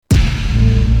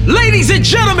Ladies and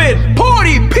gentlemen,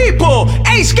 party people,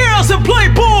 ace girls and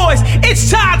playboys,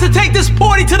 it's time to take this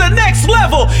party to the next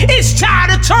level. It's time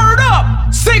to turn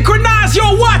up. Synchronize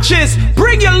your watches,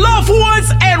 bring your loved ones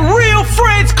and real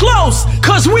friends close,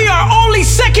 cause we are only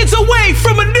seconds away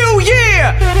from a new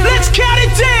year. Let's count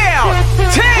it down.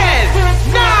 10,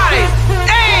 9,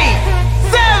 8,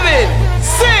 7,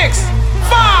 6,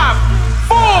 5,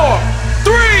 4,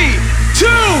 3,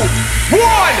 2,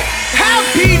 1.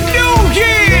 Happy New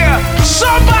Year!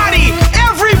 Somebody,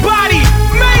 everybody,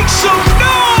 make some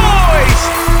noise!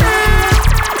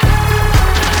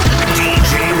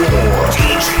 DJ War.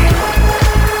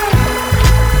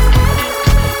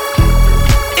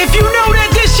 If you know that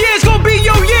this year's gonna be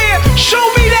your year, show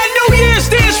me that New Year's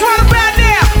dance right about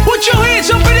now. Put your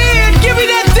hands up in the air and give me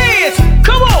that dance.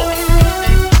 Come on!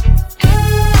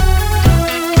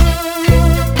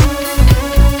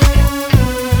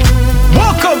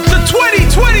 Welcome to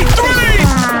 2023!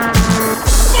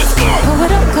 Let's go! Pull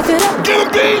it up, cup it up. Get a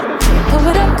beat! Pull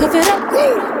it up, cup it up.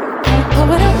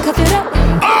 Pull it up, cup it up.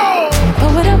 Oh!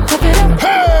 Pull it up, cup it up.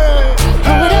 Hey!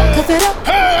 Pull it up, cup it up.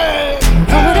 Hey!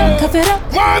 Pull it up, cup it up.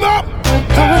 Line up!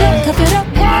 Pull it up, cup it up.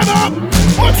 Line up!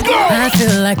 Let's go! I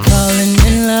feel like falling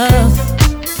in love.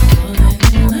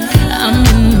 I'm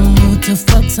in the mood to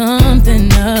fuck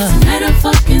something up. Tonight I'm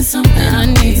fucking something. I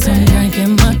need some drink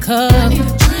in my cup.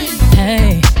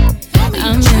 Hey, I'm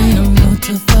in the mood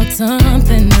to fuck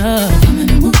something up.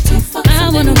 I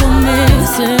wanna go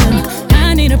missing.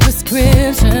 I need a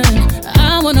prescription.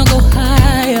 I wanna go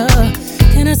higher.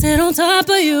 Can I sit on top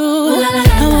of you?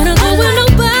 I wanna go where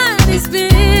nobody's been.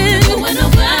 Have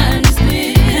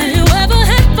you ever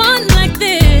had fun like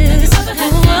this?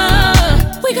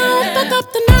 We gon' fuck up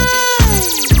the night.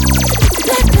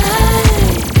 Black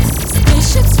lights,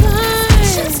 spaceships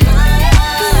fly.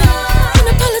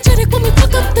 Unapologetic when we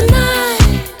fuck up the night.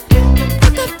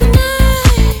 Fuck up the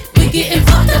night. We getting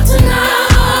fucked up tonight.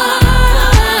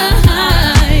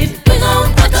 We gon'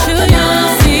 fuck up the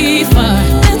night. See far,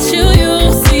 let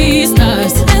you see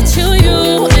stars. Let you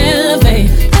elevate.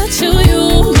 Let you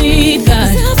meet God.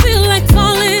 'Cause I feel like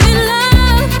falling in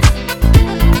love.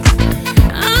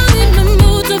 I'm in the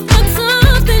mood to fuck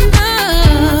something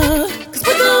up. 'Cause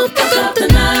we gon' fuck up the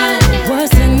night.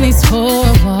 What's in these four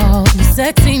walls? You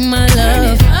sexy, my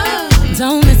love.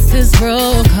 Don't miss this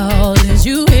roll call. As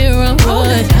you hear a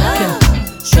wood.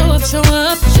 Show up, show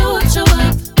up, show up, show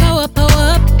up. Go up, go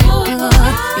up, go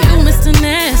up. You Mr.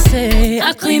 Nasty,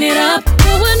 I clean it up.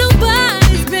 Go where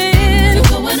nobody's been. You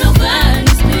go where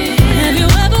nobody's been. Have you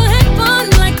ever had fun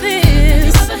like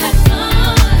this?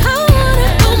 I wanna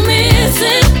go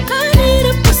missing. I need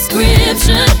a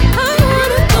prescription. I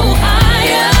wanna go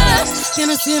higher. Can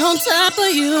I sit on top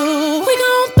of you? We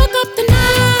gon' fuck up the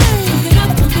night.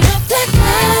 Black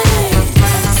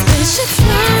lights, spaceships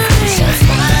fly.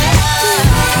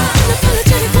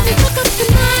 Unapologetic when we fuck up the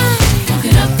night. Fuck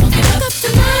it up the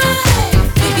night.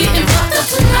 We getting fucked up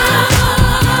tonight.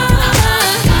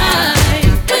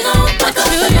 We gon' fuck up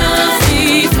the night.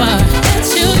 See far, let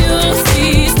you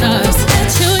see stars.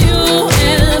 Let you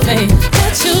elevate.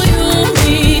 Let you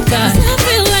meet God. 'Cause I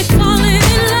feel like falling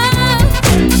in love.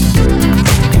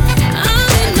 I'm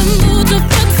in the mood to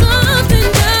fuck something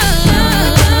up.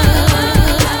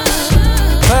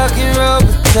 Fucking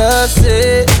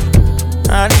Robitussin.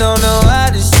 I don't know why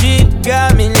this shit got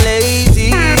me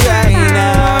lazy right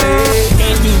now.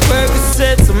 Can't do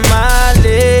Percocets on my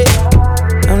leg.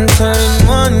 I'm turning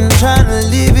one, trying to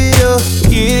live it up.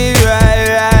 Get it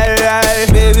right,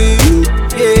 baby.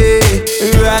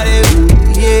 Yeah, ride it,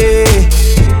 yeah.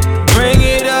 Bring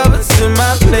it over to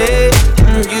my plate.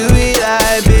 You be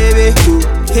like, baby, who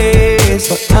cares?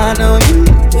 But I know you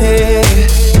care.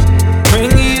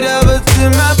 Bring it over to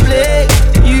my plate.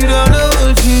 You don't know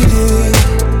what you did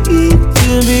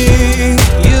to me.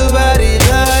 Your body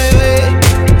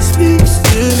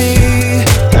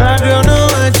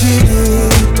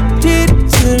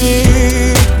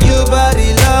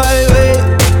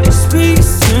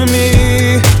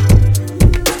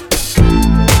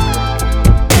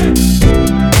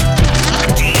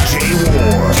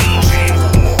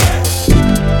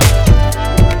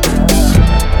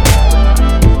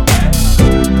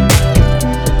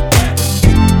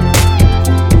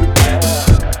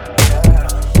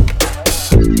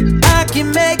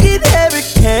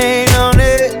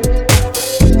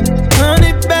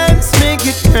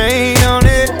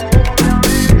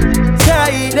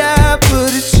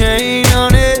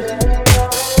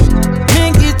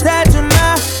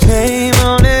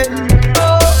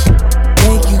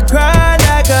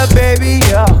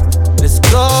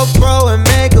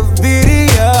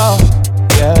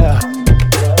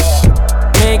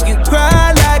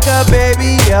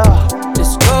yo.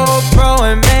 Let's go, bro,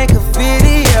 and make a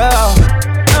video.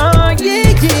 Oh,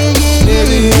 yeah, yeah, yeah,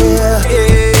 baby, yeah,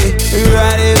 yeah.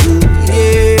 Ride it,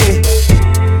 yeah.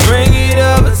 Bring it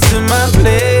over to my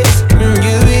place. And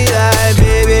you be like,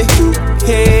 baby, who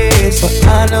cares? But I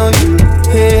know you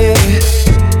care.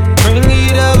 Bring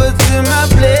it over to my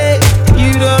place.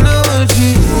 You don't know what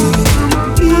you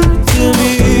do to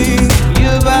me.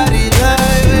 Your body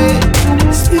like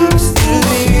it speaks to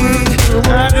me.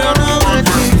 I don't know what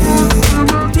you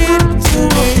do to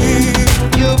me.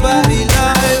 Your body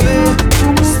like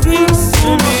it speaks to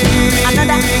me.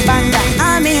 Another banda.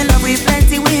 I'm in love with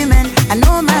plenty women. I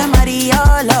know my body,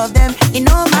 all of them. You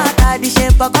know my body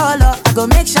shape or color. I go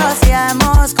make sure say I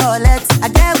must collect. I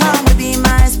get one will be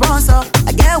my sponsor.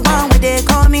 I get one where they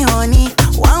call me honey.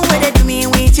 One where they do me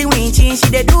winchy winchy. She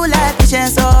they do like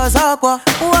patience or soko.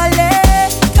 Wale,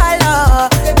 color.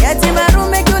 Get in my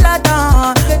room, make you like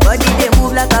down. Body they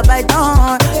move like a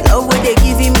python. Love where they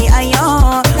giving me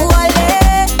iron.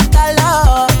 Wale,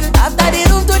 color. After the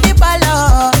room to the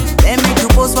palace. Let me do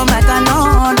post for my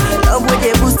canon. Love where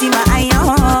they boosting my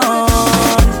iron.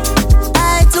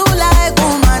 I too like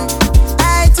woman.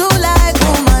 I too like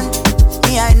woman.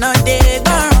 Me I know they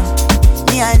girl.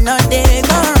 Me I know they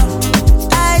girl.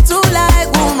 I too like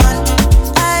woman.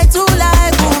 I too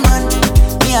like woman.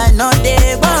 Me I know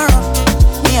they girl.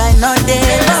 Me I know they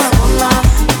girl.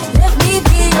 Let me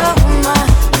be your woman.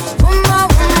 Woman,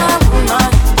 woman, woman.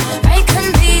 I can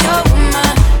be your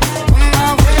woman.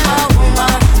 Woman, woman,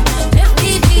 woman. Let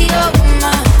me be your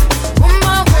woman.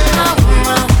 Woman, woman,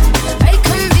 woman. I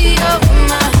can be your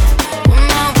woman.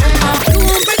 Woman, woman. You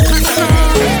won't break my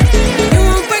soul. You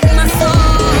won't break my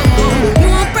soul. You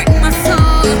won't break my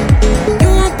soul. You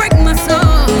won't break my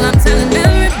soul. I'm telling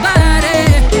everybody.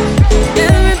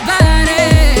 Everybody.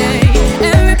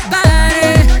 Everybody.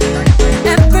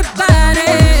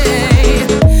 Everybody.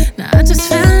 Now I just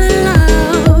fell in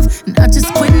love. And I just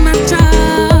quit my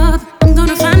job. I'm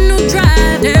gonna find no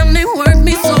drive. Damn, they work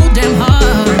me so damn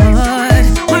hard.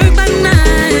 Work by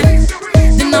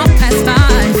 9, then off past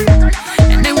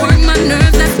 5. And they work my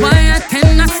nerves, that's why I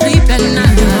cannot sleep at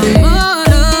night.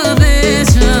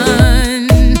 Motivation.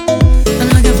 I'm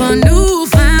looking for a new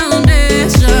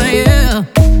foundation, yeah.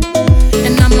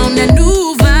 And I'm on that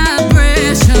new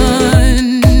vibration.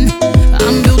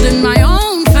 I'm building my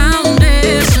own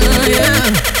foundation, yeah.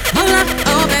 Hold up,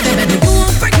 oh baby, baby, you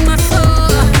won't break my soul.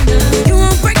 You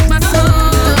won't break my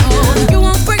soul. You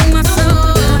won't break my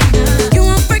soul. You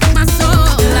won't break my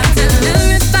soul. I tell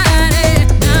everybody,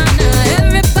 nah, nah,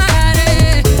 everybody,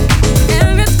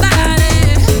 everybody,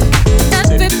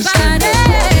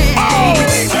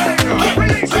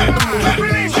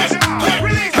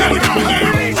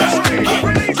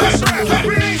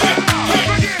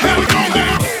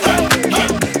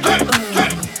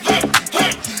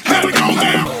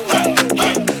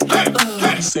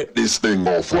 Set this thing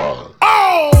off right.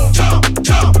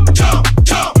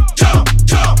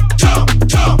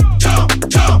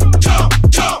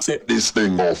 Set this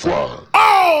thing off right.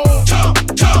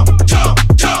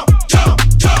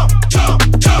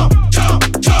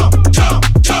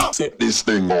 Set this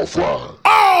thing off right.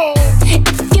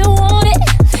 if you want it,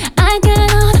 I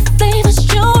got all the flavors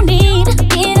you need.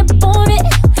 Get up on it,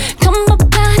 come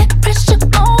apply that pressure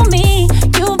on me.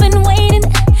 You've been waiting,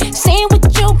 say what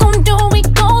you gon' do, we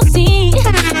gon' see.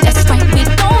 That's right, we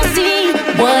gon' see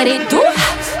what it do.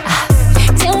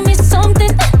 Tell me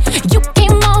something, you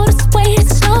came all this way to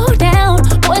slow down.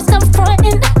 Boys, I'm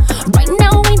frontin', right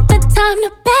now ain't the time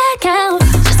to back out.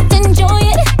 Just enjoy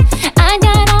it, I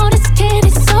got all this candy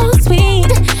so sweet.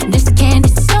 This candy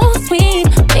so sweet,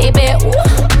 baby. Ooh.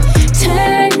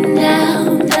 Turn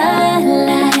down the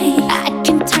light, I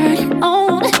can turn it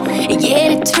on.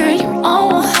 Yeah, to turn you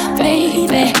on,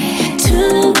 baby.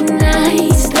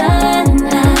 Tonight's the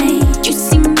night you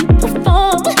see me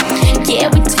perform. Yeah,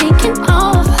 we taking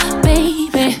off,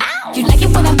 baby. You like it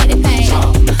when I make it bang.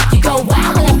 You go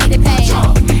wild when I make it bang.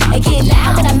 It get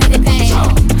loud when I make it bang.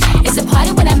 It's a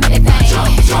party when I make it bang.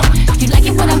 You like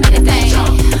it when I make it bang.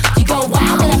 You go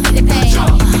wild when I make it bang.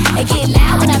 It get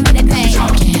loud when I make it bang.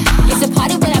 It's a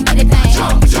party when I make it bang.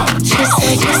 She's so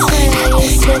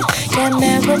persuasive, that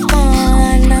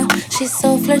marijuana. She's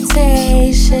so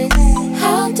flirtatious.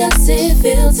 How does it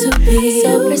feel to be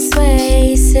So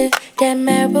persuasive, that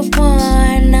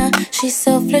marijuana. She's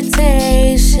so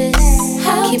flirtatious.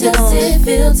 How Keep it does going. it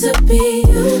feel to be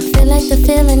you? Feel like the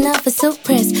feeling of a silk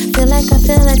press. Feel like I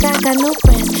got new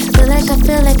breath. Feel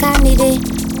like I need it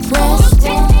rest.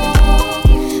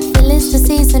 Feel it's the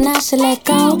season I should let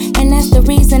go, and that's the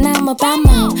reason I'm about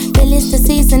more. Feel it's the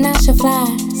season I should fly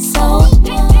so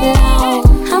low.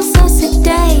 I'm so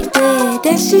sedated,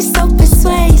 and She's so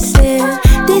persuasive.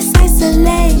 This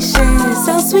isolation,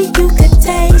 so sweet you could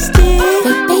taste it.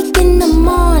 We bake in the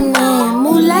morning,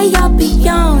 moonlight y'all be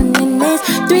yawning. It's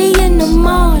 3 in the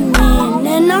morning,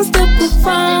 and I'm still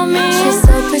performing. She's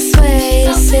so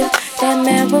persuasive, that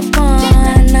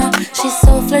marijuana. She's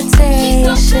so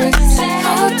flirtatious.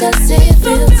 How does it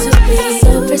feel to be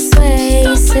so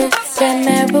persuasive? That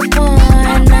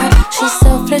marijuana. She's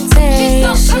so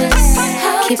flirtatious.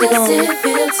 Keep it going. How does it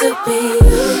feel to be?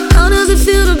 How does it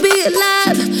feel to be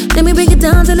alive? Let me break it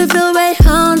down till it feel right.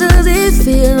 How does it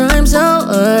feel? I'm so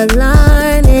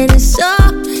aligned and it's so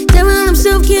damn right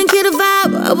himself can't get a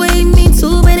vibe. I wait me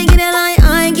too, better get a line.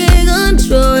 I can't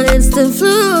control. It's the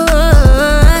floor.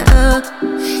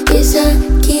 Yes, I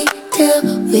can't tell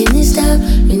when it's stop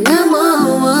when I'm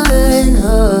on one.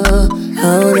 Oh,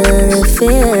 how does it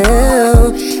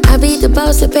feel? I beat the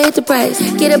boss, I paid the price.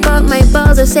 Get about my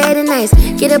balls, I say it nice.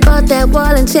 Get about that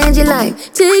wall and change your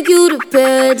life. Take you to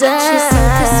paradise. She's so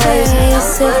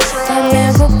persuasive, that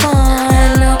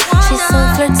marijuana. She's so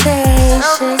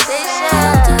flirtatious.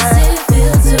 How does it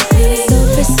feel to be so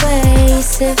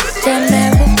persuasive, that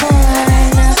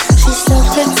marijuana? She's so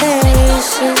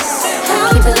flirtatious.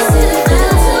 How does it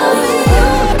feel to be?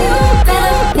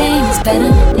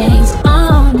 Better things,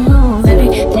 oh no,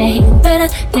 everything. Better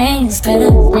things, yeah.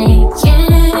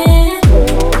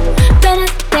 Better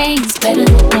things,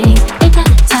 ain't got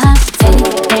time for petty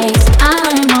things.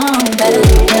 I'm on better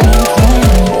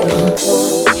things,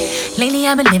 yeah. Lately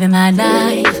I've been living my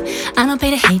life. I don't pay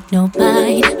to hate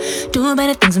nobody. Doing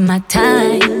better things with my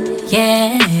time,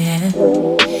 yeah.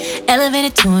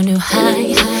 Elevated to a new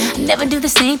height. I never do the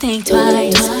same thing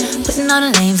twice. Putting all the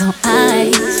lanes on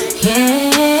ice,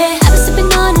 yeah. I've been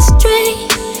sipping on the straight.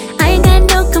 I ain't got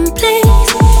no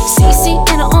complaints. CC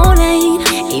in the own lane.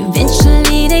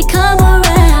 Eventually they come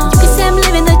around. You can say I'm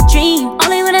living the dream.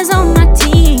 Only when it's on my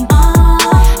team.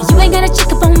 You ain't gotta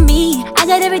check up on me. I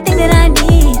got everything that I need.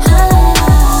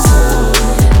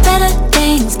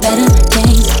 Better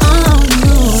things, oh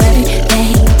no,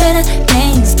 everything. Better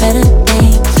things, yeah.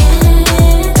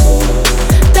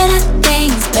 Better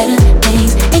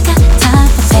things, ain't got time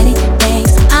for petty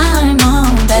things. I'm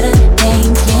on better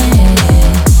things,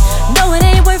 yeah. No, it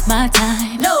ain't worth my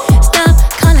time. No. Stop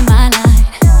calling my line.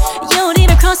 You don't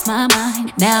even cross my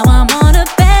mind. Now I'm on a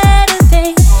better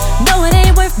thing. No, it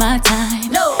ain't worth my time.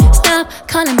 No. Stop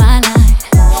calling my line.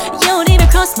 You don't even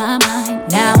cross my mind.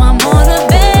 Now I'm on a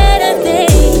better thing.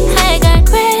 I got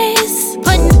grace,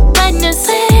 putting right in the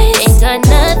face. Ain't got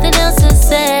nothing else to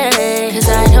say. Cause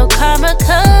I know karma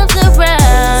comes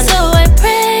around. So I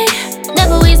pray,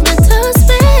 never waste my time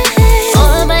space.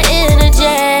 All my energy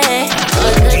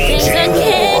on the things I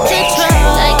can't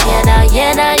control. Like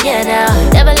yeah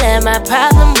now. Never let my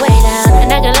problem weigh down.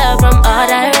 And I get love from all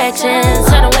directions.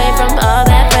 Turn away from all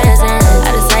bad presents.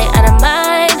 Out of sight, out of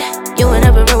mind. You will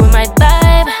never ruin my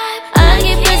vibe. I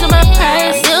get praise on my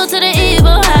price. Still to the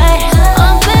evil high.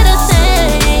 On better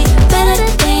things. Better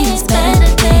things.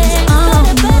 Oh,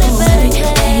 better things.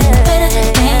 Better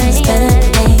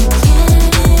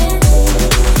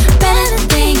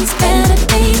things. Better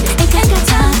things. Ain't got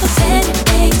time for petty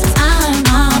things. I'm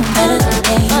on better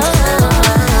things.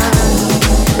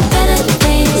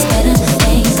 Better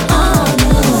things. Oh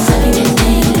no,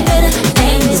 everything. Better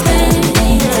things. Better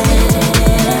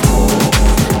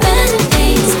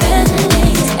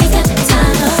things. Ain't got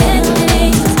time for petty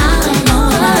things. I'm on.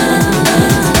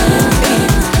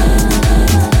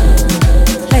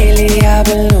 Lately I've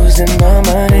been losing my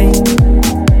mind.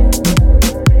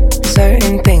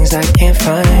 Certain things I can't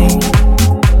find.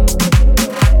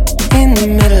 In the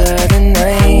middle of the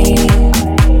night,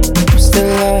 I'm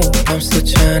still up, I'm still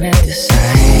trying to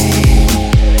decide.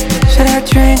 Should I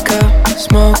drink up,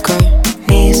 smoke up,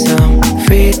 need some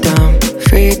freedom,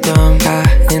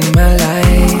 in my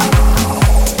life?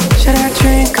 Should I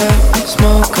drink up,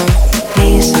 smoke up,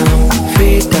 need some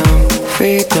freedom?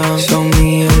 Show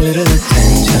me a little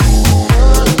attention.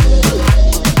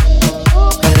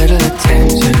 A little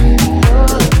attention.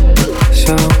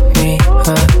 Show me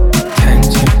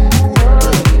attention.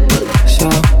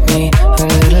 Show me a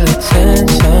little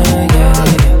attention, yeah.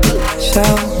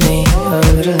 Show me a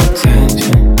little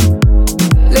attention.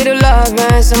 Little love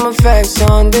and some affection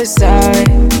on this side.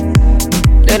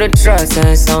 Little trust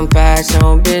and some passion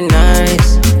would be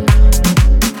nice.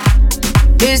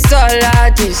 It's all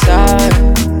I desire.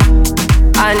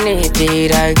 I need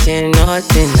it, I cannot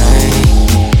deny.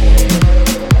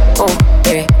 Oh,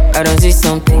 hey, I don't see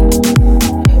something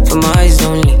from my eyes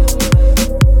only.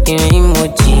 You know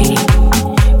emoji,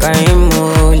 got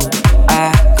emoji.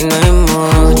 You know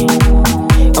emoji.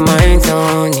 I'm my hands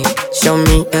on it. Show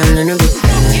me a little bit.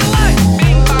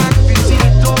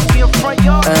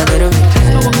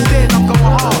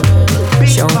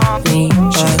 Show me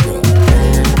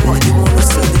what you wanna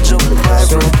see the joke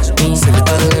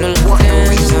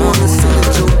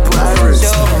pirate.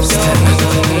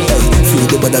 Feel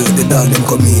the bad let the dog them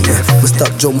come in. We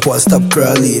stop jump while stop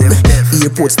crawling.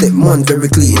 Airport step man very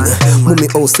clean. Mummy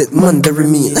house set man very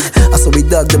mean. I saw we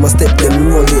dog them a step them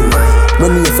rolling.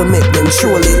 Money if I make them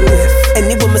trolling.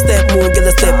 Anywhere me step more get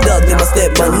a step dog them a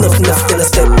step man enough get a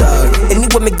step dog.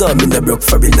 Anywhere me go me na broke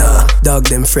for it nah. Dog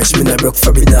them fresh me na broke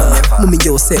for it nah. Mummy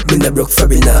house set me na broke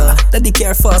for it nah. Daddy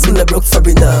care fast me na broke for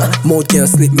it nah. Mouth can't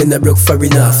slip me na broke for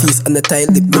it nah. Face on the tile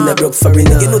lip me na broke for it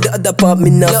nah. You know the other part me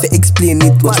nah fi explain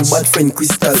it. What your bad friend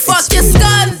Crystal fuck your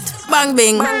stunt. Bang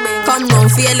bing, come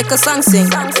round for your little song sing.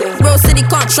 Bro said he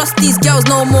can't trust these girls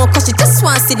no more, cause she just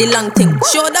want to see the long thing.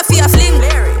 Show that for your fling,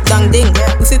 dang ding.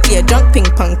 We fi play a drunk ping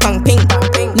pong pong ping.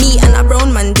 Me and a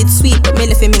brown man did sweet, but me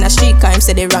left him in a street car, him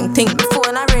said the wrong thing.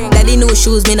 Daddy new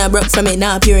shoes, me na broke from it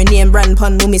now. Pure name brand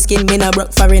pun, me skin, me na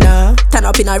broke for it now. Turn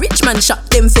up in a rich man shop,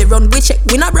 them fi run we check,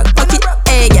 we na broke pocket.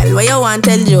 Hey girl, what you want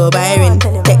tell Joe Byron?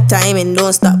 Take time and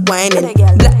don't stop whining.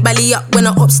 Black belly up when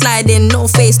I up sliding,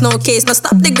 no face, no case, no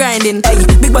stop the grind. Hey,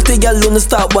 big body girl don't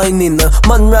stop whining.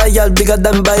 Man royal bigger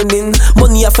than binding.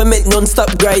 Money have to make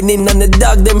non-stop grinding. And the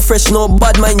dog them fresh, no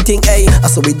bad mind thing. Hey, I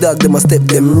saw we dog them a step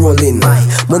them rolling.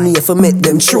 Money have to make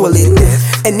them trolling.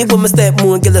 Anywhere me step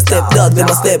more get a step dog them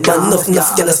a step man enough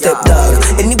get a step dog.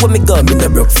 Anywhere me go me na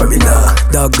broke for it nah.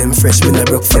 Dog them fresh me na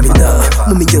broke for it nah.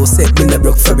 Mommy yo set me na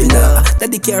broke for it nah.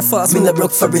 Daddy care fast me na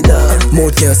broke for it nah.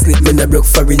 Mouth can't slip me na broke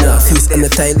for it nah. Face on the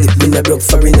tile lip me na broke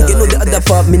for it nah. You know the other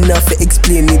part me na fi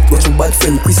explain it. What your bad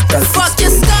friend Crystal fuck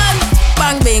your stunt.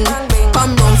 Bang bing,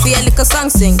 come round for your little song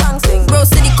sing. Bro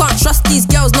said he can't trust these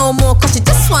girls no more, cause she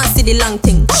just want to see the long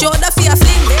thing. Show that for your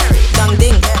fling, dang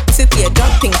ding. Fi play a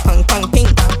drunk ping pong pong ping.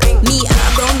 Me and a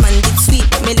brown man did sweet,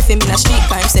 but me left him in a street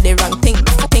car, him said the wrong thing.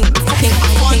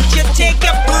 Won't you take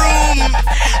your broom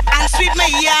and sweep my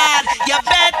yard? You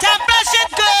better brush it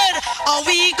good, or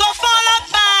we go fall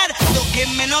apart. Don't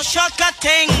give me no shortcut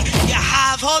thing. You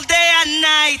have all day and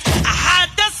night. I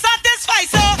had to satisfy,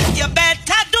 so you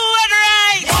better do it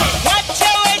right. What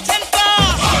you waiting for?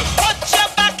 Put your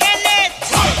back in it.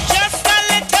 Just a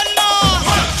little more.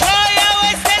 Throw your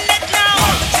waist in it now.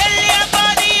 Tell your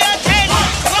body you're 10.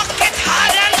 Rock it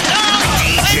hard and long.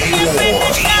 When you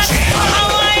finish that, how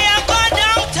are you go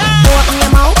downtown? Open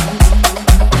your mouth,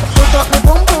 put up my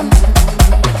boom boom,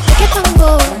 take it and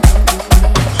go.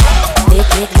 Lick,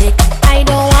 lick, lick. I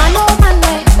don't want no man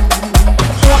way.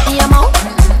 Open your mouth,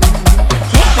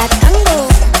 make that tango.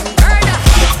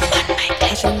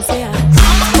 I shouldn't say that.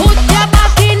 Put your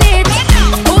back in it,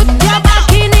 put your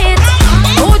back in it,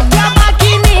 put your back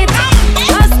in it.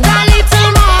 Just a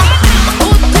little more.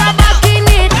 Put your back in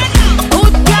it,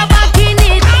 put your back in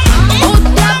it, put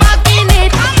your back in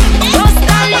it. Just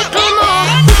a little more.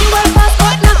 Pretty well fast,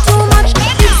 but not too much.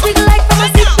 Big swig like from a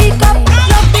sick pick up.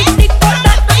 Love big dick, but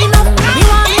that's not enough. Me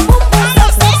want me boom boom,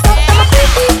 stop, stop, stop. I'm a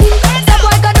pee. Step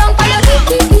boy go down for your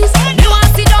DPs. Me want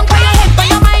sit down for your head, for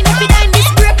your mind. If you dine this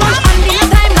break lunch and dinner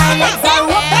time, my legs are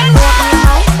open. Open your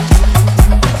mouth,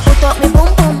 put up me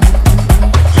boom boom,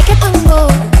 make it tango.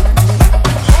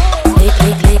 Lick,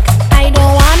 lick, lick. I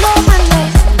don't want no man way.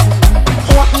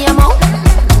 Open your mouth,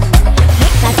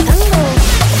 make that tango.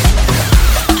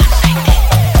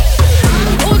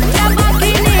 Put your back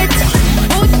in it,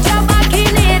 put your back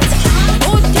in it,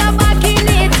 put your back in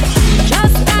it.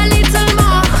 Just a little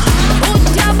more. Put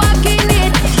your back in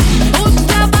it, put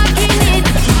your back in it,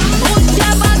 put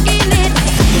your back in it.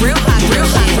 Real hot, real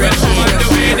hot, real hot. The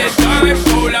way the time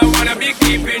cold, I wanna be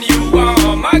keeping you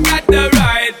warm. I got the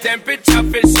right temperature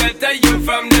for shelter you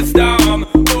from the storm.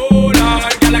 Hold on,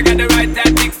 girl, I got the right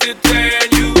tactics to turn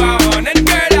you on. And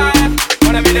girl, I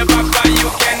wanna be the papa, you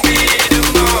can be the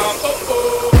mom.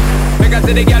 Make I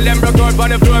see the girl them broke out on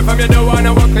the floor. From you don't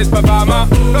wanna work this performer.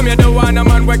 From you don't wanna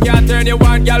man where can't turn you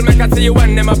on. Girl, make I see you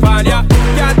when them upon ya.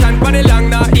 Can't stand for the long,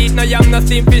 nah. Eat no yam, no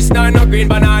steamed fish, no green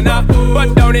banana.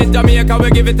 But down in Jamaica,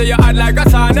 we give it to you hot like a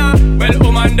sauna.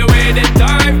 Well, on the way the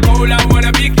time cold, I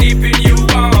wanna be keeping you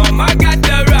warm. I got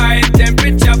the right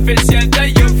temperature for shelter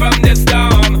you from the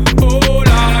storm. Hold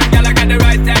on, girl, I got the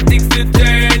right tactics to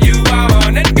turn you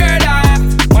on. And girl, I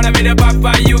wanna be the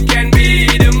papa, you can be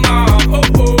the mom.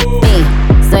 Hey,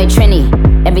 soy Trini.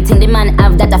 Everything the man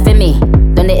have that I feel me.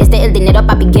 Donde este el dinero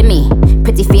papi gimme.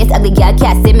 Pretty face, ugly girl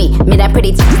can't see me. Me that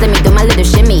pretty teeth, let me do my little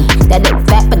shimmy. That look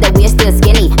fat, but the waist still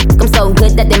skinny. I'm so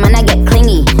good that the man I get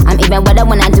clingy. I'm even wetter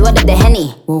when I do it up the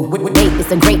Henny. Wait, it's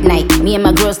a great night. Me and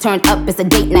my girls turned up, it's a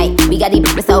date night. We got these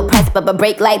bitches so pressed, but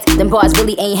break lights. Them bars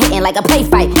really ain't hitting like a play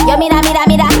fight. Yo, mira,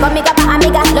 conmigo pa'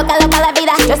 amiga. Loca la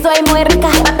vida, yo soy muy rica.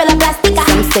 Papel plástica.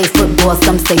 Some say football,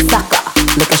 some say soccer.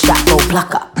 Look a shot, go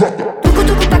plucker.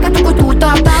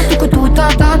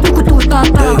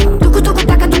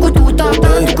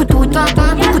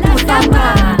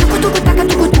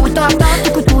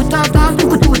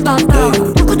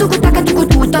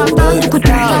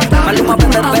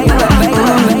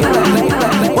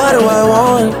 What do I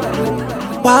want?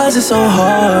 Why is it so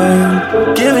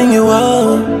hard giving you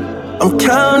up? I'm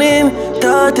counting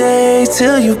the days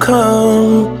till you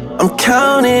come. I'm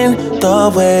counting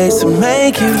the ways to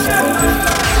make you.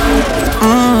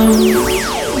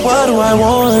 What do I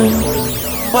want?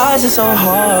 Why is it so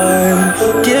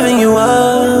hard giving you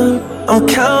up? I'm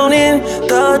counting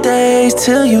the days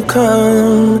till you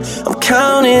come. I'm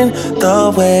counting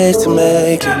the ways to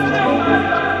make it.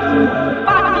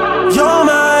 You're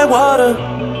my water,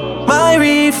 my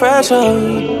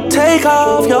refresher. Take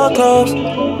off your clothes,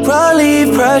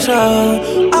 relieve pressure.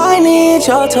 I need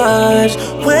your touch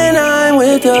when I'm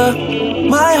with you.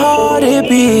 My heart it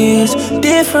beats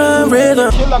different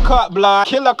rhythm. Killer cut block,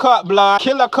 killer cut block,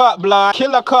 killer cut block,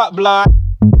 killer cut block.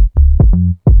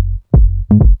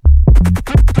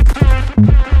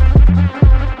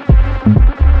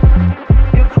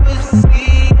 Your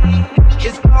pussy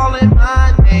is calling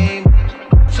my name,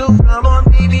 so come on,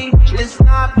 baby, let's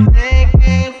stop playing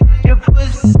games. Your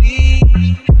pussy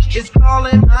is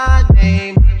calling my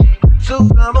name, so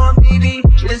come on, baby,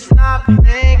 let's stop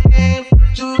playing games.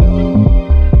 You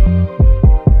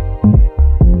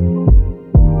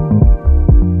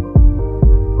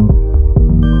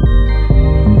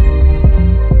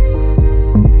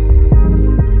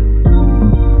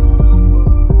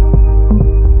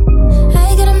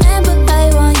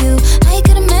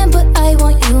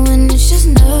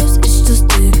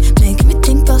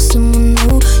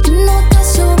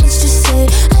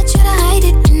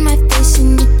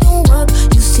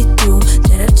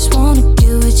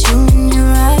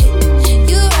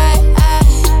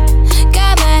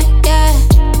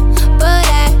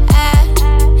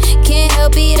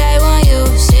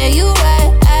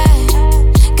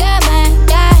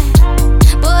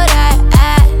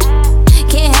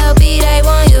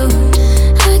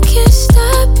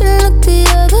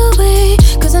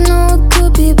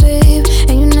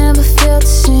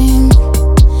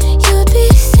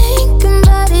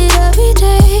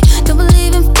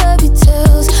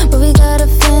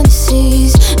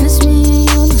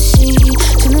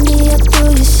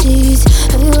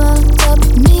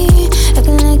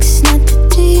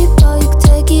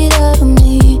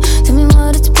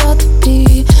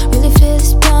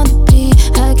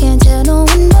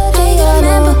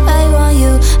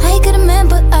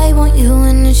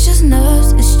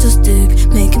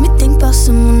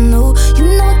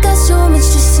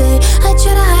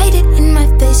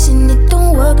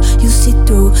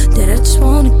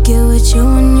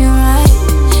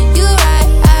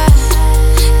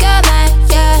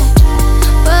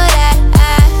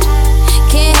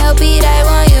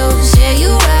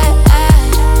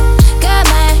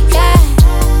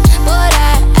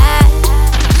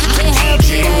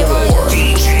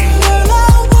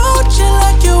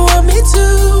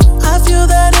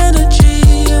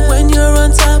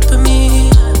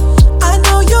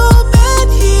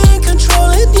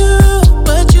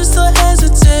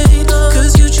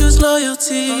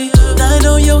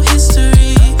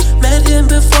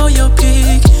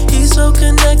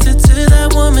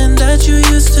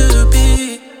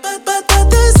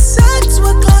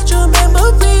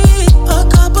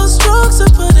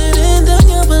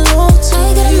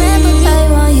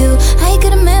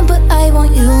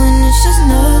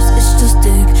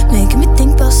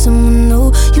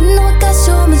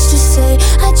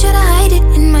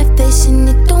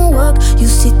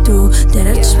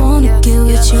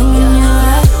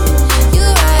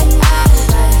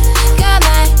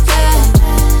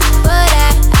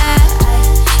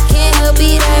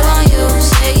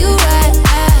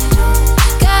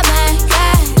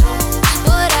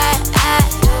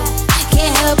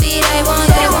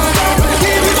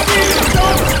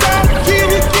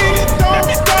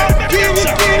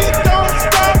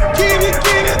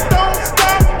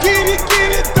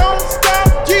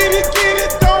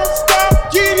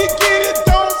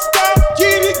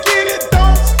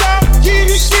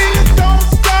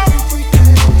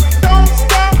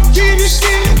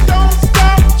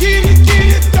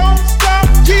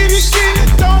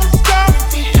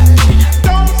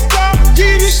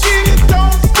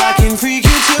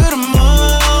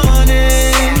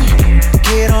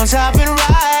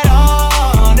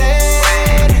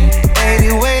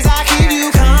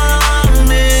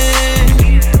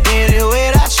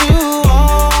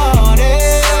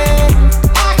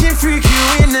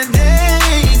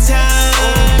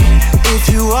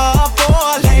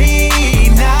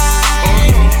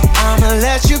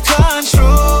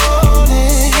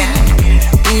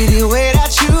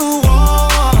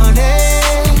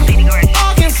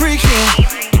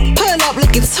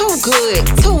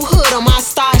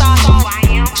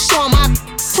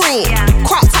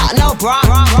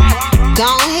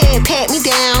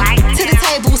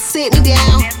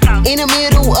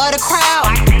middle of the crowd.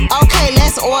 Okay,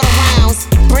 let's order rounds.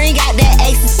 Bring out that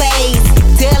ace of spades,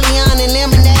 Deleon and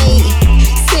lemonade.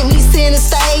 Sit me center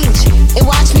stage and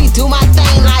watch me do my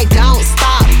thing like don't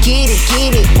stop. Get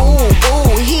it, ooh,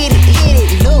 ooh, hit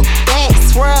it, look back,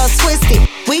 swirl, twist it.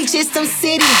 We just some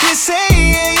city. You say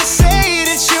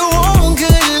that you want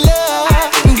good love,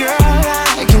 girl,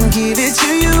 I can give it to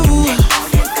you.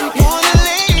 Wanna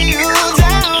lay you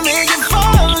down, make you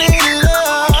fall in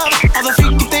love. All the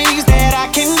freaky things that I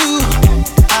can do,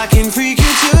 I can freak you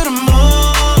to the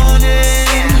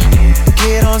morning.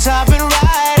 Get on top and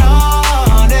ride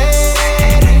on it.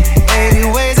 Any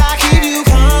ways I keep you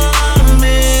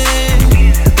coming,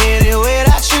 any way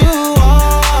that you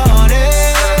want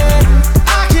it.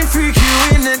 I can freak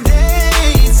you in the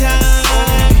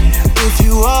daytime. If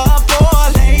you up all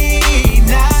late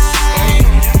night,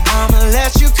 I'ma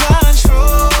let you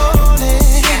control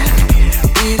it.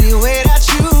 Any way that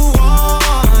you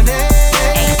want it.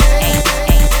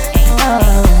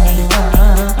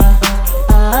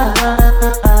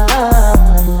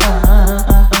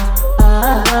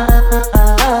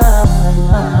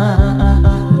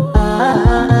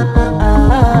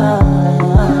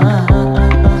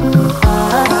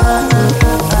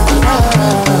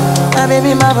 My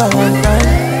baby, my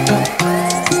Valentine.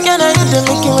 Can I hit the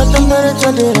making with the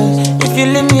melody? If you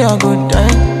leave me a good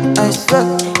time, I swear.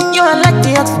 You are like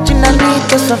the oxygen I need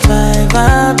to survive.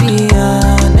 I'll be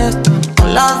honest.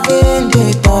 Loving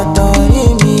the thought of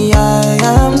me, I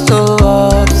am so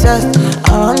obsessed.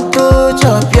 I want to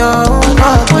chop your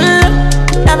heart.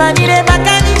 Never did it back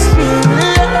at this.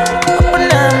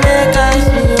 Open up, make us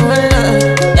feel.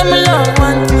 Yeah, my love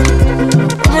want to.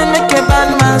 Me make a bad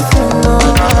man sing.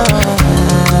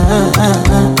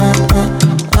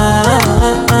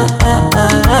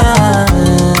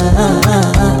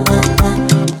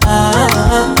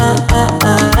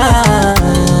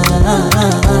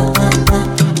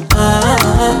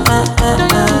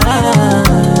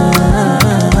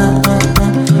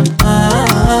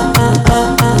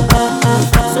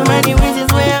 So many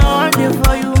reasons why I want it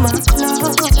for you, my love.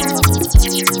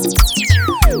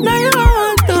 Now you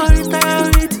want to retire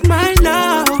with my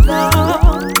love.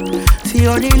 Oh. See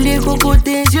all the little good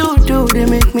things you do, they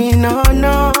make me no.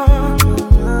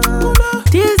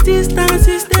 This distance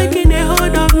is taking a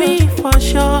hold of me for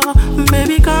sure.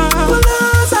 Baby, come. I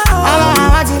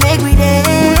want to make me there.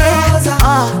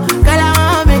 Girl, I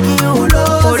want to make you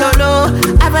low.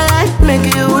 I feel like make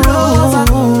you low.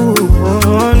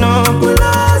 Oh, no.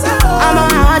 I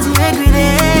want to make me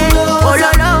there. Oh,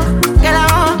 no. Girl, I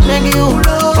want to make you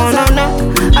low. Oh, no.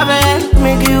 I feel like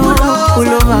make you pull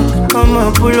over. Come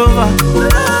on, pull over.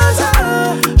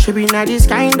 Should be not these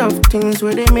kind of things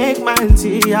where they make man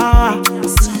see ya.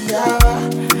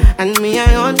 And me,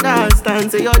 I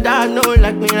understand. Say your dad know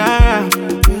like me, rara.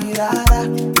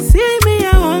 See me,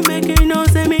 I won't make you know.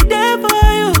 Say me there for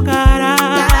you, gotta.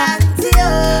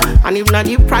 And if not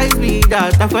the price be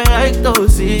that, I feel like to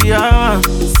see ya.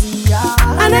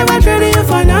 I never traded you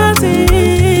for nothing.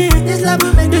 This love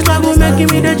will make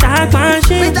me the jack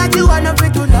machine. Without you, I'm not free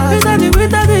to love. Without you,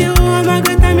 I'm not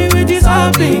gonna tell me with this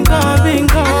all bingo.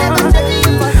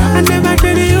 I never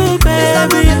traded you,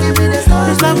 baby.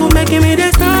 This love will make me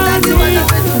the nothing.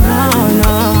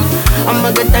 No. I'm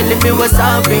gonna tell me what's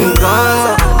up, bingo. I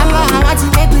want to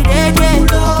make me dead. Girl,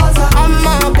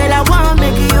 I wanna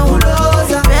make you.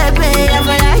 Baby, I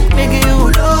feel like making you.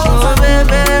 Oh,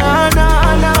 baby, oh, no.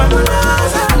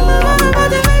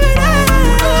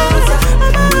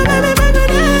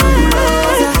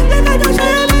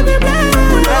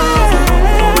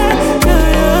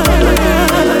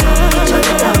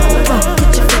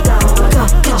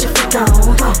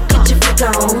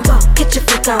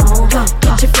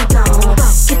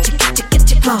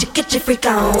 Get your freak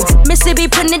on. Mississippi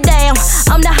putting it down.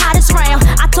 I'm the hottest round.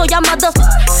 I told y'all mother,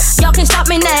 y'all can't stop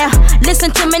me now.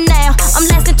 Listen to me now. I'm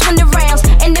lasting 20 rounds.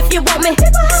 And if you want me,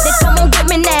 then come on get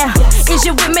me now. Is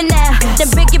you with me now? Then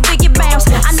biggie bounce.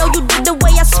 I know you did the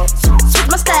way I switch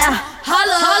my style.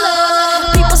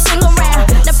 Holla. People sing around.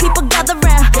 Now people gather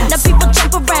round. Now people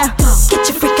jump around. Get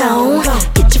your freak on.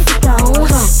 Get your freak on.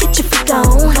 Get your freak on.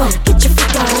 Get your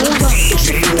freak on. Get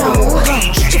your freak on.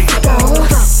 Get your freak on.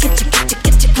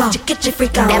 Get your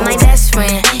freak on. That my best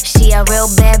friend. She a real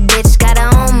bad bitch, got her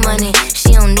own money.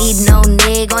 She don't need no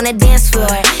nigga on the dance floor.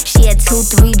 She had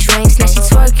 2-3 drinks, now she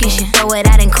twerking. She throw it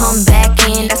out and come back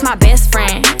in. That's my best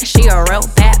friend. She a real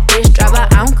bad bitch, drive her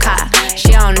own car.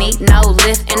 She don't need no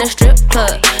lift in a strip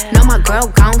club. No, my girl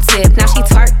gon' tip. Now she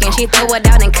twerking, she throw it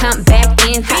out and come back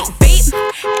in. Beep, beep.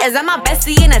 Is that my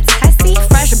bestie in a tessie?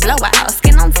 Fresh blowout,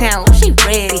 skin on town, she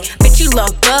ready. Bitch, you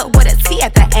look good with a T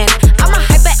at the end. I'm a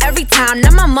hyper every time,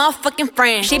 not my motherfucking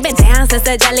friend. She been down since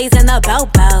the jellies and the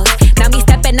bobos. Now me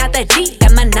stepping out the Jeep,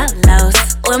 got my nullos.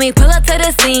 When we pull up to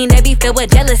the scene, they be filled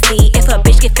with jealousy. If a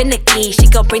bitch get finicky, she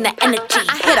gon' bring the energy.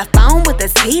 I hit a phone with a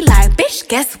T like, bitch,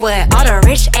 guess what? All the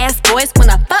rich ass boys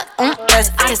wanna fuck on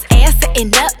us. I just ass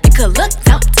sitting up, you could look,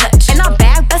 don't touch. And I'm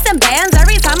back bustin' bands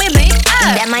every time we link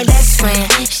up. That my best friend,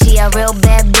 she a real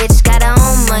bad bitch, got her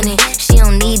own money. She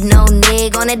don't need no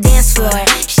nig on the dance floor.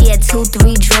 She had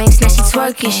 2-3 drinks, now she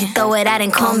twerking. She throw it out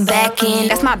and come back in.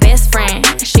 That's my best friend,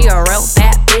 she a real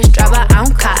bad bitch, drive her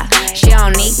own car. She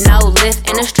don't need no lift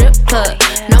in a strip club.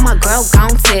 No, my girl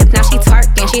gon' tip, now she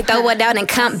twerking. She throw it out and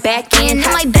come back in.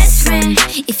 That my best friend,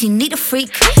 if you need a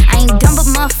freak, I ain't dumb but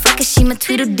motherfucker, she my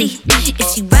Tweedledee.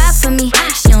 If she ride for me,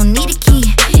 she don't need a key.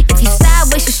 If you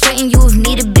sideways, she straighten you if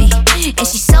need to be. And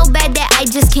she so bad that I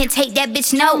just can't take that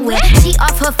bitch nowhere. She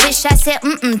off her fish, I said,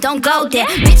 don't go there.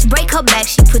 Bitch, break her back,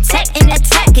 she protect and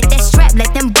attack. Get that strap,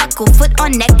 let them buckle, foot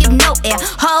on neck, give no air.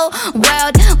 Whole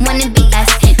world wanna be us.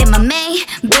 Then my main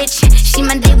bitch, she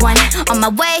my day one. On my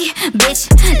way, bitch,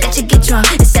 let you get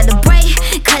drunk and celebrate.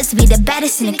 Cause we the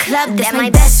baddest in the club, that's my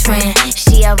best friend.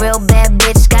 She a real bad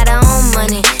bitch, got her own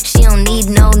money. She don't need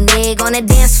no nig on the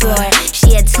dance floor.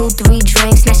 She had 2-3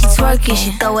 drinks, now she twerking.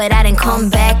 She throw it out and come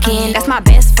back in. That's my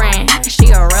best friend,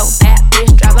 she a real bad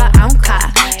bitch, drive her own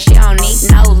car. She don't need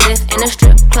no lift in a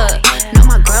strip club. No,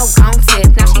 my girl gon'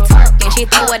 tip, now she twerking. She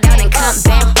throw it out and come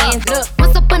back in. Look.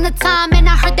 Once upon a time and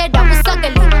I heard that I was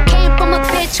ugly. Came from a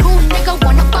bitch who nigga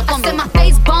wanna fuck on me. I said my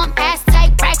face bump, ass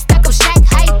tight, rack stuck on shack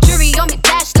height. Jury on me,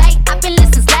 flashlight, I've been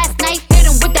listening since last night. Hit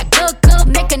him with that good,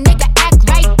 make a nigga act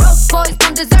right. Broke boys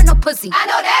don't deserve no pussy, I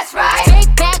know that's right.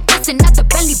 Big bag, bustin' out the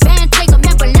Bentley band. Take a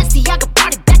man, Balenciaga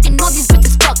party back and all these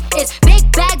bitches fuck. It's big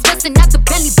bags, bustin' out the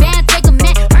Bentley band. Take a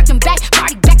man, working back,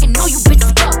 party back and all you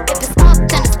bitches fuck. If it's up,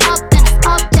 then it's up, then it's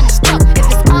up, then it's stuck. If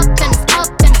it's up, then it's up,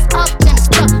 then it's up, then it's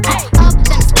stuck. Hey, up,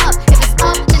 then it's up. If it's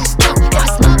up, then it's stuck.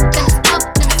 If it's up, then it's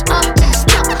up, then it's up, then it's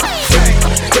stuck.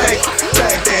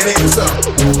 Back that ass up.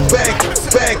 Back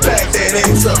that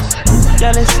ass up.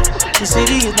 Jealous, the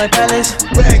city is my palace.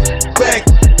 Back that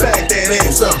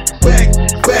ass up. Back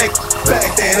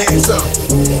that ass up.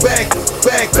 Back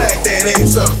that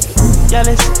ass up.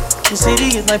 Jealous, the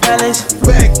city is my palace.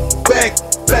 Back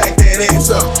that ass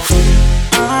up.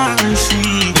 I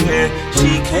see her,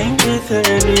 she came with her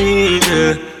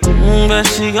nigga, but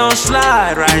she gon'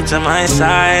 slide right to my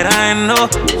side. I know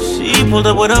she pulled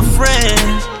up with her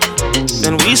friends,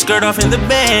 then we skirt off in the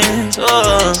Benz.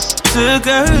 Oh, took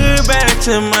her back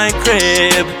to my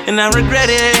crib, and I regret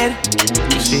it.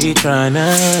 She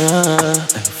tryna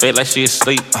feel like she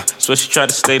asleep, so she tried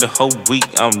to stay the whole week.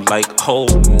 I'm like, oh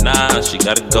nah, she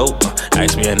gotta go.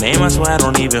 Ask me her name, I swear I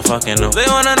don't even fucking know. They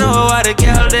wanna know why the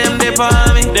girl them dip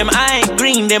on me. Them I ain't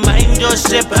green, them I ain't just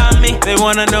sip on me. They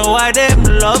wanna know why them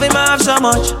love him off so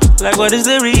much. Like what is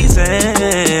the reason?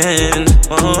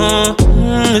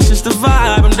 It's just the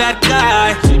vibe, I'm that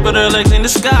guy. She put her legs in the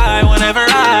sky whenever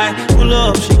I pull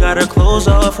up. She got her clothes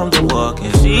off from the walk,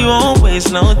 and she won't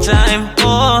waste no time.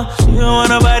 Oh, she don't want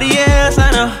nobody else,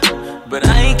 I know, but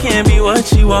I can't be what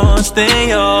she wants.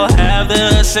 They all have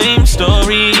the same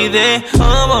story. They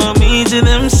all want me to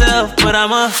themselves, but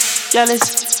I'm a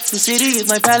jealous. The city is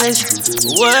my palace.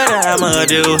 What I'ma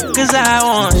do? Cause I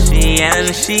want she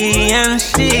and she and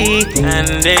she,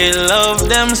 and they love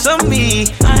them some me.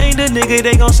 I ain't the nigga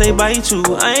they gon' say bye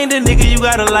to. I ain't the nigga you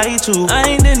gotta lie to.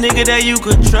 I ain't the nigga that you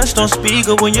could trust on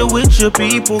speaker when you're with your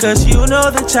people. Cause you know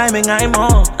the timing I'm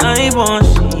on. I want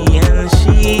she and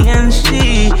she and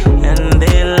she, and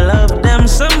they love them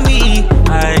some me.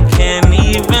 I can't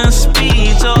even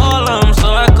speak to all of them, so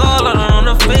I call her on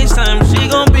the FaceTime. She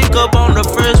gon' pick up on the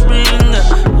first ring.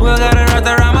 Well, got her right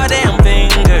around my damn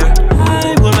finger.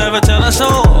 I will never tell her so.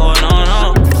 Oh,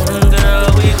 no, girl,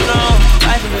 we grown.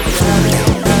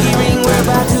 Pinky ring, we're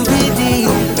about to be deep.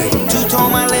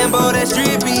 Two-tone my Lambo, that's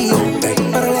drippy.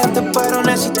 But I left the bottle,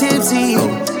 now she tipsy.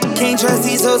 Can't trust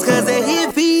these hoes cause they're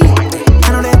hippie.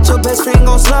 I know that your best friend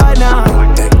gon' slide now.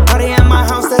 Party at my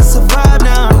house, that's a vibe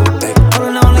now.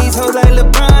 Holding on these hoes like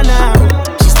LeBron now.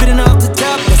 She spitting off the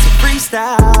top, that's a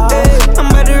freestyle. Hey, I'm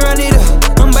about to run it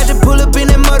up. I'm about to pull up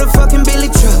in that motherfucking Billy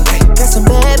truck. Hey, got some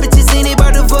bad bitches in it,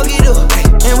 about to fuck it up. Hey,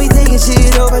 and we taking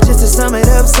shit over just to sum it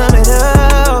up.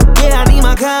 Yeah, I need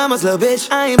my commas, little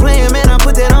bitch. I ain't playing, man, I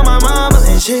put that on my mama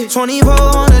and shit. 24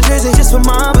 on the jersey just for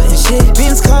mama and shit.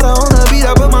 Vince Carter on the beat,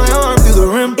 I put my arm through the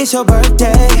rim. It's your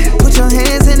birthday, put your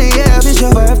hands in the air, it's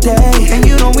your birthday. And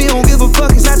you know we don't give a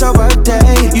fuck, it's not your birthday.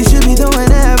 You should be throwing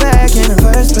that back in the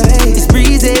first place. It's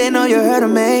breezy, know you heard of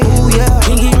me. Ooh, yeah.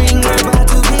 Pinky ring, right by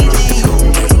 2 PG.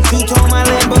 Two-tone my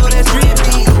Lambo, that's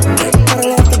drippy. Gotta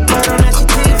let the bird on that she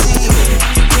tipsy.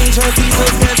 Ain't trust these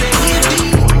hoes cause they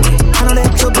hippie. I know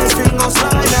that your best friend gon'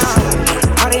 slide now.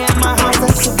 Party at my house,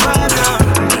 that's a vibe now.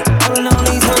 All in all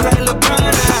these hoes like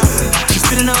LeBron now.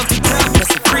 Spitting off the top,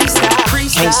 that's a freestyle.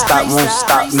 Can't stop, won't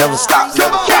stop, never stop,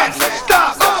 never stop.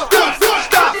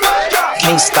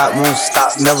 Can't stop, won't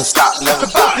stop, never stop, never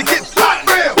stop.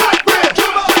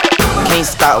 Can't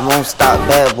stop, won't stop,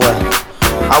 bad boy.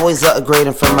 Always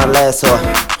upgrading from my last whore.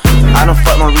 I done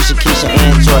fucked my Risha, Keisha,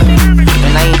 and Joy.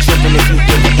 And I ain't tripping if you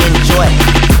didn't enjoy.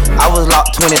 I was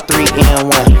locked 23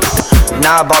 and 1.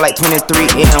 Now I bought like 23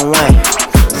 and 1.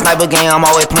 Sniper game, I'm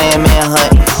always playing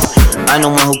manhunt. I'm the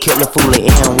one who killed the fool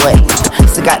and what?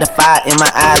 Still got the fire in my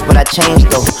eyes, but I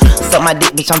changed though. Suck my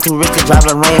dick, bitch, I'm too rich to drive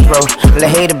a Range Rover.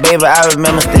 Let hater, baby, I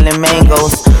remember stealing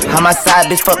mangoes. How my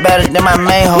side bitch fuck better than my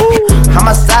main hoe. How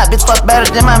my side bitch fuck better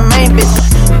than my main bitch.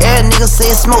 Every nigga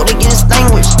say smoke, they get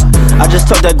extinguished. I just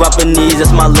talk that Guapanese,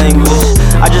 that's my language.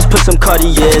 I just put some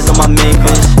Cartiers on my main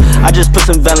bitch. I just put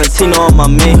some Valentino on my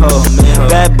main hoe.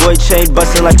 Bad boy chain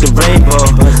bustin' like the rainbow.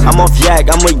 I'm off yak,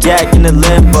 I'm with yak in the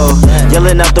limbo.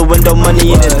 Yelling out the window,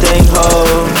 money in the thing,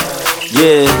 ho.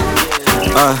 Yeah,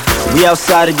 we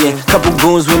outside again. Couple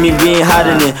goons with me, we ain't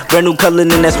hiding it. Brand new color,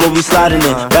 and that's what we sliding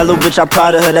in. That little bitch, I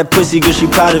proud of her. That pussy good, she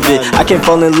proud of it. I can't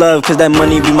fall in love, cause that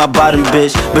money be my bottom,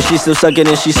 bitch. But she still suck it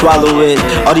and she swallow it.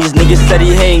 All these niggas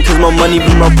steady hating, cause more money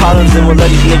be more problems. And we'll let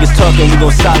these niggas talk and we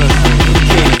gon' silence.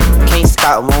 Can't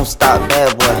stop, won't stop,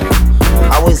 bad boy.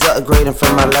 Always upgrading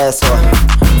from my last whore.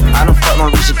 I done fucked my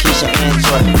Risha, Keisha, and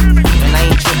Joy. And I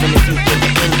ain't tripping if you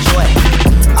didn't enjoy.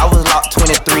 I was locked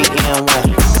 23 and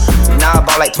 1. Now I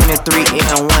bought like 23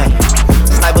 and 1.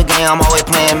 Sniper game, I'm always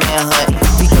playing manhunt.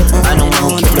 I know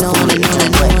who killed the fool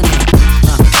and what?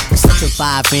 It's such a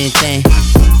vibrant thing.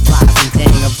 Vibrant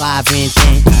thing, a vibrant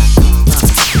thing.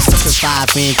 It's such a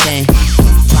vibrant thing.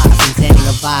 Vibrant thing,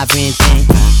 a vibrant thing.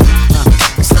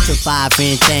 It's such a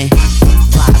vibrant thing.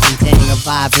 Vibrant thing, a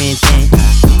vibrant thing.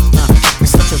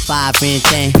 It's such a vibrant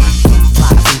thing.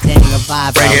 Vibrant thing, a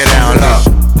vibrant thing. Bring it down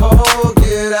low. Oh,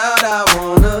 get out, I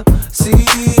wanna see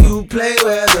you play,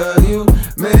 whether you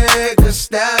make a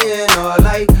stallion or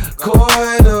like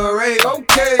coin or Ray.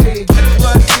 Okay,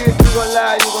 but if you gon'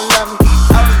 lie, you gon' love me.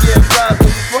 I was getting proud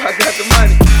before I got the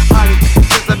money.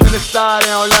 Since I've been a star, they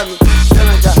don't love me. Still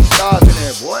ain't got stars in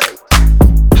there, boy.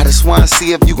 I just wanna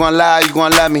see if you gon' lie, you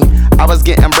gon' love me. I was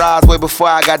getting bras way before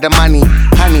I got the money.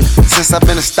 Honey, since I've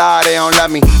been a star, they don't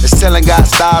love me. The ceiling got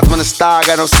stars when the star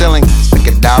got no ceiling. Stick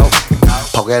it out,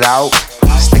 poke it out,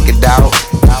 stick it out,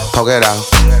 poke it out.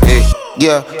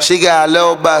 Yeah, she got a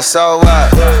little butt, so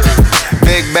what?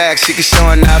 Big bag, she can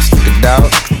show enough. Stick it out,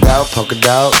 poke it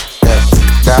out, stick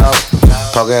it out,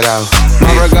 poke it out.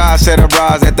 My regards to the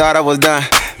bras that thought I was done.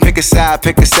 Pick a side,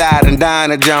 and die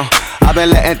in a jump. I've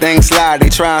been letting things slide, they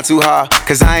trying too hard.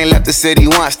 Cause I ain't left the city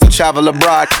once to travel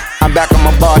abroad. I'm back on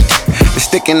my bar. The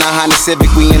stick in the Honda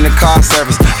Civic, we in the car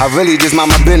service. I really just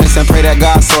mind my business and pray that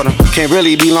God sort them. Can't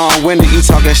really be long-winded, you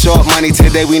talking short money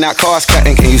today, we not cost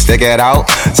cutting. Can you stick it out?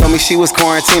 Told me she was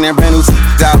quarantining, brand new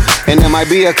out. And there might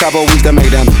be a couple weeks to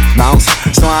make them bounce.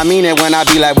 So I mean it when I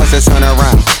be like, what's the turn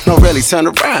around? No, really,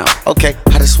 turn around. Okay,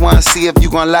 I just wanna see if you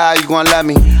gon' lie, you gon' love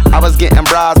me. I was getting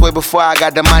bras way before I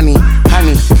got the money.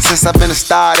 Honey, since I've been a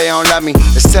star, they don't love me.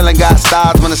 The ceiling got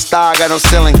stars when the star got no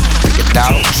ceiling. Stick it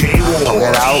out, poke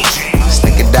it out,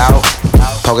 stick it out,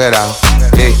 poke it out.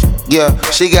 Yeah,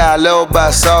 she got a little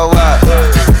butt, so what?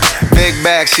 Big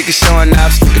bag, she can show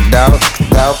enough. Stick it out,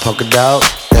 poke it out,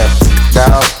 stick it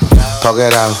out, poke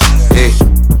it out.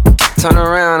 Turn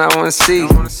around, I wanna see.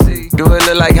 Do it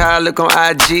look like how I look on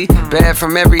IG? Bad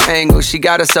from every angle, she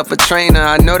got herself a trainer.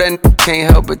 I know that can't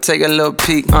help but take a little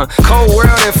peek. Cold World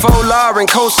and Faux Lauren,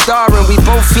 co-starring. We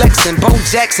both flexing, Bo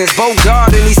Jackson's, Bo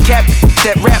Garden. These cap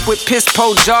that rap with piss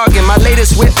po jargon. My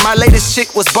latest whip, my latest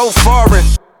chick was both foreign.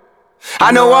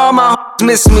 I know all my hoes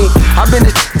miss me. I've been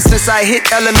a since I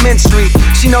hit elementary.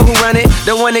 She know who run it,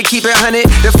 the one that keep it 100.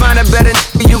 To find a better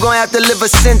you gon' have to live a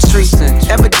century.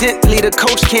 Evidently the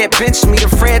coach can't bench me. The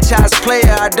franchise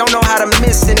player, I don't know how to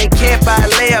miss, and they can't buy a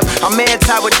layup. I'm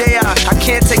anti-Wadea, I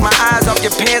can't take my eyes off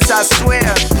your pants, I swear.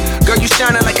 Girl, you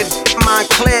shining like a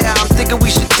Montclair. I'm thinking we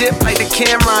should dip like the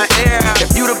camera in air.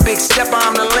 If you the big stepper,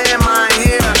 I'm the landmine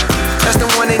here. That's the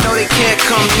one they know they can't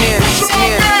come near.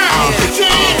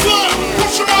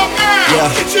 Yeah.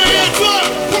 Get your hands up,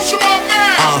 push 'em up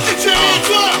now. Get your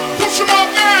hands up, push 'em up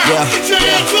now. Yeah. Get your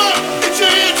hands up, get your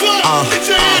hands up, get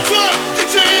your hands up,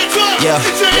 get your hands up, yeah.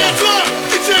 Get your hands up,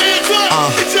 get your hands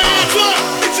up, get your hands up,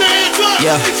 get your hands up,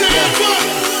 yeah. Get your hands up.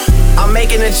 I'm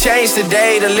making a change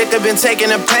today. The liquor been taking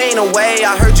the pain away.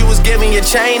 I heard you was giving your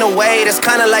chain away. That's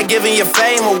kinda like giving your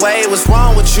fame away. What's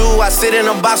wrong with you? I sit in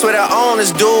a box where the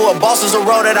owners do. A boss is a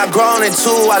role that I've grown into.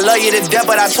 I love you to death,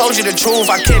 but I told you the truth.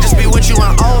 I can't just be with you,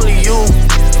 I'm only you.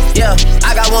 Yeah,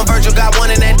 I got one Virgil, got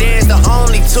one, and that there is the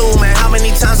only two, man. How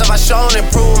many times have I shown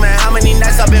improvement? How many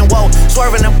nights I've been woke,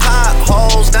 swerving the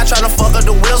potholes, not trying to fuck up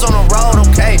the wheels on the road,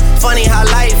 okay? Funny how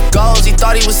life goes, he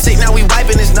thought he was sick, now we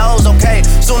wiping his nose, okay?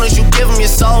 Soon as you give him your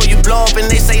soul, you blow up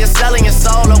and they say you're selling your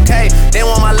soul, okay? They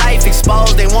want my life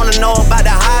exposed, they wanna know about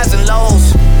the highs and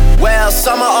lows. Well,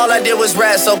 summer all I did was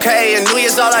rest, okay? And New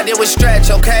Year's all I did was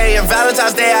stretch, okay? And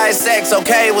Valentine's Day I had sex,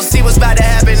 okay? We'll see what's about to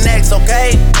happen next,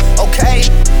 okay? Okay,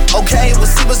 okay, we'll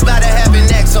see what's about to happen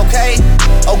next, okay?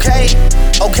 Okay,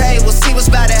 okay, we'll see what's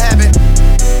about to happen.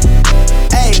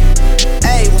 Hey,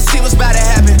 hey, we'll see what's about to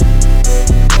happen.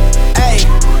 Hey,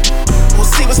 we'll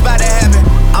see what's about to happen.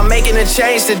 I'm making a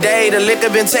change today. The liquor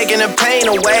been taking the pain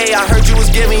away. I heard you was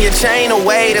giving your chain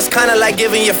away. That's kinda like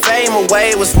giving your fame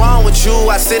away. What's wrong with you?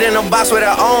 I sit in a box where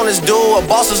the owners do. A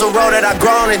boss is a role that I've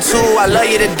grown into. I love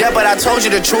you to death, but I told you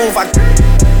the truth.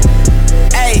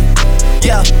 Hey,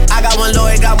 yeah, I got one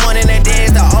lawyer, got one, and that there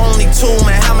is the only two,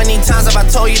 man. How many times have I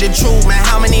told you the truth, man?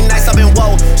 How many nights I've been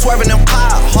woke, swerving them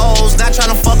potholes, not trying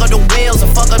to fuck up the wheels or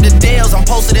fuck up the deals. I'm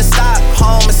posted in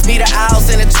Stockholm, it's me, the Owls,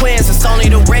 and the twins, it's only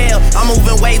the real. I'm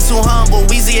moving way too humble,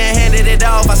 Weezy and handed it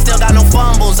off, I still got no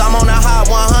fumbles. I'm on a hot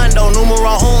 100,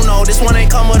 numero uno, this one ain't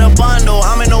come with a bundle.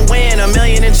 I'm in the win, $1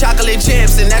 million in chocolate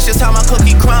chips, and that's just how my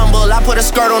cookie crumble. I put a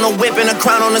skirt on a whip and a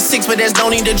crown on a 6, but there's no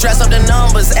need to dress up the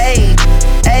numbers, ayy,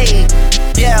 ayy.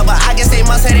 Yeah, but I guess they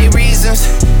must have their reasons.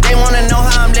 They wanna know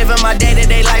how I'm living my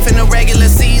day-to-day life in the regular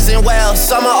season. Well,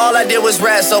 summer all I did was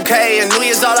rest, okay? And New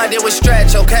Year's all I did was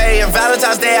stretch, okay? And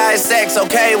Valentine's Day I had sex,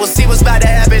 okay? We'll see what's about to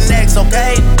happen next,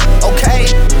 okay? Okay,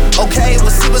 okay, we'll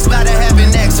see what's about to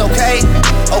happen next, okay?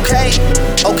 Okay,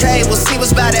 okay, we'll see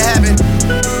what's about to happen.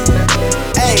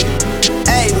 Hey,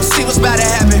 hey, we'll see what's about to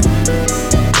happen.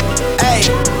 Hey.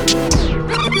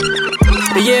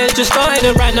 The year's just started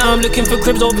and right now I'm looking for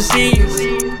cribs overseas.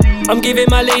 I'm giving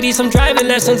my lady some driving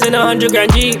lessons in a 100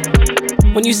 grand Jeep.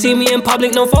 When you see me in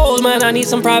public, no photos, man, I need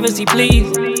some privacy,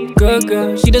 please. Good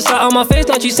girl, she just sat on my face,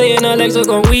 now she saying her legs are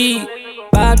gon' weak.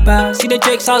 Bad, bad, see the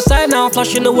Jakes outside now,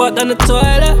 flushing the water down the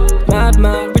toilet. Mad,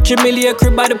 mad, Richard Millie a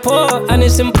crib by the port, and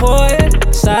it's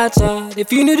important. Sad, sad,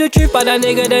 if you knew the truth about that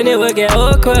nigga, then it would get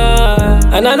awkward.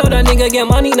 And I know that nigga get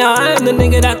money now, I am the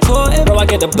nigga that taught him. Bro, I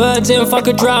get the birds in, fuck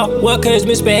a drought. Workers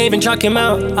misbehave and chuck him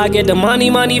out. I get the money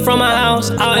from my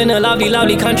house, out in a lovely,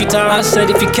 lovely country town. I said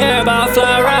if you care about,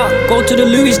 fly around. Go to the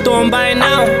Louis store and buy it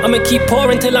now. I'ma keep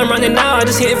pouring till I'm running out. I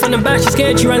just hit it from the back, she's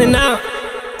scared, she running out.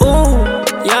 Ooh,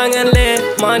 young and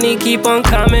lit, money keep on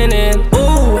coming in.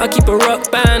 Ooh, I keep a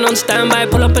rock band on standby,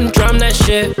 pull up and drum that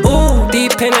shit. Ooh,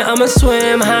 deep in it, I'ma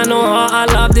swim, hand on heart, I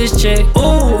love this chick.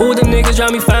 Ooh, all the niggas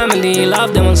round me family,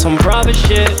 love them on some private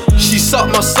shit. She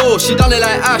sucked my soul, she done it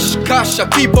like Ash Cash. I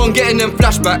keep on getting them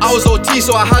flashbacks. I was OT,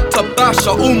 so I had to bash.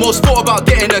 I almost thought about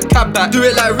getting a cab back. Do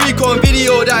it like Rico and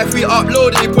video that if we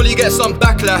upload it, probably get some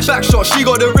backlash. Backshot, she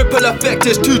got the ripple effect,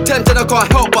 it's too tempting, I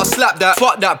can't help but slap that.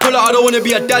 Fuck that, pull out, I don't wanna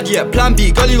be a dad yet. Plan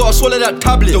B, girl, you gotta swallow that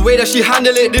tablet. The way that she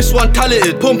handle it, this one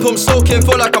talented. Pum pum soaking,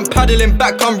 feel like I'm paddling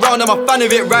back. Come round, I'm a fan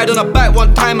of it. Ride on a bike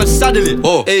one time and saddle it.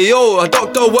 Oh, hey yo, a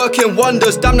doctor working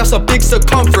wonders. Damn, that's a big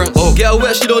circumference. Oh, get her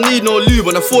wet, she don't need no lube.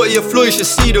 On the 40th floor, you should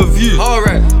see the view.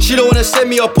 Alright, she don't wanna send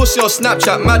me a pussy on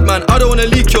Snapchat, madman. I don't wanna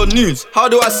leak your nudes. How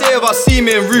do I say if I seem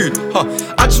in rude?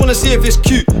 I just wanna see if it's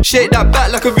cute. Shake that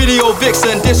back like a video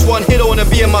vixen. This one here don't wanna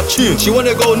be in my tune. She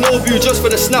wanna go no view just for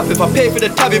the snap. If I pay for the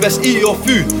tab, you best eat your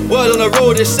food. Word on the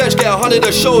road, this search, get 100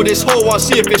 a show. This whole one,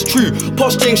 see if it's true.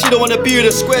 Posh thing, she don't wanna be with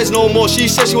the squares no more. She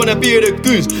says she wanna be with the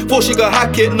goons. Thought she could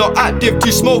hack it, not active,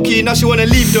 too smoky. Now she wanna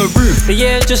leave the room. The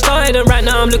year's just started and right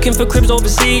now I'm looking for cribs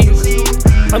overseas.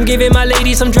 I'm giving my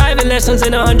lady some driving lessons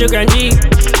in a 100 grand Jeep.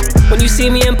 When you see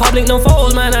me in public, no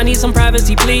photos, man, I need some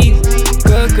privacy, please.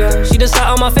 Good girl, she just sat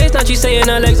on my face, now she saying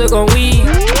her legs are gon' weak.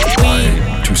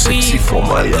 Too sexy for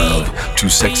my love, too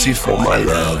sexy for my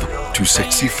love, too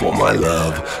sexy for my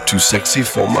love, too sexy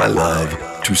for my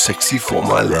love, too sexy for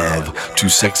my love, too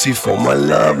sexy for my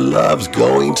love. Love's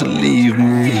going to leave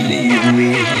me, leave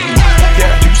me.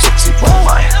 Yeah, too sexy for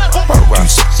my, too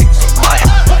sexy for my,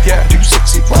 yeah, too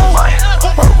sexy for my,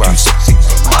 too sexy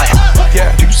for my,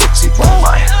 yeah, too sexy for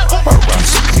my, too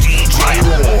sexy for my,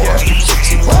 yeah, too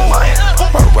sexy for my,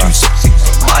 too sexy.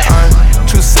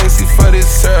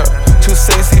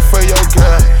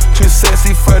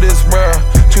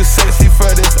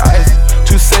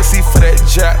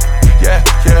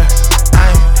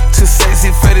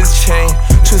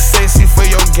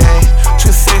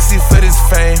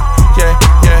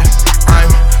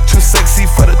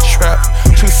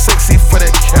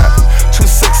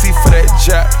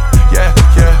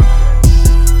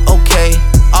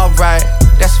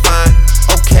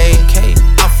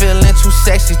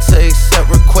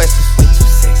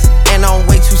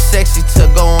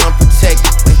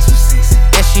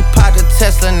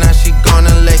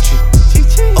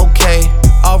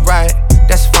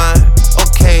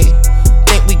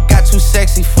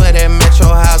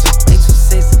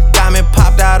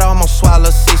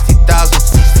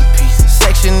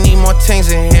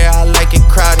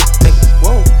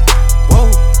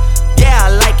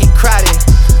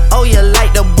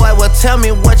 Tell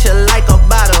me what you like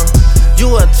about him.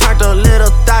 You a turned a little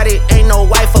thotty, ain't no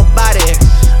wife about it.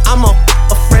 I'm a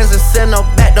friends and send her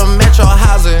back to Metro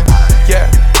housing. Yeah.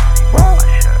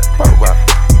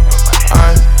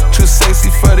 I'm too sexy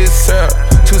for this girl,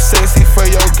 too sexy for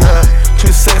your girl,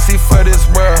 too sexy for this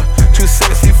world, too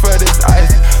sexy for this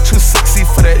ice, too sexy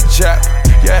for that jack.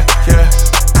 Yeah, yeah.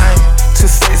 I'm too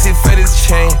sexy for this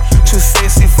chain, too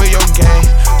sexy for your game,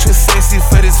 too sexy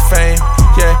for this fame.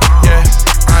 Yeah, yeah.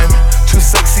 I'm too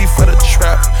sexy for the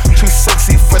trap, too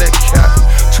sexy for that cap,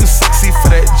 too sexy for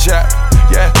that jack.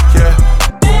 Yeah, yeah.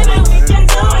 Baby, we can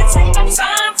do it. Take our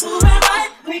time to it right.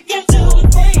 We can do it,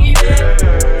 baby.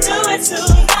 Do it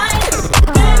tonight.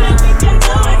 Baby, we can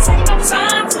do it. Take our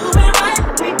time to it right.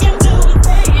 We can do it,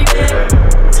 baby.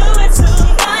 Do it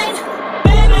tonight.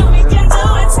 Baby, we can do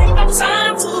it. Take our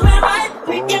time to it right.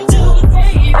 We can do it,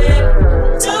 baby.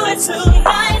 Do it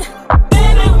tonight.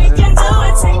 Baby, we can do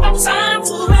it. Take our time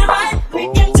to it right. We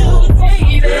can do it,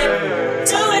 baby.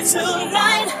 Do it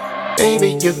tonight. Baby,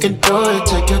 you can do it,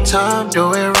 take your time,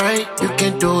 do it right. You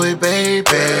can do it, baby.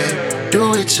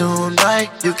 Do it tonight.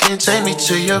 You can take me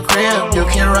to your crib, you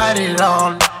can ride it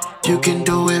all. You can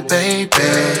do it, baby.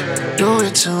 Do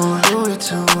it tonight, do it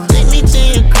tonight. Take me to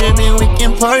your crib and we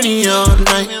can party all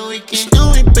night. Just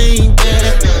do it, baby.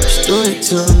 Just do it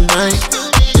tonight.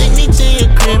 Take me to your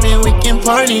crib and we can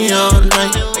party all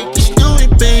night. Just do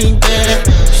it, baby.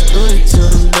 Just do it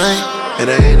tonight. And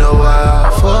I ain't know why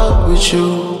I fuck with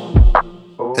you.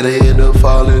 And I end up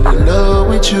falling in love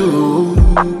with you.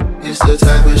 It's the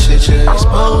type of shit you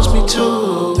expose me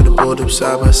to. Then I pulled up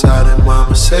side by side and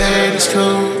mama said it's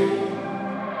cool.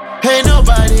 Ain't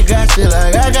nobody got you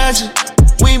like I got you.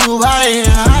 We move higher and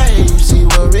higher, you see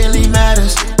what really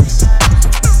matters.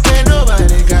 Ain't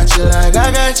nobody got you like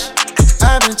I got you.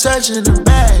 I've been touching the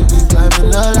bag, you climbing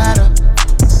the ladder.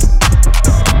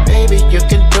 Baby, you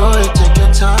can do it, take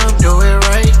your time, do it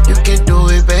right. You can do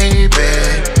it, baby.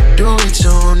 Do it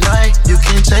tonight. You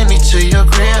can take me to your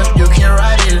crib. You can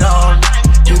ride it all.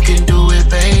 You can do it,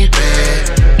 baby.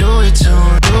 Do it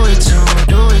tonight. Do it tonight.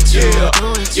 Do it tonight.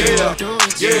 Do it tonight. Do it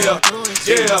tonight.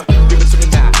 Yeah. Give it to me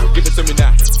now. Give it to me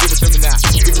now. Give it to me now.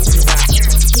 Give it to me now.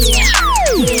 Yeah.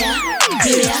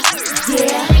 Give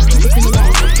it to me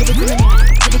now. Give it to me now.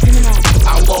 Give it to me now.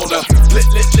 I wanna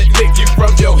lick you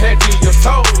from your head to your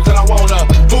toes, and I wanna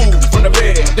move from the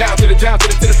bed down to the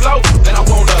floor, and I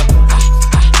wanna.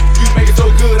 Make it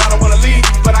so good, I don't wanna leave,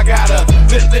 but I gotta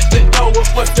know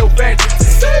what's your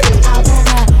fantasy. I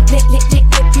wanna lick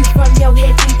you from your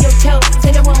head to your toes,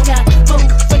 and I wanna move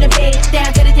from the bed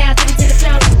down to the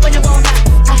floor. When I wanna,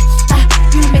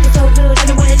 you make it so good, I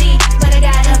don't wanna leave, but I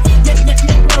gotta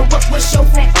know what's your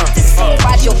fantasy.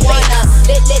 Why you wanna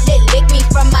lick me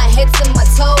from my head to my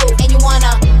toes, and you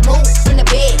wanna move from the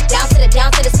bed down to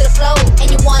the floor, and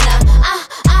you wanna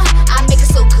I make it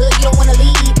so good, you don't wanna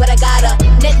leave, but I gotta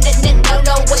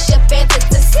know what's your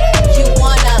fantasy. You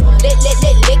wanna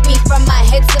lick me from my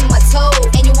head to my toes,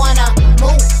 and you wanna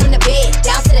move from the bed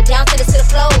down to the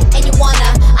floor, and you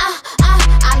wanna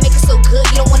I make it so good,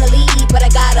 you don't wanna leave, but I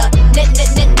gotta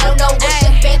know what's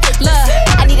your fantasy. Look,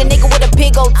 I need a nigga with a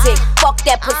big old dick. Fuck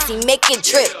that pussy, make it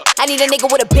drip. I need a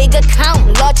nigga with a big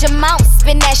account, large amount,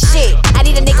 spin that shit. I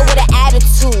need a nigga with an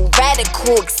attitude,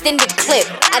 radical, extended clip.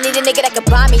 I need a nigga that can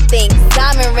buy me things,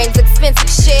 diamond rings, expensive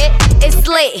shit. It's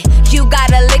lit. You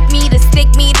gotta lick me to stick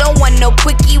me. Don't want no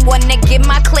quickie, wanna give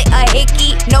my clit a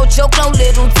hickey. No joke, no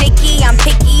little dicky. I'm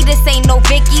picky, this ain't no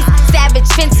Vicky. Savage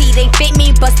Fenty, they fit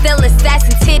me, but still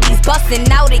assassin titties. Bustin'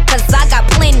 out it, cause I got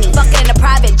plenty. Fucking in a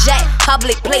private jet,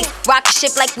 public place. Rock a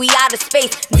ship like we out of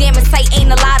space. Damn it tight,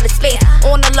 ain't a lot of space.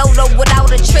 On the low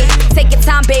without a trace. Take your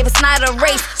time, babe, it's not a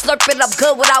race. Slurp it up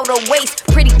good without a waist.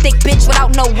 Pretty thick bitch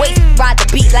without no waist. Ride the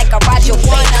beat like I ride your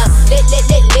face.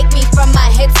 Lick me from my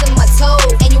head to my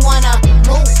toes, and you wanna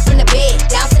move from the bed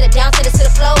down to the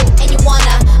floor, and you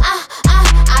wanna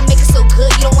I make it so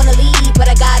good, you don't wanna leave, but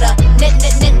I gotta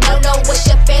know what's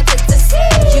your fantasy.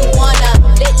 You wanna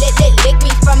lick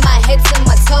me from my head to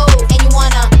my toes, and you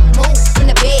wanna move from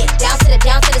the bed down to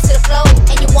the floor,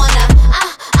 and you wanna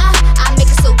I make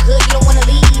it so good, you don't wanna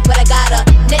leave, but I gotta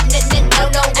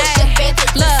know what's your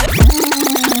fantasy. Look,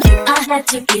 I had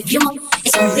to give you more.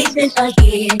 It's only been a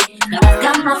year. Now I've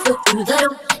got my foot through the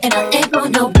door, and I ain't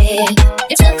going nowhere.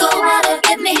 It took a while to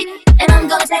get me, and I'm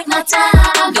gonna take my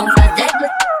time. Don't fight that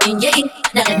good in your ear.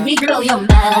 Now let me blow your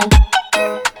mind.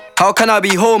 How can I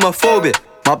be homophobic?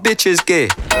 My bitch is gay.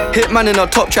 Hitman in a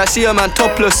top try, see a man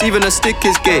topless, even a stick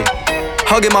is gay.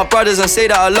 Hugging my brothers and say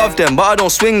that I love them, but I don't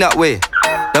swing that way.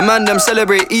 The man them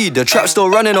celebrate Eid, the trap still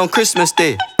running on Christmas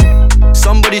Day.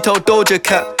 Somebody told Doja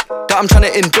Cat that I'm trying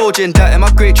to indulge in that. In my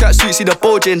great tracksuit, see the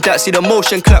bulge in that. See the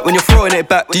motion clap when you're throwing it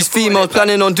back. These females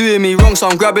planning on doing me wrong, so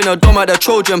I'm grabbing a dom at the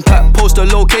Trojan pack. Post a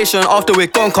location after we're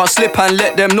gone, can't slip and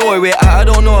let them know where we're at. I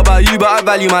don't know about you, but I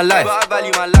value my life.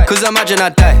 Cause imagine I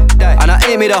die, and I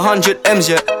ain't made 100 M's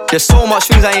yet. There's so much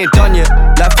things I ain't done yet,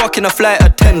 like fucking a flight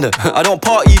attendant. I don't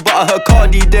party, but I heard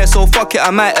Cardi there, so fuck it,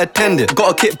 I might attend it.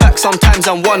 Gotta kick back sometimes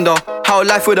and wonder how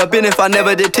life would have been if I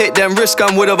never did take them risks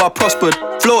and would have I prospered.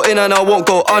 Floating and I won't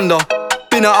go under.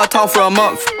 Been out of town for a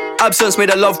month. Absence made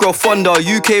the love grow fonder.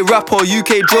 UK rapper,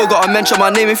 UK drill, gotta mention my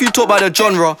name if you talk about the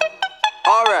genre.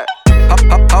 Alright.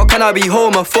 How can I be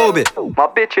homophobic? My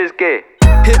bitch is gay.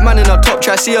 Hitman in a top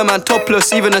try, see a man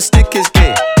topless, even a stick is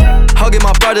gay. Hugging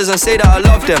my brothers and say that I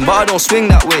love them, but I don't swing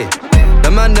that way. The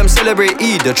man them celebrate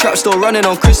Eid, the trap still running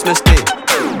on Christmas Day.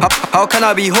 How can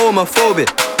I be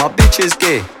homophobic? My bitch is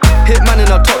gay. Hitman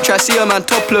in a top try, see a man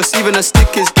topless, even a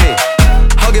stick is gay.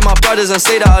 Hugging my brothers and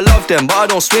say that I love them, but I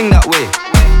don't swing that way.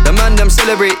 The man them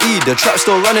celebrate Eid, the trap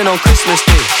still running on Christmas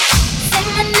Day. Say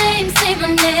my name, say my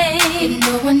name.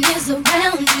 No one is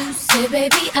around you. Say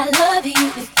baby I love you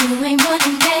if you ain't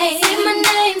running game. Say my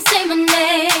name, say my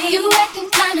name. You acting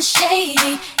kinda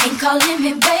shady, ain't calling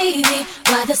me baby.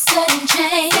 Why the sudden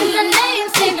change? Say my name,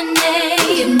 say my name.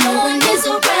 If no one is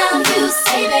around you,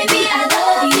 say baby I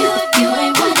love you if you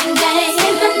ain't running game.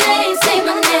 Say my name, say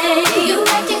my name. You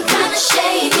acting kinda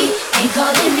shady, ain't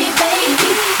calling me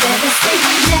baby. Better say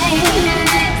my name.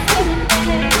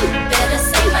 Better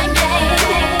say my name.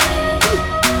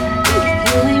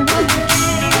 You ain't running game.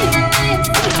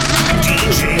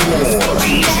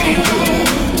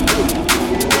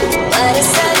 What is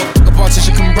that? A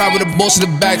politician come ride with a boss in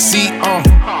the backseat.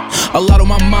 A lot on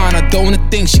my mind, I don't wanna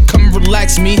think. She come and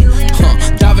relax me.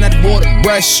 Diving at the water,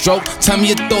 breaststroke. Tell me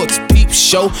your thoughts, peep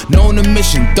show. Knowing the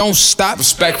mission, don't stop.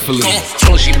 Respectfully.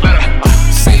 So she better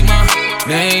say my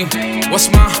name. What's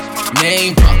my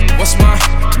name? What's my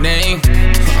name?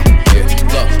 Yeah,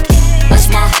 look. What's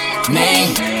my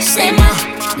name? Say my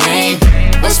name.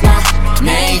 What's my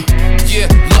name? Yeah,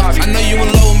 look, I know you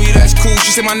in love with me, that's cool.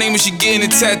 She said my name and she getting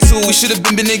a tattoo. We should've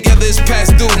been together, it's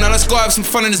past due. Now let's go have some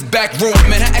fun in this back room.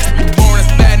 Man, her ex was born, that's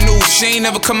bad news. She ain't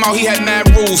never come out, he had mad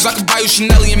rules. I could buy you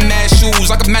Chanel and mad shoes.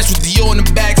 I could match with Dior in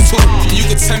the bags too. And you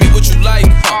could tell me what you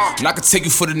like, and I could take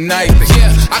you for the night.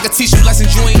 Yeah, I could teach you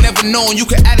lessons you ain't never known. You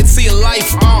could add it to your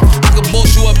life. I could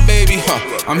boss you up, baby.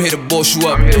 I'm here to boss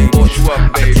you up, baby.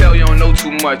 I can tell you don't know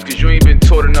too much, cause you ain't been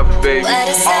taught enough, baby.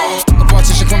 The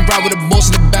politician come ride with a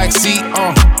boss in the backseat.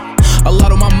 A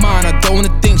lot on my mind, I don't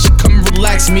wanna think. She come and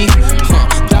relax me.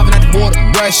 Diving at the water,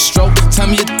 breaststroke. Tell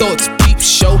me your thoughts, peep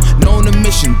show. Knowing the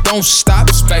mission, don't stop.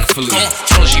 Respectfully.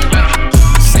 So she better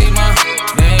say my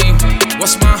name.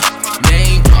 What's my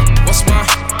name? What's my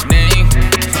name?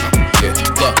 Yeah,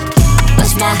 look.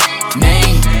 What's my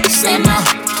name? Say my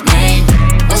name.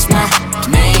 What's my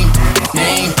name?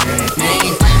 Name.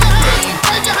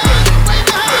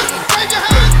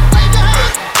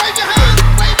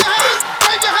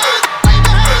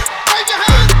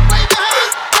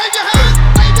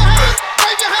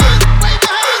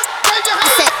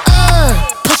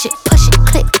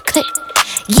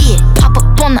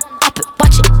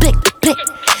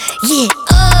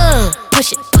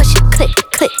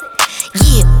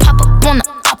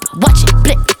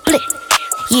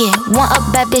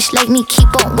 Bad bitch like me, keep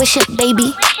on wishing,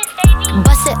 baby.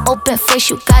 Bust it open first,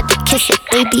 you gotta kiss it,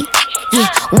 baby. Yeah,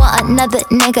 want another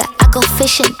nigga, I go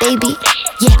fishing, baby.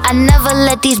 Yeah, I never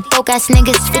let these broke ass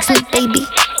niggas fix me, baby.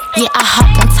 Yeah, I hop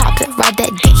on top and ride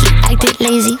that dick, he acted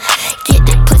lazy. Get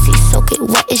that pussy, soak it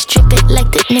wet, it's dripping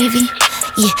like the Navy.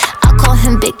 Yeah, I call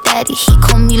him Big Daddy, he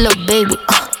call me Lil' Baby.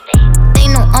 They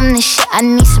know I'm the shit, I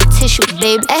need some tissue,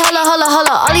 baby. Hey, holla.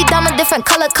 All these diamonds different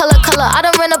color. I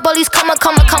done ran up all these commas.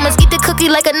 Eat the cookie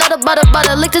like another butter.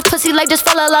 Lick this pussy like this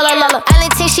fella, la. I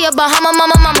didn't think she a Bahama,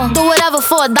 mama. Do whatever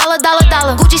for $1.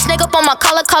 Gucci snake up on my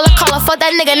collar. Fuck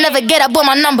that nigga, never get up with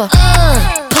my number.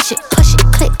 Push it,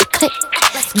 click.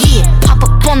 Yeah, pop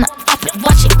up on the op it,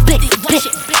 watch it, blick.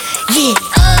 Yeah,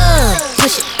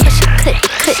 push it, click.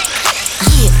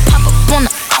 Yeah, pop up on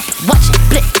the op it, watch it,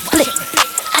 blick.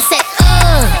 I said,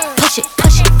 push it,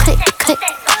 click.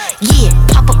 Yeah,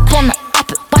 pop up on the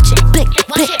op it, watch it, blick.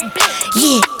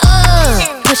 Yeah,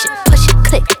 push it,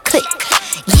 click.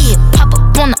 Yeah, pop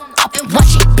up on the op it,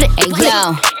 watch it, blick. Hey,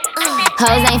 yo.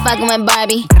 Hoes ain't fucking with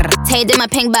Barbie. Tay did my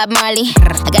pink Bob Marley.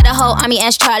 I got a whole army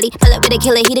as Charlie. Pull up with a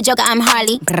killer, he the Joker, I'm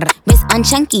Harley. Miss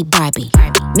Unchunky Barbie.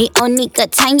 Me Onika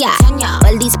Tanya.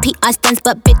 Police PR stunts,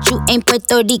 but bitch, you ain't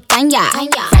Puerto Rican.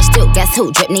 Fresh too, guess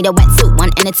who? Drip need a wetsuit. 1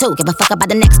 and a 2. Give a fuck about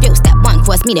the next few. Step 1,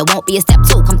 cross me, there won't be a step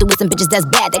 2. Come through with some bitches that's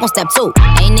bad, they gon' step 2.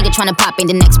 Ain't nigga tryna pop, ain't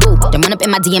the next boo. Then run up in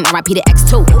my DM, RIP to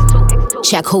X2.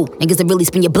 Check who? Niggas that really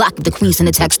spin your block if the queen send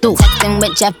a text through. Textin'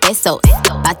 with Jeff Bezos.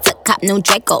 Bout to cop new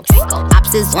Dracos.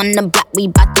 Ops is on the block, we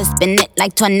bout to spin it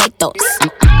like tornadoes.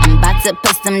 I'm bout to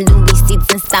put some Louis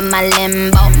seats inside my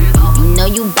limbo. You know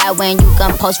you bad when you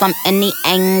can post from any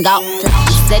angle.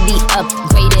 Steady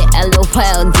upgraded,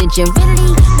 LOL, did you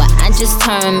really? Well, I just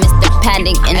turned Mr.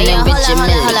 Paddock in the Richard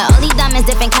Mille. Hold up, only diamonds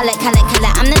different color.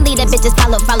 I'm the leader, bitches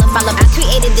follow. I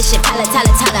created this shit, tala.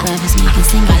 Rappers make it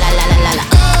sing, la.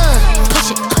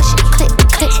 Push it, click.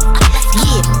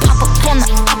 Yeah, pop up on the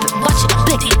up and watch it,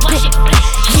 blick. Yeah, push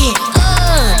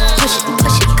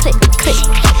it, click.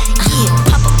 Yeah,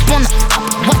 pop up on the up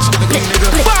and watch it, blick.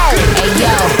 Hey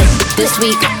yo, this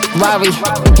week, Rari,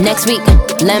 next week,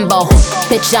 Lambo.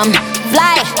 Bitch, I'm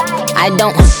fly, I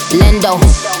don't lendo.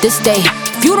 This day,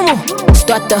 funeral,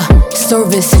 start the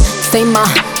service. Say my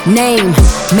name,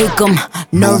 make them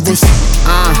nervous.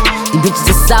 These bitches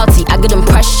are salty, I get them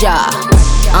pressure.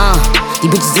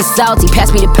 These bitches are salty,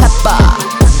 pass me the pepper.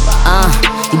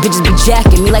 These bitches be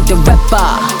jacking me like the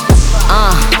rapper.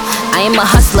 I am a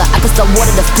hustler, I can sell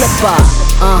water to flipper.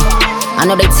 I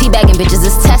know they teabagging, bitches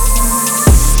is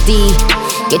testy.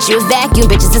 Get you a vacuum,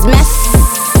 bitches is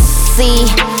messy.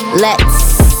 Let's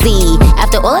see.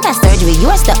 After all of that surgery, you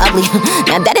are still ugly.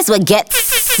 Now that is what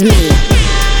gets me.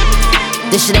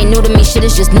 This shit ain't new to me, shit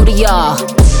is just new to y'all.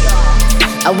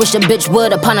 I wish a bitch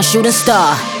would upon a shooting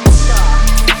star.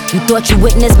 You thought you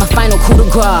witnessed my final coup de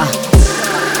grace.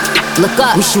 Look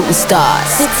up, we shooting stars.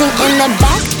 Sitting in the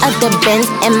back of the Benz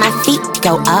and my feet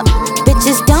go up.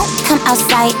 Bitches don't come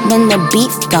outside when the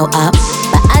beats go up.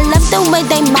 But I love the way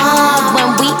they mob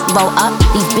when we roll up.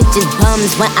 These bitches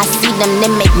bums, when I see them, they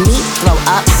make me throw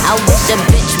up. I wish a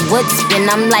bitch would spin,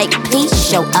 I'm like, please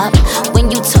show up.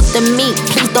 When you talk to me,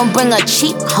 please don't bring a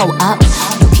cheap hoe up.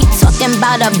 You keep talking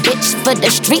about a bitch for the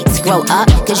streets, grow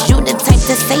up. Cause you the type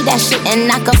to say that shit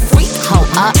and knock a freak hoe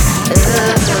up.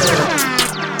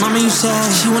 Mama, you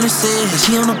said she wanna sit,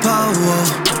 she on the pole.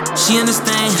 She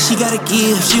understand, she gotta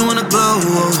give, she wanna glow.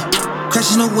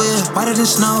 Crashing the whip, whiter than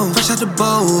snow, fresh out the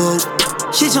boat.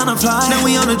 She tryna fly, now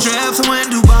we on the draft, somewhere in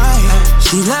Dubai.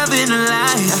 She loving the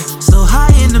life, so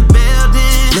high in the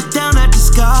building. Look down at the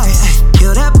sky,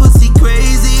 yo, that pussy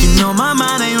crazy. You know my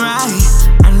mind ain't right,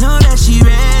 I know that she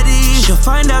ready. She'll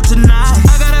find out tonight.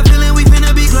 I got a feeling we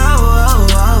finna be close.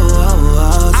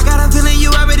 I got a feeling you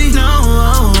already know.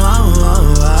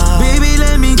 Baby,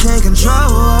 let me take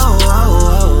control.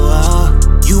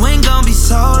 You ain't gon' be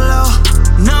solo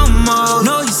no more.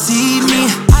 No, you see me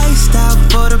iced out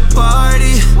for the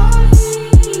party.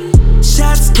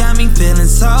 Shots got me feeling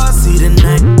saucy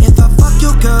tonight. If I fuck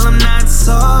your girl, I'm not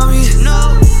sorry.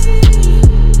 No,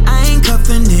 I ain't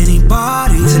cuffing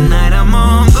anybody tonight. I'm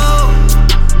on go.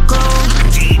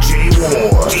 DJ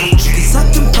War. Cause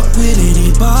I can fuck with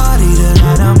anybody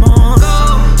tonight. I'm on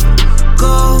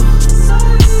go.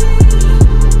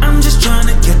 I'm just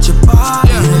tryna get your body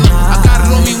tonight. I got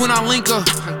it on me when I link her.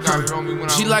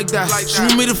 She like that. She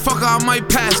want me to fuck her, I might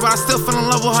pass, but I still fell in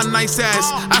love with her nice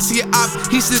ass. I see an op,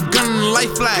 he said gun in the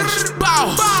light flash.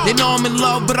 Bow! They know I'm in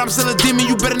love, but I'm still a demon.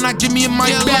 You better not give me a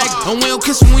mic back. And we don't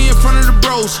kiss when we in front of the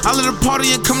bros. I let her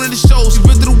party and come to the shows. She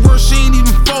been through the worst, she ain't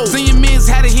even fold. Then your man's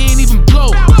had it, he ain't even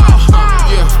blow.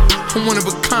 Yeah, I'm one of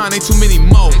a kind, ain't too many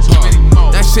more.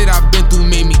 That shit I've been through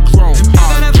made me grown. I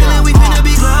got a feeling we finna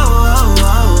be close.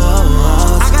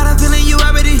 I got a feeling you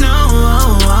already know.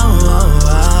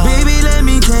 Baby, let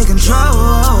me take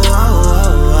control.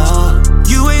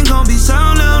 You ain't gon' be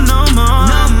solo no more.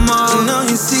 You know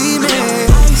you see me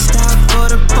iced out for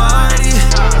the party.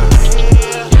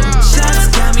 Shots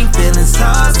got me feeling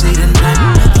saucy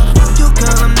tonight. If I fuck your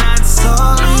girl, I'm not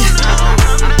sorry.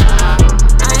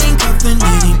 I ain't cuffing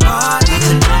anybody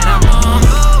tonight. I'm on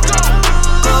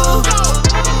go.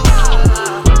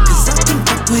 Cause I can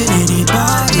fuck with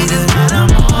anybody tonight. I'm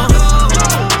on go.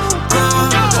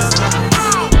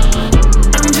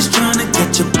 I'm just tryna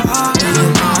get your body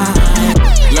tonight.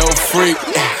 Little freak,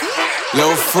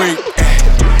 little freak,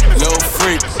 little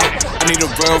freak. I need a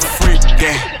real freak,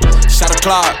 yeah. Shot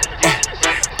o'clock,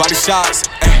 body shots,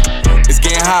 it's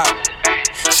getting hot.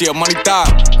 She a money thot,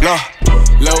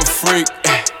 little freak,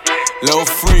 little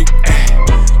freak,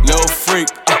 little freak.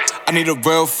 I need a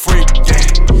real freak,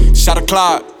 yeah. Shot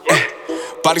o'clock,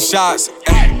 body shots,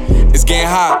 it's getting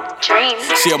hot.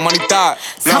 She a money thot.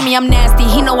 Tell me I'm nasty,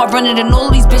 he know I run it and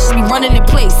all these bitches be running in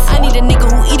place. I need a nigga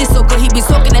who eat it so good, he be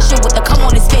soaking that shit with the cum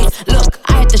on his face. Look,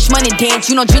 I hit the shmoney dance.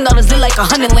 You know $3 lit like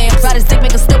 100 lamps. Ride his dick,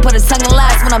 make her still put his tongue in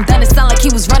last. When I'm done, it sound like he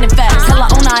was running fast. Tell her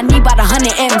owner I need about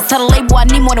 100 M's. Tell the label I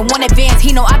need more than one advance.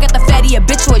 He know I got the fatty, a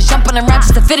bitch always jumping around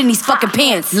just to fit in these fucking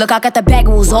pants. Look, I got the bag,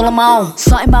 it was all on my own.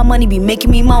 Something about money be making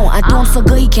me moan. I do him so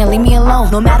good, he can't leave me alone.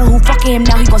 No matter who fucking him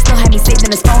now, he gon' still have me saved in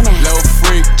his phone app. Low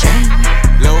freak,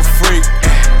 low freak,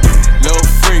 low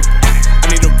freak.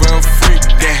 I need a real freak,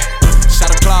 yeah.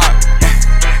 Shot o'clock,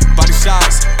 body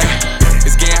shots,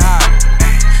 it's getting hot.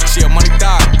 She a money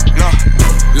thot, no.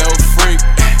 Low freak,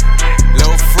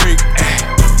 low freak,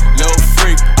 low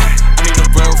freak. I need a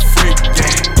real freak,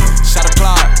 yeah. Shot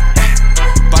o'clock,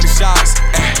 body shots,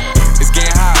 it's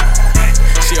getting hot.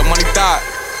 She a money thot.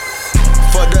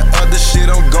 For the other shit,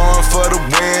 I'm going for the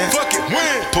win.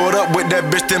 Pulled up with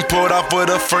that bitch, then pulled off with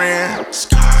a friend.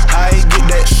 How he get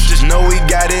that? Just know he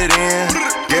got it in.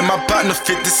 Gave my partner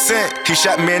 50 cents, he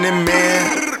shot man and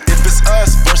man. If it's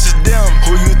us versus them,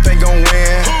 who you think gon'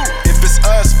 win? If it's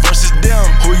us versus them,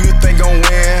 who you think gon'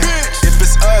 win? If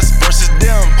it's us versus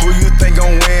them, who you think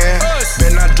gon' win?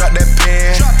 Then I drop that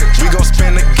pen, we gon'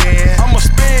 spin again. I'ma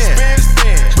spin,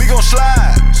 we gon'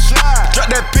 slide. Drop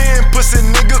that pen, pussy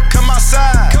nigga, come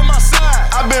outside.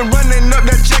 I been running up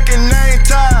that check and I ain't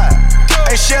tired.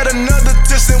 Ain't shed another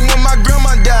tear since when my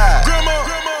grandma died.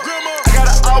 I got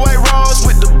an all-white rose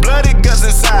with the bloody guts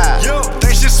inside.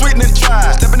 Think shit sweet and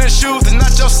try. Stepping in shoes is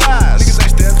not your size. Niggas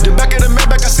ain't step. The back of the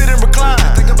Maybach, I sit and recline.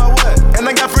 Think about what? And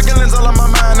I got freaking lens all on my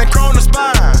mind. And chrome the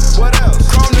spine. What else?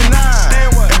 Chrome the 9.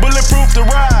 Then what? And bulletproof the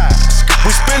ride.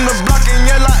 We spin the block and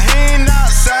yell like he ain't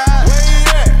outside. Where he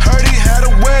at? Heard he had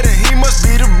a wedding, he must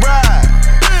be the bride.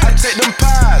 I take them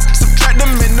pies, subtract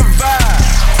them in the vibe.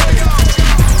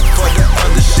 For the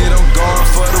other shit, I'm going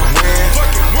for the win.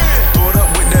 Pulled up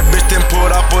with that bitch, then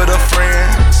pulled off with a friend.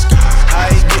 How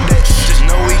he get that? Just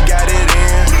know he got it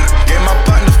in. Gave my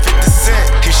partner 50 cents,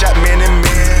 he shot man and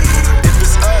man. If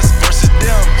it's us versus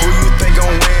them, who you think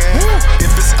gon' win?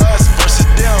 If it's us versus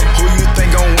them, who you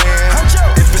think gon' win?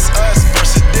 If it's us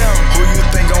versus them, who you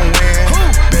think gon' win?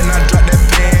 Then I drop that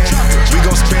pen, we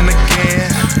gon' spin again.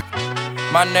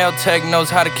 My nail tech knows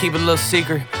how to keep a little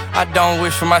secret. I don't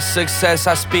wish for my success,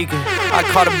 I speak it. I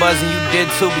caught a buzz and you did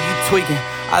too, but you tweaking.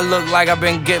 I look like I've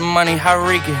been getting money, how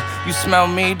reek it. You smell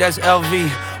me, that's LV.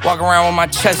 Walk around with my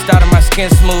chest out and my skin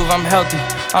smooth, I'm healthy.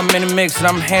 I'm in the mix and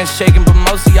I'm handshaking, but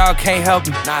most of y'all can't help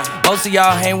me. Most of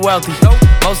y'all ain't wealthy.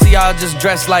 Most of y'all just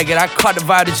dress like it. I caught the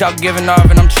vibe that y'all giving off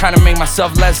and I'm trying to make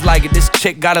myself less like it. This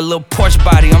chick got a little Porsche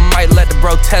body, I might let the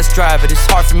bro test drive it. It's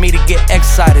hard for me to get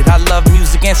excited, I love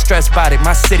music and stress about it.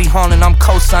 My city haunting, I'm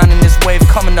co-signing this wave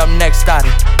coming up next out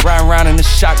it. Riding around in the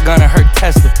shotgun and her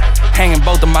Tesla, hanging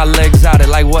both of my legs out it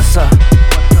like what's up?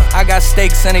 I got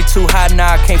stakes and they too high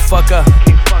now, I can't fuck up.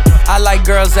 I like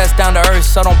girls that's down to earth,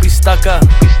 so don't be stuck up.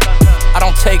 I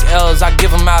don't take L's, I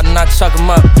give them out and I chuck them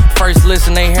up. First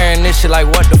listen, they hearing this shit like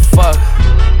what the fuck.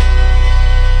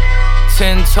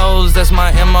 10 toes, that's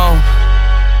my MO.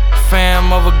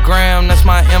 Fam over gram, that's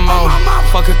my MO.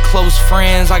 Fucking close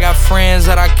friends, I got friends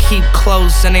that I keep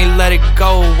close and they let it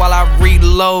go while I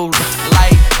reload.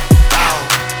 Like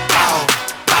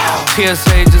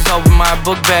PSA just opened my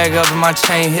book bag up and my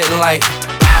chain hitting like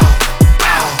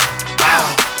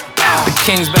the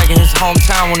king's back in his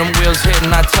hometown when them wheels hit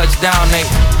and I touch down, they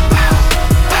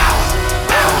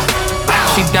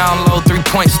she down low,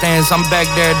 3-point stance. I'm back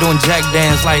there doing jack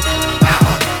dance like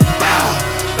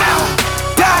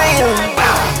damn,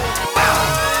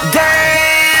 damn.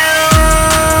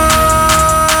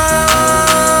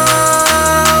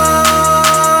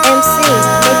 MC,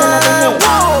 make another hit.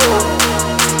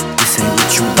 This ain't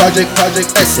what you want. Project,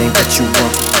 this ain't what you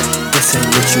want. This ain't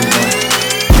what you want.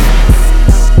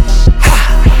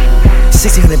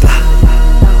 1600 block.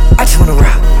 I just wanna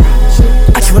rock.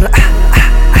 I just wanna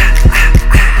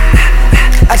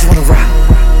I just wanna rock.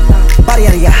 Body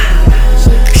out of ya.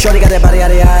 Shorty got that body out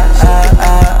of ya.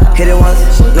 Hit it once,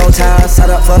 no time.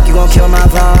 Side up, fuck, you gon' kill my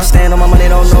vibe. Stand on my money,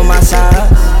 don't know my size.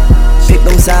 Pick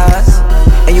them sides,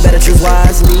 and you better choose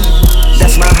wisely.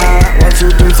 That's my high. 1,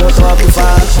 2, 3, 4, throw up to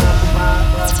 5.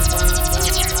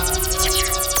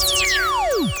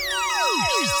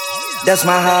 That's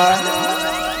my high.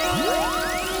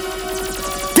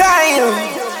 Damn.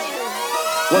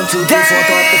 1, 2, 3, 4,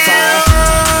 throw up to 5.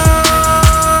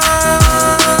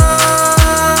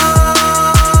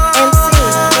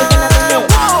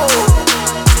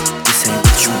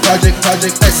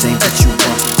 Project, this ain't what you want.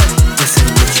 This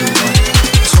ain't what you want.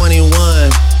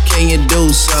 21, can you do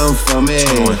something for me?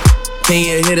 Can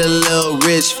you hit a little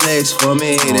rich flex for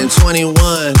me? Then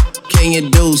 21, can you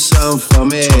do something for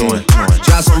me?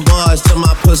 Drop some bars to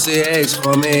my pussy ex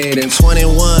for me. Then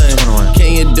 21,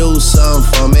 can you do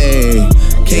something for me?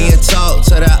 Can you talk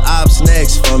to the ops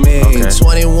next for me?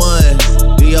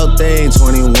 21, do your thing.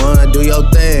 21, do your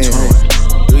thing.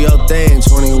 Do your thing.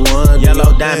 21,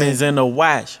 yellow diamonds in the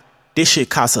watch. This shit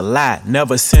costs a lot.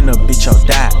 Never send a bitch or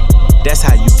die. That's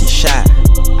how you get shot.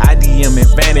 I DM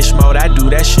in vanish mode, I do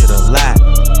that shit a lot.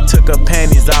 Took her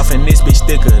panties off and this bitch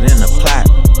thicker than a plot.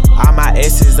 All my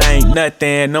S's ain't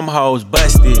nothing, them hoes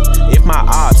busted. If my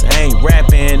ops ain't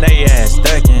rapping, they ass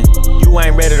ducking. You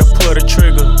ain't ready to pull the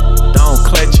trigger, don't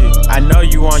clutch it. I know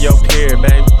you on your period,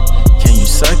 baby. Can you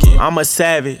suck it? I'm a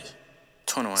savage.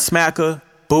 21. Smacker,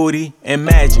 booty, and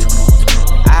magic.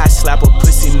 I slap a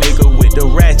pussy nigga with the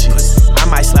ratchet. I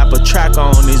might slap a track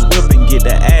on his whip and get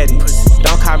the addy.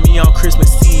 Don't call me on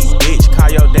Christmas Eve, bitch, call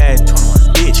your daddy.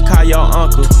 Bitch, call your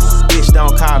uncle, bitch,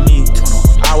 don't call me.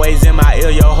 Always in my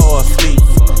ear, your hoe a fleet.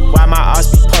 Why my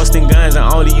ops be posting guns and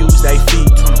only use they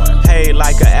feet? Paid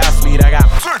like an athlete, I got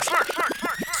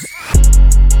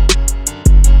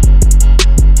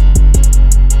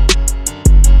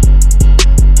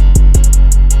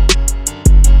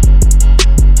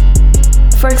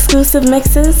For exclusive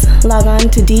mixes, log on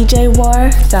to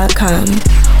djwar.com.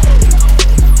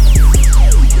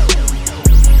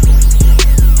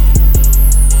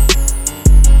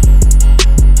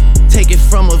 Take it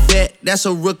from a vet, that's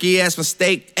a rookie ass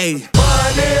mistake. Ayy.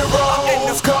 Money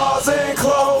rolls, cars and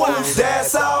clothes.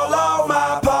 That's all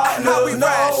my partners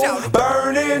know.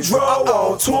 Burning dro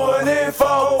on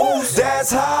 24.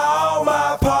 That's how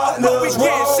my partners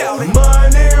roll.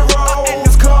 Money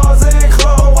rolls, cars and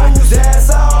clothes. That's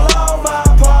all my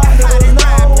partners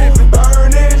know.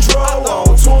 Burning dro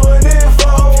on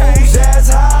 24. That's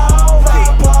how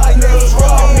my partners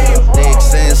roll.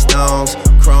 Sticks and stones,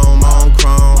 chrome on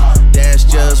chrome. That's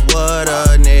just what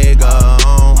a nigga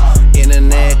on.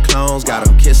 Internet clones, got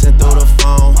them kissing through the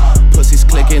phone. Pussies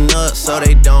clicking up so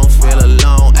they don't feel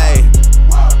alone. Ayy,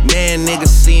 man, niggas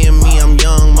seeing me, I'm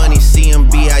young money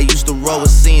CMB. I used to roll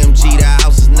with CMG, the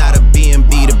house is not a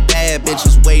B&B. The bad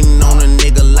bitches waiting on a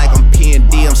nigga like I'm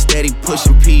P&D. I'm steady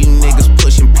pushing P, you niggas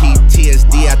pushing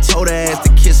PTSD. I told her ass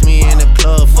to kiss me in the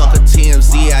club, fuck a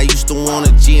TMZ. I used to want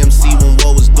a GMC when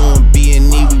Woe was doing B&E.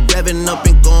 We revving up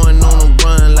and going on a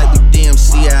run like we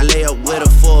DMC. I lay up with her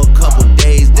for a couple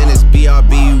days, then it's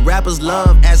BRB. Rappers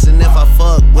love asking if I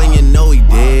fuck when you know he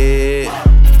did.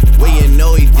 When you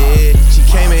know he did. She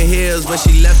came in heels, but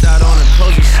she left out on a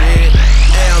cozy shit.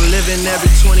 Hey, I'm living every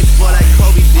 24 like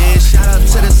Kobe did. Shout out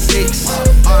to the 6,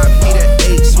 RP to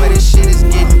 8. Swear this shit is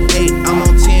getting 8. I'm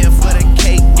on 10 for the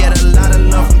cake. Get a lot of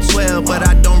love from 12, but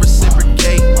I don't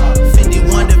reciprocate.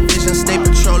 51 division, stay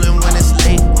patrolling when it's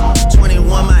late.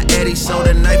 21 my Eddie, so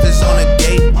the knife is on the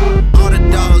gate. All the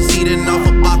dogs eating off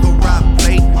a baccarat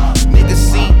plate. Niggas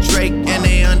see Drake and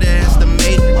they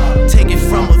underestimate. Take it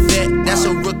from a vet, that's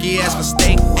a rookie ass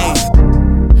mistake. Ay.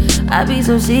 I be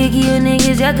so sick of you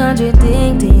niggas, you're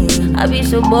contradicting. I be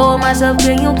so bold myself,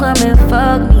 can you come and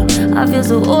fuck me? I feel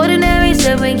so ordinary,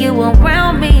 so when you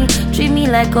around me. Treat me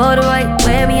like all the right,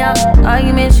 wear me out.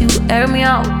 Arguments, you air me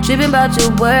out. Tripping about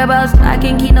your whereabouts, I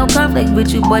can't keep no conflict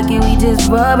with you, boy, can we just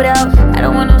rub it out? I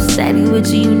don't want no steady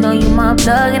with you, you know you my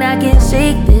plug. And I can't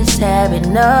shake this habit,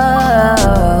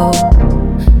 no.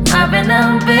 I've been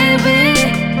out, baby,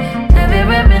 heavy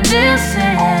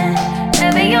reminiscing.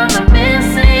 Heavy on the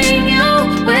missing,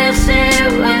 you wish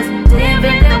it was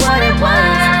different than what it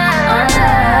was.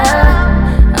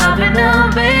 I've been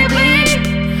out, baby,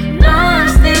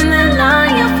 lost in the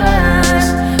line of us,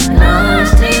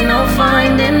 lost in no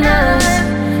finding us.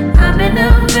 I've been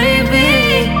out,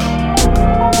 baby,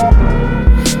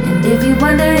 and if you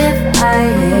wonder if I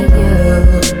hate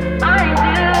you, I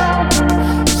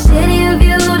do. City of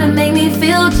you to make me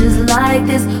feel just like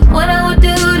this. What I would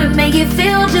do to make it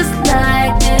feel just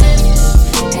like this.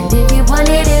 And if you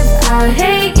wondered if I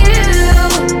hate you,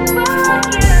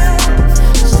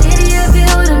 city of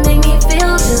you to make me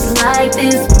feel just like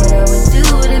this. What I would do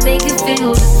to make it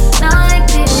feel just like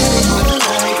this.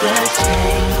 Like that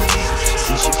change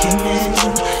since you came in.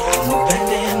 I know back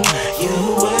then you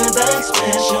were that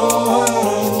special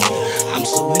one. I'm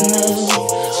so in love,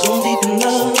 so deep in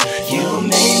love. You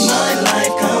made my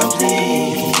life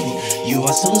complete. You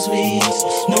are so sweet,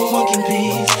 no one can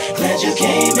be. Glad you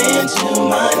came into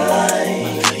my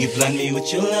life. You blind me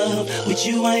with your love, with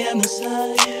you I am the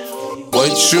side.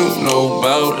 What you know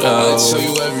about us? I tell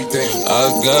you everything. I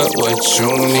got what you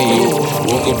need.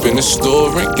 Woke up in the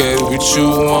store and get what you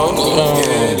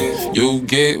want. You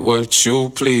get what you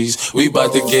please. We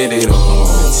bout to get it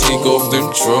on. take off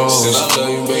them drawers.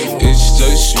 It's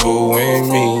just you and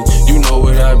me. You know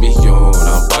what I be on.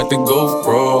 I'm about to go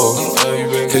raw.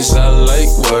 Cause I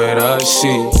like what I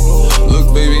see.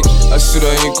 Look, baby, I said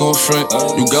I ain't gon' front.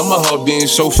 You got my heart beating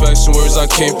so fast, some words I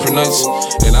can't pronounce.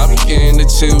 And I be getting the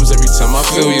chills every time I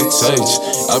feel your touch.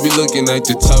 I be looking at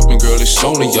the top and girl, it's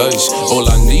only us. All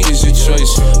I need is your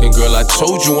choice. And girl, I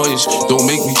told you once, don't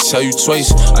make me tell you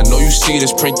twice. I know you see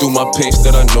this print through my pants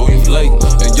that I know you like.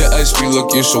 And your ass be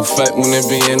looking so fat when it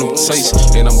be in them tights.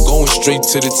 And I'm going straight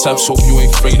to the top, so you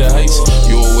ain't afraid of heights.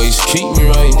 You always keep me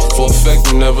right, for a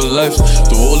fact you never left.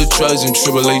 Through all the trials and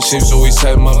tribulations, always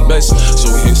had my best. So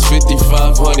here's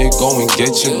 5,500, go and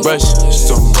get your brush.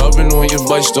 Start rubbing on your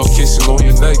butt, start kissing on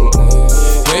your neck.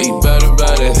 Hate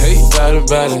about it, hate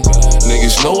about it.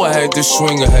 Niggas know I had to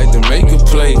swing, I had to make a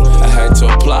play. I had to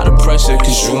apply the pressure,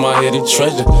 cause you my hidden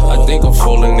treasure. I think I'm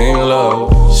falling in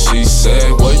love. She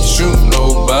said, what you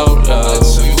know about love? I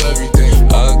tell you everything.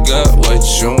 I got what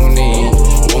you need.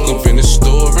 Woke up in the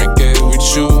store and get what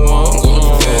you want.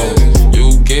 Yeah.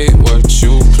 You get what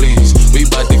you please. We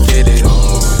bout to get it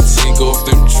on. Take off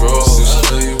them drawers.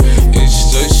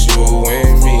 It's just you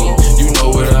and me. You know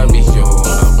what I be on.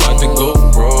 I'm about to go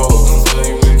raw.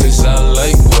 Cause I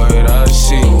like what I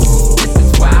see. This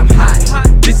is why I'm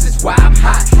hot. This is why I'm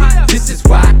hot. This is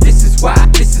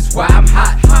why I'm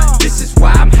hot. This is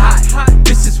why I'm hot.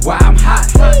 This is why I'm hot.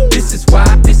 This is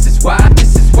why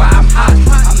I'm hot. I'm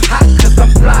hot cause I'm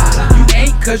fly. You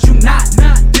ain't cause you not.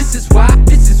 This is why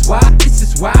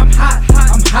I'm hot.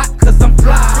 I'm hot cause I'm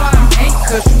fly. You ain't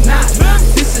cause you not.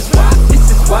 This is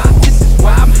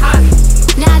why I'm hot.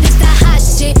 Now this the hot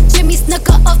shit. Jimmy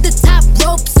Snooker off the top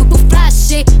rope, super fly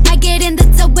shit. Might get in the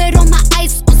tub with all my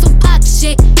ice on some pop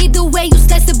shit. Either way you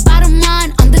slice the bottom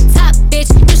line, I'm the top bitch.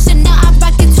 You should know I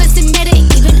rock it twice and it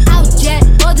ain't even out yet.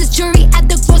 All this jewelry at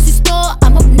the grocery store,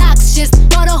 I'm obnoxious.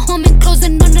 Bought a home and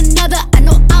closing on another, I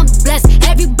know I'm blessed.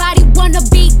 Everybody wanna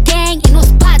be gang, ain't no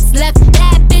spots left.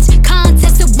 Bad bitch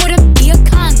contest, it wouldn't be a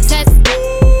contest.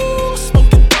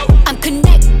 I'm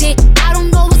connected, I don't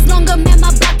know what's longer, man,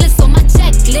 my blacklist on my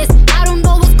checklist. I don't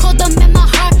know what's colder, man, my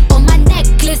heart on my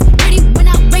necklace. Pretty when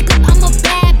I wake up, I'm a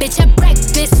bad bitch at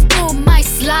breakfast. Still might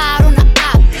slide on the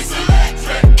op.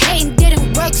 Hating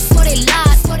didn't work, so they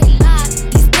lied.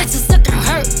 These bitches looking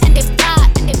hurt and they fried.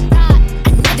 I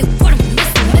know they wouldn't miss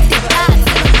me if they died.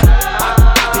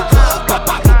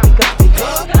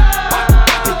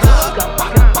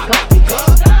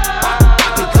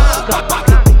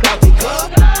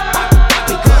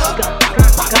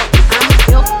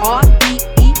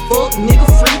 F-R-E-E, fuck nigga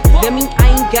free. That mean I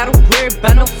ain't gotta worry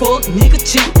about no fuck nigga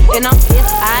cheat. And I'm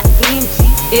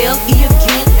S-I-N-G-L-E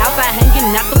again. Outside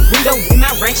hanging out the window with my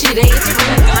ratchet ass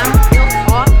friend. I'm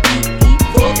F-R-E-E,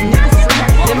 fuck nigga free.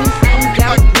 That mean I ain't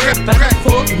gotta worry about no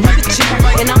fuck nigga cheat.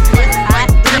 And I'm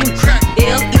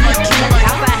S-I-N-G-L-E again.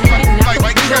 Outside hanging out the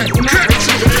window with my ratchet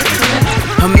ass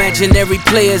friend. Imaginary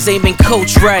players ain't been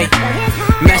coached right.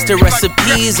 Master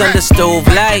recipes under stove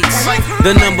lights.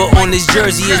 The number on this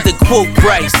jersey is the quote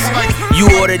price. You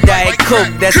order Diet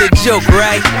Coke, that's a joke,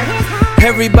 right?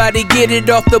 Everybody get it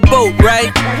off the boat,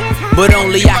 right? But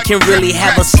only I can really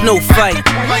have a snow fight.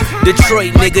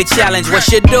 Detroit nigga challenge,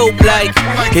 what's your dope like?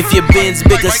 If your bin's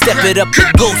bigger, step it up to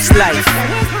ghost life.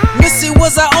 Missy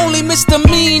was our only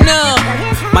misdemeanor.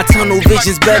 My tunnel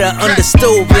vision's better under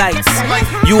stove lights.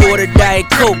 You order Diet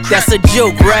Coke, that's a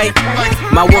joke, right?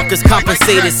 My workers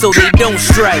compensated so they don't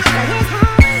strike.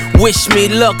 Wish me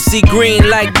luck, see green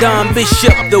like Don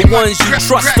Bishop. The ones you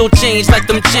trust don't change like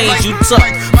them chains you tuck.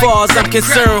 Far as I'm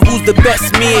concerned, who's the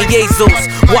best? Me and Jesus.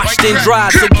 Washed and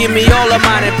dried, so give me all of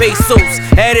mine in pesos.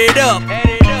 Add it up.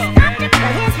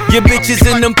 Your bitches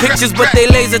in them pictures, but they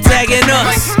laser tagging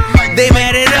us. They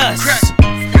mad at us.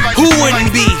 Who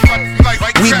wouldn't be?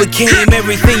 We became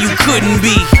everything you couldn't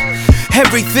be.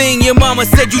 Everything your mama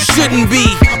said you shouldn't be.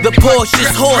 The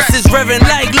Porsche's horse is revving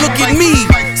like, look at me.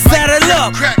 Saddle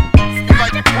up.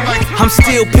 I'm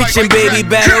still pitching, baby,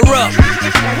 batter up.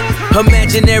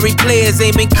 Imaginary players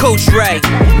ain't been coached right.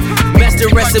 Master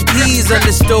recipes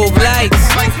under stove lights.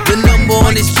 The number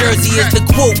on this jersey is the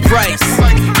quote price.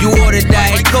 You order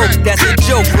Diet Coke, that's a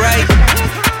joke, right?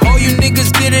 All you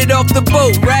niggas get it off the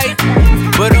boat, right?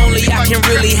 But only I can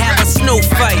really have a snow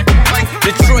fight.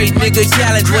 Detroit nigga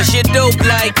challenge, what's your dope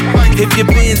like? If your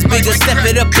bin's bigger, step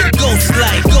it up to ghost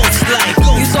like.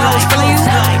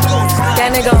 That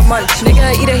nigga munch.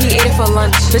 Nigga eat it, he ate it for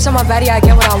lunch. Bitch on my body, I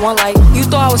get what I want. Like you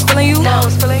thought I was feeling you? Now I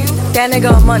was feeling you. That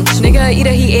nigga a munch. Nigga eat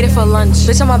it, he ate it for lunch.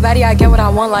 Bitch on my body, I get what I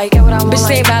want. Like bitch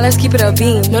say bad, let's keep it a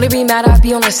beam. Know they be mad, I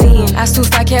be on the scene. Ass too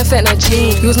fat, can't fit in a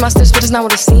jean. Use my stitch, but it's not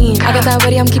what it seems. I got that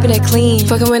ready, I'm keeping it clean.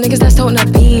 Fucking with niggas that's toting a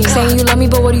beam. Saying you love me,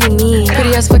 but what do you mean?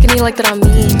 Pretty ass fucking me like that I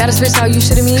mean. Baddest bitch, how you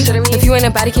shitting me? If you ain't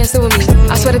a baddie, can't sit with me.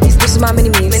 I swear that these bitches my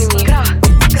mini-me's.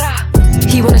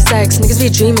 He wanna sex, niggas be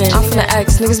dreaming. I'm from the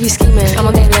X, niggas be scheming. I'm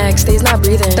on their neck, stays not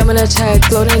breathing. Thumb in a check,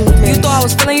 bloating. You thought I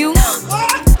was feeling you?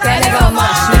 That nigga a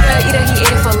munch. Nigga eat it, he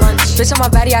ate it for lunch. Bitch on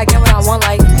my body, I get what I want.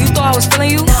 Like you thought I was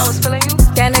feeling you? Now I was feeling you.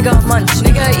 That nigga a munch.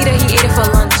 Nigga eat it, he ate it for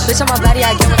lunch. Bitch on my body,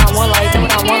 I get what I want. Like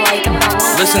what I want, like what I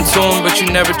want. Listen to him, but you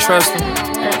never trust him.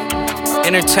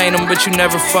 Entertain him, but you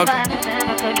never fuck him.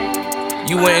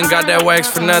 You went and got that wax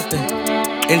for nothing.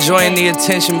 Enjoying the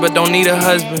attention, but don't need a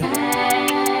husband.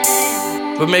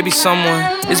 But maybe someone.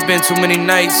 It's been too many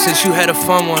nights since you had a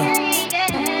fun one.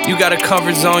 You got a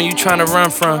comfort zone you tryna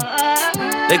run from.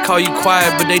 They call you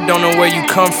quiet, but they don't know where you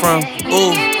come from.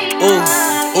 Ooh, ooh,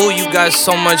 ooh, you got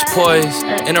so much poise.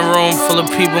 In a room full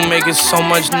of people making so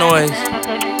much noise.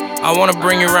 I wanna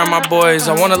bring you around my boys.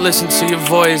 I wanna listen to your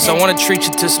voice. I wanna treat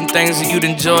you to some things that you'd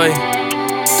enjoy.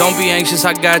 Don't be anxious,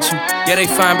 I got you. Yeah, they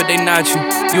fine, but they not you.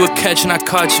 You a catch and I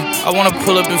caught you. I wanna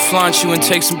pull up and flaunt you and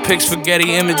take some pics for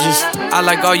Getty Images. I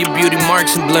like all your beauty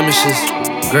marks and blemishes.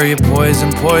 Girl, you're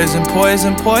poison, poison,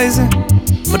 poison, poison.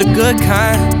 But the good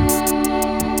kind.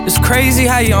 It's crazy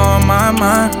how you're on my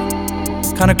mind.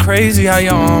 Kinda crazy how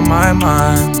you're on my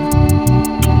mind.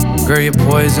 Girl, you're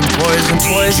poison, poison,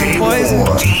 poison, poison.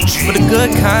 But the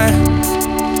good kind.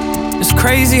 It's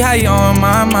crazy how you're on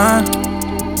my mind.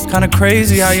 Kinda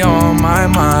crazy how you're on my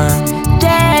mind.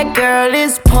 That girl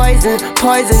is poison,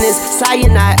 poisonous,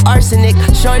 cyanide, arsenic.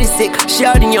 Shorty sick,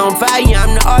 shorty on fire,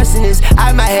 I'm the arsonist.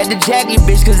 I might have to jack you,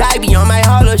 bitch, cause I be on my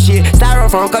hollow shit.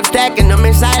 Styrofoam cup stacking them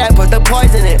inside, I put the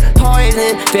poison in.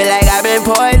 Poison, feel like I've been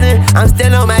poisoned. I'm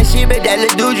still on my shit, but that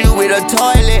little dude you with a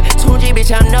toilet. 2G,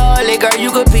 bitch, I'm gnarly, girl,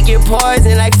 you could pick your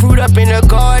poison. Like fruit up in the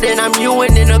garden, I'm you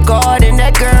in the garden.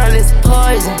 That girl is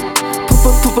poison.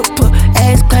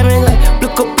 Ass clapping like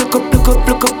look up, look up, look up,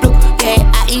 look up, look. Yeah,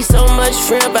 I eat so much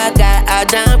shrimp, I got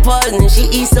iodine poisoning. She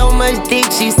eat so much dick,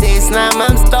 she said slime,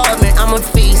 I'm starving. I'm a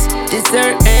feast,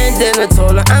 dessert and dinner.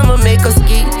 Told her I'ma make her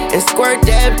ski and squirt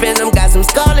that venom. Got some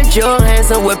Scarlett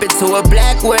Johansson, whip it to a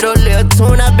black widow. Lil'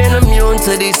 tune, I've been immune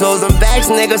to these hoes and backs.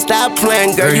 Nigga, stop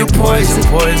playing, girl, you poison.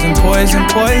 Poison, poison,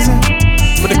 poison,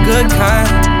 but a good kind.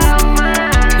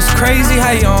 It's crazy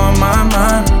how you're on my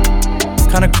mind.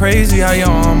 Kinda crazy how you're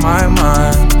on my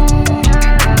mind.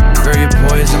 Girl, you're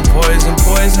poison, poison,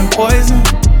 poison, poison,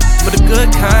 but a good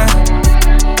kind.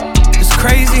 It's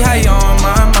crazy how you're on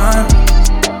my mind.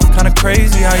 Kinda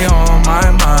crazy how you're on my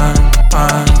mind.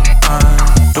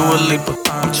 Dua Lipa,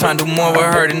 I'm tryna do more with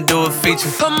her than do a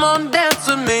feature. Come on, dance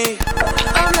with me.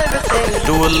 I'm everything.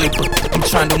 Dua Lipa, I'm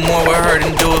tryna do more with her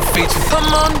than do a feature.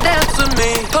 Come on, dance with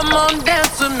me. Come on,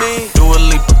 dance with me. Dua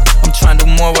Lipa, I'm tryna do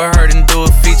more with her than do a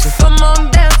feature. Come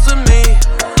on, dance with me.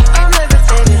 I'm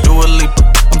everything. Dua Lipa,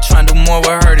 I'm tryna do more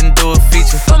with her than do a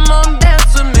feature. Come on,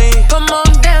 dance with me. Come on,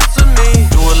 dance with me.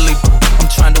 Dua Lipa, I'm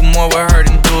tryna do more with her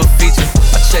than do a feature.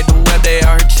 I check the web, they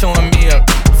out here chewing me up.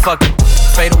 Fuck it,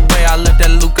 fade away, I left that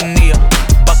Lucania.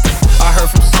 Bucket, I heard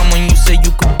from someone you said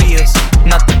you could be us.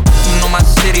 Nothing, you know my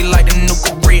city like the new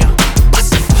Korea.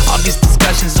 Bust it, all these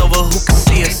discussions over who can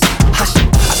see us. Hush it,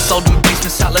 I sold them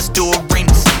basements out, let's do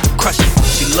arenas. Crush it,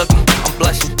 she looking, I'm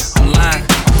blushing, I'm lying,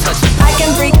 I'm touching. I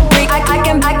can freak, I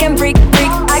can freak, I can freak,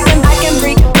 I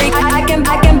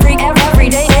can freak every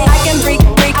day. I can freak,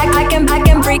 I can freak, I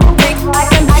can freak,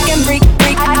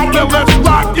 Now let's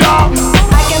rock, y'all.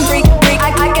 I can freak,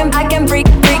 I can freak, I can freak,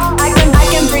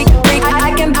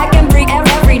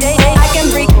 every day. I can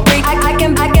freak, I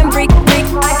can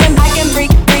freak,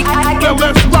 Now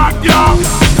let's rock, y'all.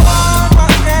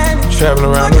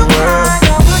 Traveling around the world,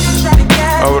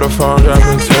 over the phone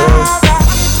dropping tears.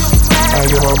 I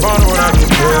get my bottle when I get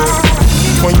killed.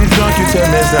 When you drunk, you tell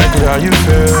me exactly how you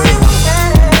feel.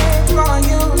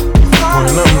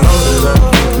 When I'm loaded, I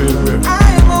keep it real.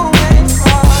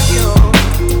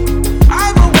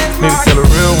 Need to tell a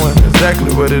real one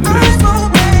exactly what it is.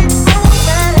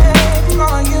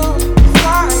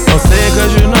 Don't say it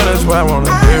cause you know that's why I wanna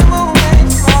hear.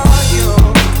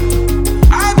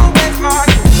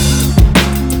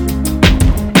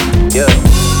 Yeah,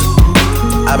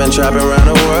 I've been trapping around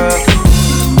the world.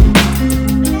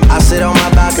 I sit on my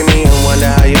balcony and wonder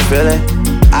how you feeling.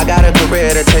 I got a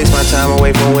career that takes my time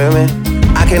away from women.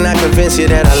 I cannot convince you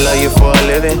that I love you for a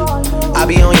living. I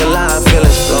be on your line,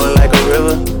 feelings flowing like a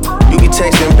river. You be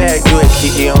texting back, you and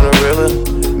Kiki on the river.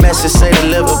 Message say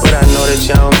deliver, but I know that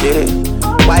y'all don't get it.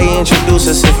 Why you introduce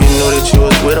us if you knew that you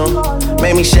was with him?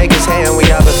 Made me shake his hand, we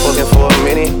all been fucking for a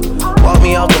minute. Walk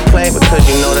me off the plane because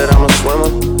you know that I'm a swimmer.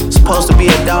 Supposed to be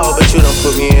a dog, but you done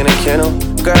put me in a kennel.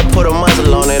 Girl, put a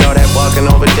muzzle on it, all that barking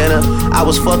over dinner. I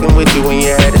was fucking with you when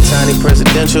you had the tiny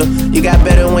presidential. You got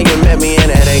better when you met me, and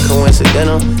that ain't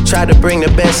coincidental. Tried to bring the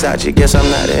best out you, guess I'm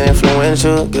not that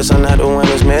influential. Guess I'm not the one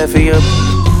that's meant for you.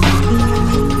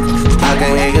 I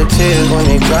can hear your tears when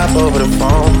they drop over the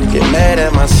phone. Get mad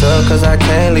at myself cause I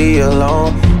can't leave you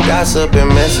alone. Gossip and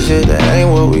messages, that ain't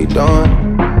what we doing.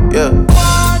 Yeah.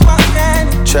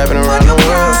 Trapping around the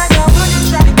world.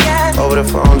 Over the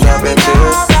phone, dropping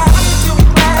tears.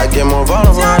 I get more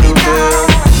vulnerable how you feel.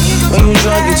 When you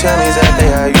drunk, you tell me exactly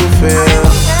how you feel.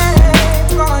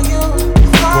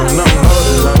 When I'm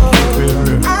loaded, I keep it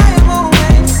real.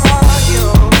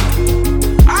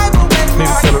 Need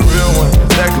to tell a real one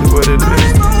exactly what it is.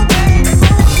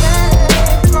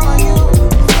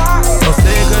 Don't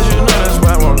say it cause you know that's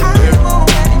why I wanna hear.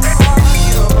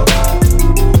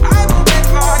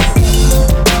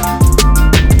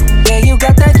 Yeah, you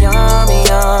got that yummy,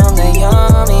 yum, that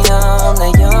yummy, yum,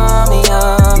 that yummy,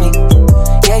 yummy.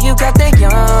 Yeah, you got that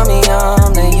yummy,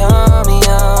 yum, that yummy,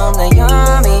 yum, that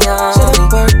yummy, yummy. So the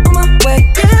word on my way,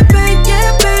 yeah, babe, yeah,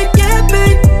 babe, yeah,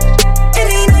 babe.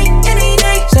 Any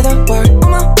night. Say the word on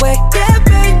my way, yeah,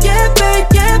 babe, yeah, babe,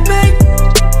 yeah, babe.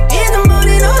 In the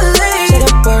morning or late. Say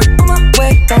the word on my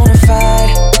way,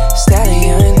 bonafide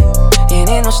stallion. It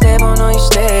ain't no stable, no, you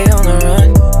stay on the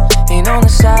run. Ain't on the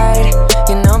side,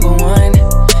 you're number one.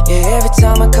 Yeah, every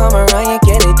time I come around, you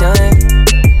get it done.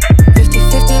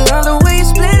 50-50, love the way you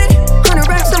split it.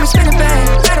 100 racks, I'ma spin it back.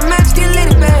 Light a match, get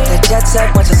lit it back. That jet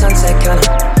set, watch the sunset, kinda.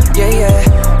 Yeah.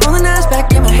 Rolling eyes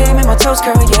back in my head, make my toes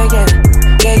curl, yeah.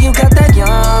 Yeah, you got that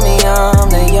yummy,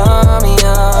 yum, that yummy,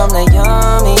 yum, that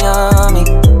yummy, yummy.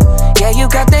 Yeah,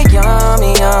 you got that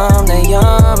yummy, yum, that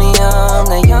yummy, yum,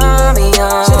 that yummy,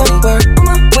 yummy. Say the word on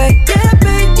my way, yeah,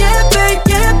 babe, yeah, babe,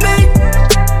 yeah, babe.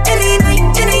 Any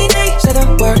night. Say the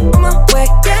word on my way,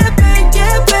 yeah, babe,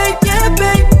 yeah, babe, yeah,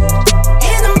 babe.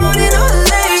 In the morning or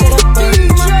late. Say the word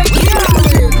on my way, yeah.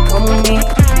 Come with me,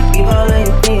 keep all of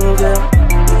your things, yeah.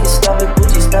 We can stop at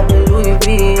Gucci, stop at Louis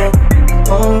V, yeah.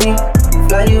 Come with me,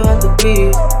 fly you out the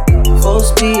breeze. Full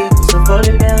speed, so for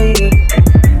the belly.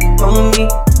 Come with me,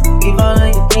 keep all of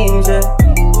your things, yeah.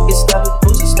 We can stop at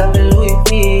Gucci, stop at Louis V,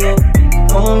 yeah.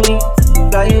 Come with me,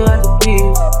 fly you out the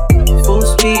breeze. Full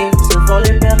speed, so for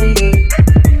the belly.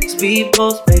 Speed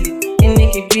post, baby, in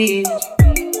Nikki Beach.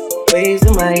 Waves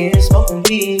in my ear, smoking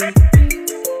weed.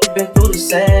 Been through the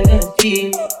sand and the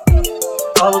deep.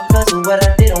 All because of what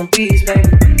I did on beats, baby.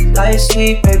 Life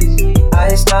sweet, baby.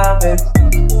 Ice style, baby.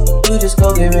 You just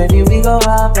go get ready, we go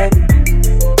out, baby.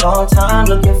 Long time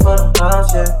looking for the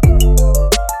bounce, yeah.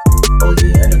 Oh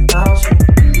yeah, the bounce, yeah.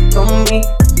 Come with me,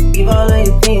 keep all of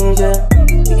your things, yeah.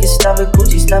 We can stop at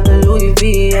Gucci, stop at Louis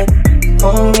V, yeah.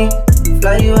 Come with me,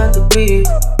 fly you out the breeze.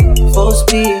 Full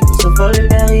speed, so for the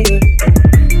belly.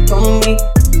 Come with me,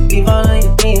 keep all of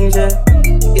your things, yeah.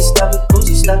 We can stop at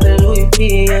Gucci, stop at Louis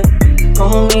V, yeah.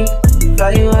 Come with me,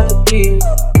 fly you out the breeze.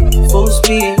 Full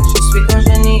speed, je suis comme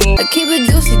Jenny. I keep it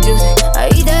juicy, I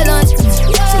eat that lunch. She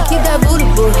keep that booty,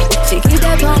 she keep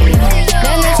that pump.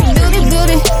 That natural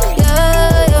beauty,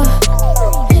 yeah.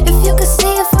 If you could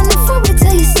see it from the front, wait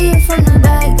till you see it from the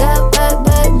back. Back,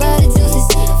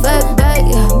 juicy. Back,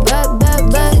 yeah.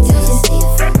 Back, juicy.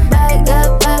 Back,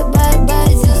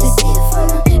 juicy.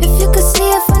 If you could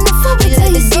see it from the front, wait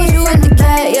till you see it from the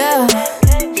back, yeah.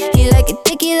 He like it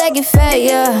thick, he like it fat,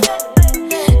 yeah.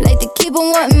 Like to keep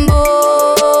on wanting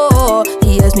more.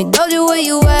 He asked me, Doja, where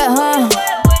you at, huh?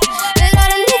 And all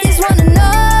the niggas wanna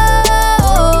know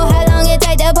how long it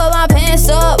take to put my pants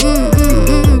up.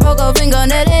 Broke a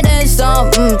fingernail and then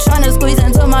some. Tryna squeeze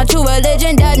into my true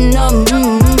religion, that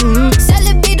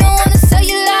Celebrity don't wanna sell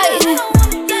you light.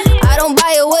 I don't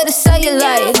buy it with a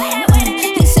cellulite.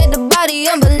 He said the body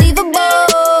unbelievable.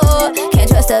 Can't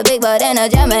trust a big butt and a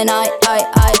Gemini.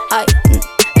 I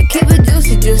keep it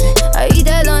juicy. I eat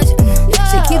that lunch.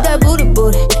 She keep that booty.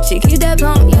 She keep that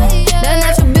plump. That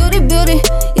natural beauty.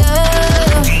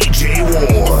 Yeah. DJ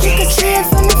War. If you could see it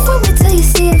from the front, wait till you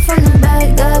see it from the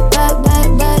back. Back,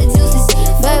 juicy.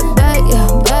 Back, yeah.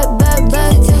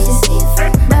 Back, juicy.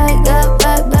 Back,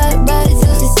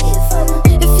 juicy.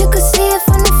 If you could see it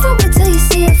from the front, wait till you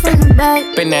see it from the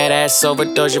back. Bend that ass over,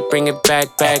 Doja, bring it back.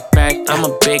 I'm a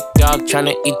big dog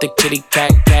tryna eat the kitty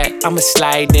cat. I'ma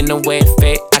slide in the way it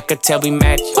fit. I could tell we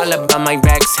match. All about my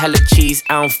racks, hella cheese.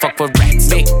 I don't fuck with rats.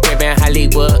 Big crib in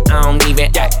Hollywood, I don't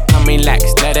even act. I'm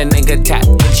relaxed, let a nigga tap.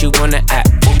 Hit you on the app,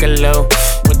 book a low.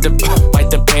 with the wipe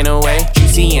the pain away.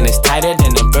 Juicy and it's tighter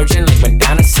than a virgin, like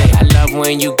Madonna say. I love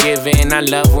when you give in, I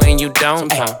love when you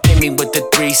don't. Ay, hit me with the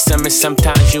threesome and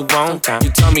sometimes you won't. You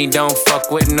told me don't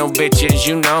fuck with no bitches,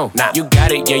 you know. You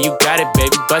got it, yeah, you got it,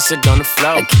 baby. Bust it on the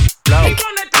floor. Flow,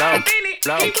 flow, flow,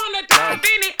 flow. He wanna dive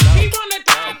in it. He wanna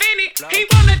dive in it. He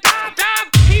wanna dive.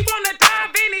 He wanna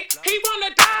dive in it. He wanna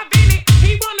dive in it.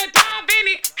 He wanna dive in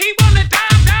it. He wanna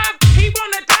dive. He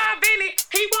wanna dive in it.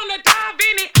 He wanna dive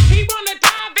in it. He wanna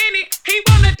dive in it. He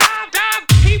wanna dive.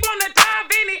 He wanna dive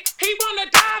in it. He wanna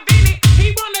dive in it. He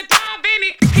wanna dive in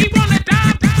it. He wanna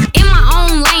dive. In my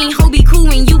own lane, ho be cool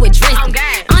when you address me.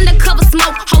 Undercover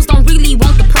smoke, hoes don't really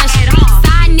want the pressure.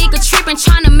 Side nigga trippin',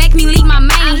 tryna make me leave my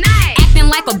main. Acting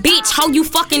like a bitch, ho, you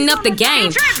fucking up the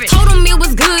game. Told him it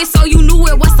was good, so you knew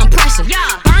it was some pressure.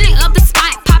 Burning up the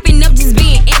spot, popping up, just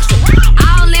being extra.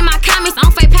 All in my comments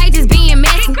on fake pages being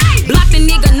messy. Block the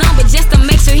nigga number just to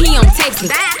make sure he don't text me.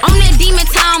 On that demon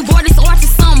time, boy, this orchard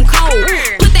something cold.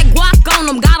 Put that guac on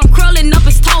him, got him curling up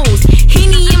his toes.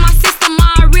 Henny in my system,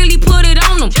 I really put it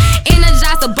on him.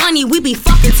 Energize the bunny, we be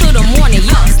fucking till the morning.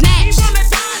 Yo, snatch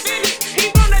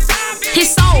his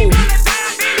soul.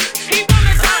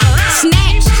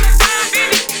 Snatch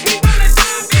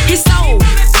his soul.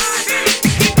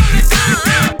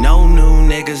 No new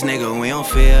niggas, nigga, we don't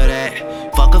feel that.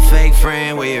 Fuck a fake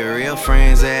friend, where your real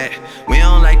friends at? We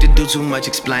don't like to do too much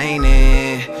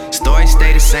explaining. Story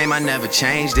stay the same, I never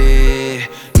changed it.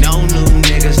 No new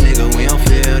niggas, nigga, we don't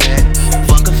feel that.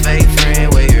 Fuck a fake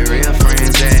friend, where your real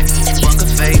friends at? Fuck a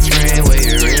fake friend, where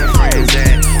your real friends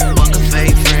at? Fuck a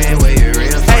fake friend, where your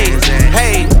real friends at?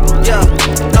 Hey, yeah,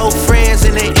 no friends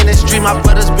in the industry. My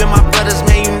brothers been my brothers,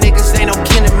 man. You niggas ain't no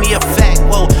kin to me, a fact.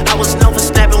 Whoa, I was known for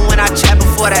snapping when I chat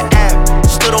before the app.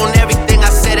 Stood on everything I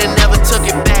said and never took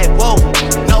it back. Whoa,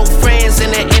 no friends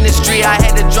in the industry. I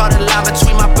had to draw the line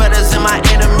between my brothers and my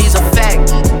enemies, a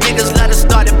fact. Niggas let us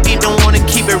start the beat, don't wanna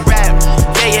keep it rap.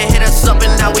 Yeah, you hit us up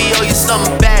and now we owe you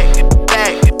something back.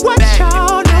 What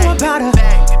y'all know about a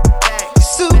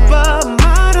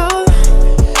supermodel?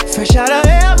 Fresh out of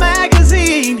Elle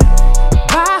magazine.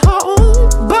 Buy her own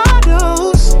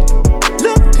bottles.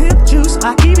 Look, pimp juice,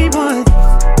 I keep me one.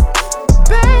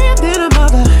 Bad than a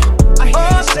mother. I hear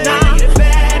you say you need a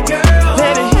bad girl.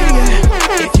 Let me hear you.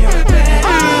 If you're a bad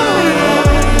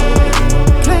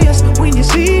girl. Players, when you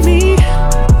see me,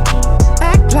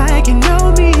 act like you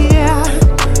know me, yeah.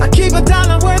 I keep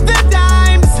 $1 worth of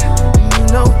dimes. You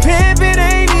know pimpin'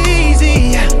 ain't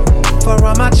easy. For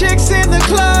all my chicks in the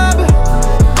club,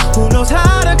 who knows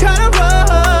how to cut a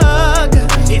rug?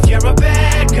 If you're a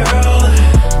bad girl,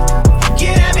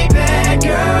 get at me, bad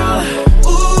girl.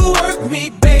 Ooh, work me,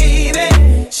 baby.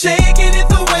 Shaking it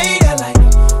the way I like.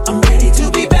 I'm ready to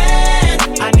be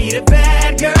bad. I need a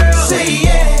bad girl. Say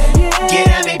yeah, get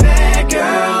at me, bad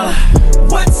girl.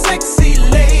 What sexy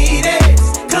ladies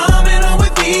coming on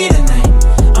with me tonight?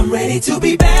 I'm ready to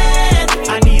be bad.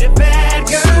 I need a bad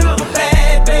girl. Super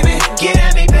bad, baby. Get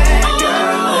at me, bad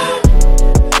girl.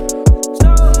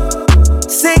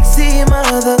 Sexy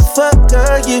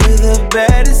motherfucker, you the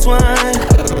baddest one.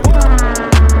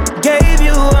 Gave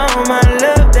you all my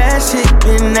love, that shit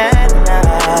been that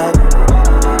loud.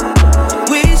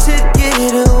 We should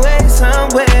get away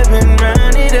somewhere and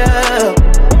run it up.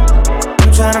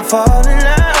 I'm tryna fall in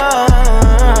love.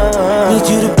 Need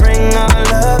you to bring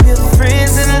all of your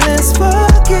friends and let's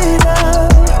fuck it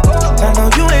up. I know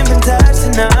you ain't been touched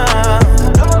enough.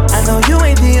 I know you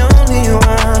ain't the only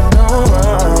one, no.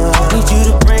 Need you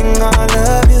to bring all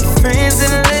of your friends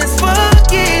and let's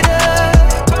fuck it up.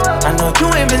 I know you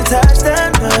ain't been touched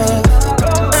enough.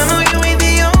 I know you ain't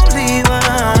the only one.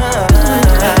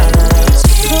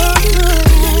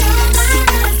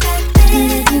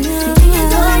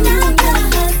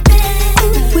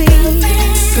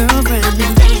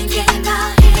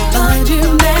 Would you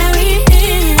marry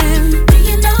him?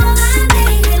 You know I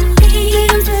made him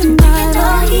leave.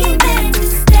 Before he meant to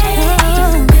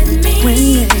stay with me.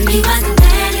 He wasn't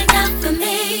bad enough for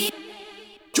me.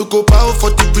 You go bow for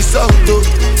the result, though.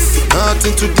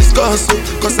 Nothing to discuss, oh.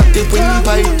 Cause I did win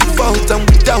by default and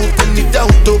without any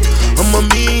doubt, oh. I'm a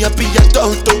me happy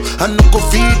adult, oh. I no go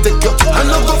feed the girl, I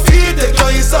no go feed the girl,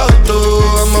 it's out, oh.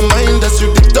 I'm a mind that's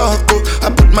you the talk, oh. I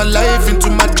put my life into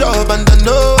my job and I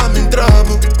know I'm in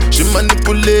trouble. She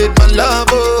manipulate my love,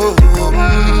 oh.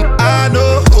 I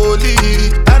know holy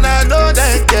and I know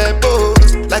that get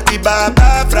both. Like the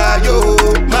Baba Frayo,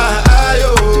 my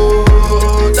ayo,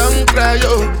 don't cry,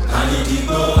 yo. I need to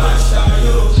go and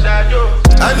shayo.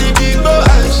 I need to go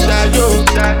and shayo.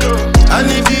 I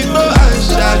need to go and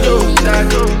shayo. I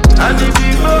need to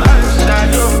go and shayo.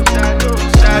 I need to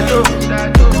go and shayo.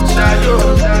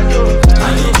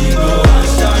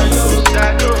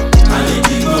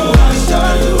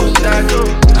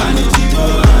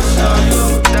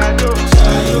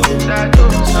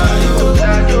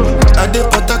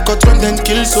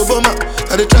 kill Soboma.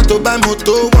 I dey try to buy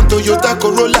moto, one Toyota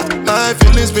Corolla. My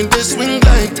feelings been they swing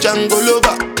like Django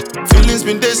Lover. Feelings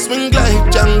been they swing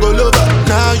like Django Lover.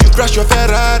 Now you crash your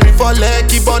Ferrari for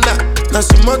Lucky Bona. Now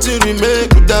some more to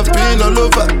remake could have been all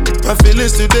over. My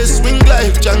feelings today swing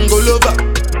like Django Lover.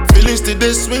 Feelings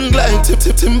today swing like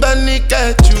Timbani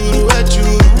at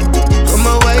you. I'm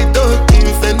a white dog in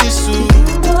Fenisu.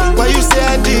 Why you say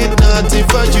I did nothing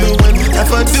for you when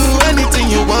if I do anything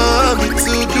you want me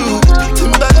to do?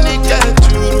 Timbani at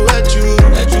you.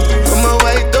 I'm a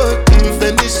white dog in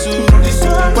Fenisu.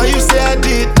 Why you say I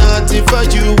did nothing for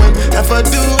you when if I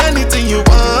do anything you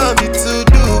want me to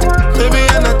do? Maybe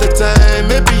another time,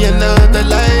 maybe another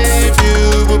life.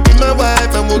 You will be my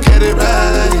wife and we'll get it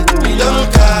right. Young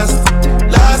cast,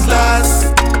 last.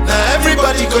 Now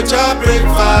everybody go job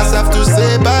breakfast. Have to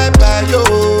say bye-bye, yo.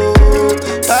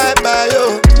 Bye-bye,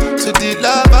 yo. To the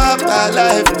love of my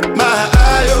life. My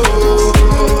eye, yo.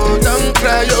 Don't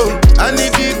cry, yo. I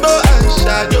need it, go and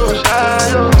shadow.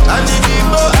 I need it,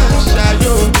 go and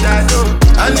shadow.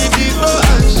 I need it, go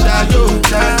and shadow.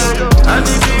 I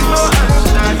need it, go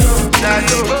and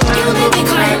shadow. You make me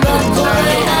cry, but boy,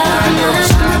 I'm not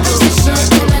trying to put this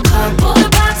shit in a cardboard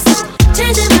box.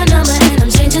 Changing my number and I'm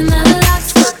changing the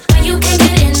locks. When you can't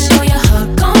get in, know your heart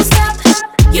gon' stop.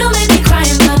 You make me cry,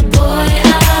 but boy,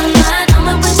 I'm not.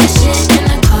 I'ma put this shit in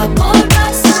a cardboard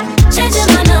box. Changing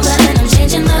my number and I'm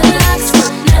changing the locks.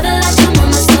 Never like your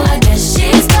mama, so I guess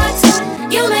she's fucked.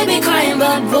 You make me cry,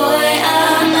 but boy,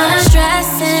 I'm not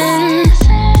stressing.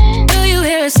 Do you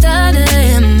hear a stutter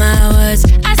in my words?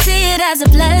 I see it as a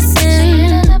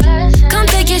blessing. Come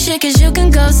take your shit, cause you can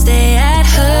go stay at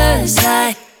her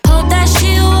side. Hope that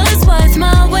she was worth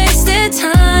my wasted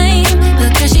time.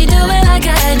 Look how she do it like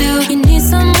I do. You need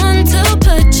someone to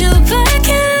put you back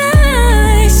in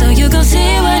line. So you gon'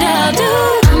 see what I'll do.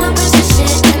 I'ma put this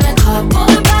shit in a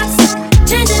cardboard box.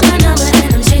 Changing my number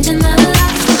and I'm changing the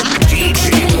locks. You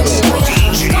can't get in, so your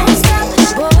heart gon' stop.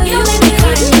 Boy, you make me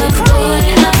cry, but boy,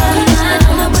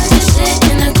 I'ma put this shit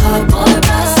in a cardboard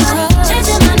box.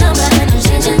 Changing my number and I'm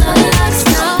changing the locks.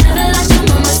 Never like your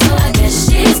mama, so I guess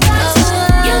she's fucked.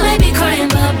 You make me cry,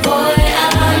 but boy,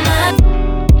 I'm not.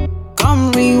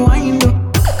 Come rewind, oh.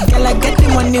 Girl, I get the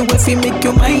money if you make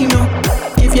you mine, oh.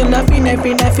 Give you loving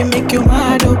every night, you make you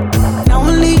mad, oh. Now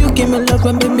only you give me love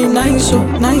and make me nice, oh.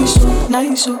 Nice, oh,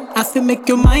 nice, oh. I feel make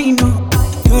you mine, oh.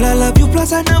 Girl, I love you,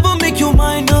 plus I never make you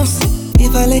minus.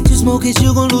 If I let you smoke it,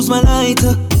 you gon' lose my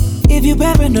lighter. If you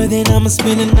paranoid, then I'ma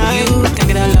spend the night. You can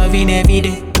get a loving every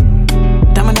day.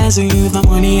 Diamond dance with you, for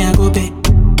money I go pay.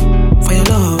 For your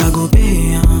love I go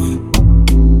pay,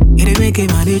 it make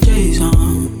it my DJs,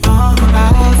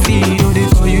 I feel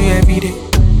it for you every day.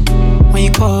 When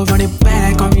you call, run it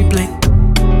back on replay.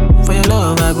 For your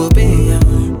love I go pay,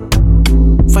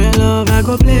 for your love I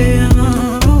go play,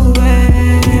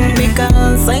 Make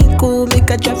a psycho, make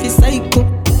a drive you psycho.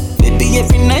 Baby,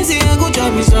 every night say I go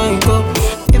drive me psycho.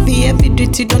 Every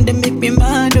duty done they make me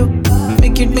mad, oh.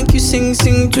 Make you sing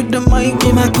to the mic.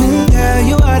 Be my queen, girl,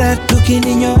 you are that looking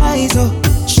in your eyes, oh.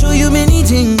 Show you many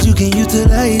things you can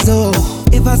utilize, oh.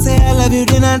 If I say I love you,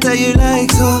 then I tell you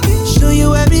like so. Show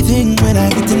you everything when I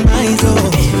get in my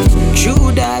zone.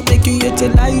 True that make you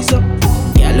utilize, oh.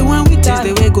 Girl, when we taste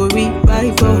the way go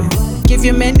revive, oh. Give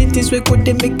you many things we could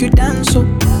they make you dance, oh.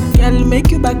 Girl, make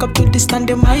you back up to the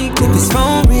standing mic, oh. If his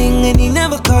phone ring and he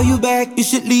never call you back, you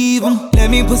should leave him. Let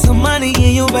me put some money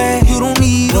in your bag, you don't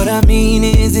need him. What I mean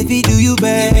is if he do you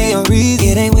bad, give me a reason.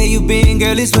 It ain't where you been,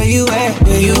 girl, it's where you at.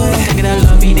 Where you at? Take it a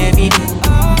loving every day.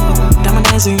 Diamond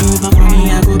dance with you, my money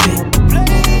I go pay.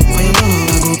 For your love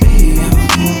I go pay,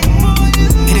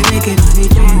 it make it my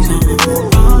DJs, I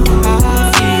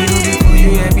feel it for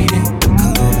you every day.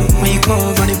 When you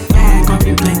call, run it back on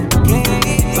replay.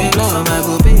 For your love I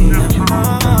go pay,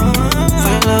 for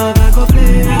your love I go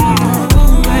play.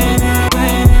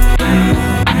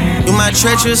 You my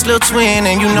treacherous little twin,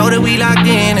 and you know that we locked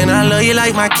in. And I love you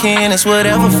like my kin, it's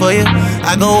whatever for you.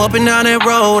 I go up and down that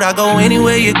road, I go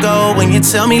anywhere you go. When you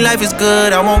tell me life is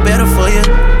good, I want better for you.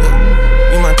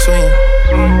 You my twin,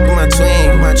 you my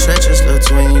twin, you my treacherous little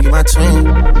twin. You my twin,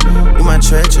 you my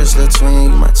treacherous little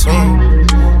twin. You my twin,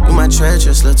 you my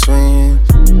treacherous little twin.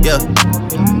 Yeah.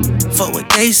 Fuck what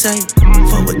they say,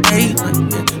 fuck what they,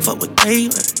 fuck what they.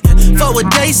 For what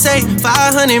they say,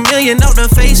 500 million on the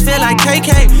face, feel like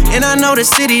KK. And I know the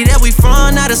city that we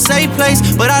from, not a safe place.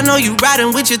 But I know you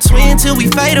riding with your twin till we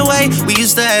fade away. We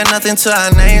used to have nothing to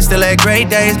our name, still had great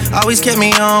days. Always kept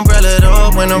me umbrellaed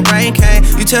up when the rain came.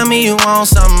 You tell me you want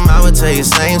something, I would tell you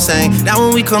same. Now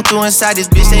when we come through inside this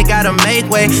bitch, they gotta make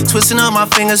way. Twisting up my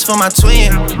fingers for my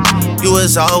twin. You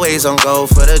was always on go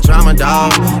for the drama,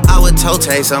 dog. I would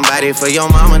toe-take somebody for your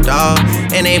mama, dog.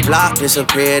 And they block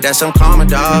disappeared, that's some karma,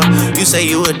 dog. You say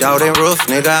you a dog, then roof,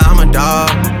 nigga, I'm a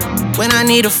dog. When I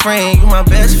need a friend, you my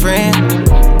best friend.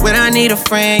 When I need a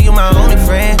friend, you my only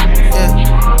friend.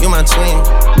 Yeah, you my twin.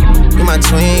 You my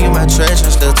twin, you my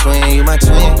treacherous little twin. You my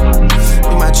twin.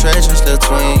 You my treacherous little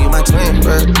twin. You my twin,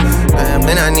 bro.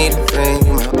 When I need a friend,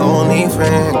 you my only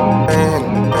friend.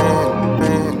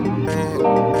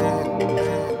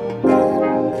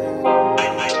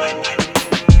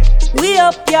 We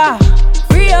up, yeah,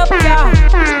 free up, yeah.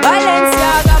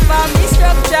 Balenciaga for me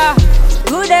structure.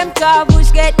 Good them car,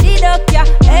 bush get deduct, yeah.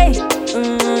 Hey,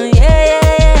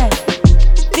 yeah.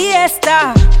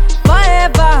 Fiesta,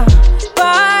 forever,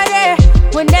 party,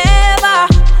 whenever,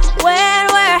 when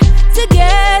we're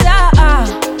together.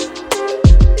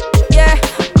 Yeah,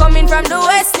 coming from the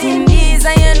West Indies,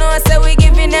 and you know, so we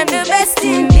giving them the best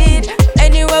indeed.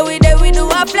 Anywhere we there, we do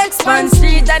a flex on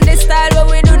street, and the style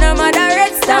what we do, no matter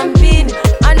red stampede.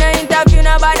 And no interview,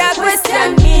 nobody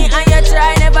question me, and you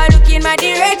try never look in my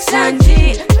direction,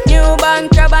 G. New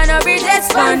bank crab and a bridges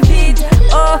fan beat.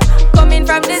 Oh, coming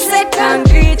from the set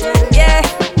concrete, yeah.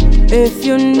 If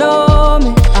you know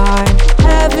me, I'm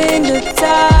having the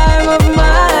time of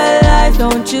my life.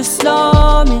 Don't you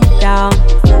slow me down.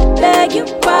 Beg you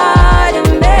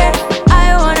pardon me.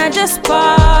 I wanna just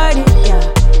party, yeah.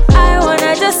 I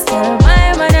wanna just tell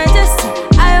my man,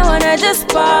 I wanna just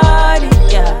party,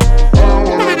 yeah.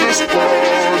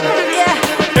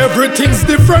 Everything's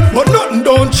different, but nothing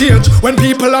don't change. When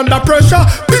people under pressure,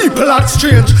 people act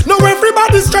strange. Now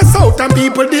everybody's stressed out and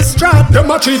people distraught. Them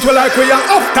a treat you like we are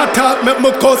after talk. Make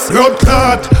me cuss blood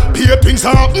clot. Peer things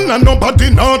happen and nobody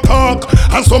not talk.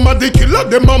 And some of the killer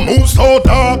them a move so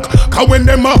dark. Cause when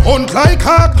them a hunt like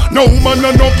hawk, no man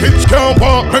and no kids can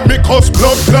walk. Make me cuss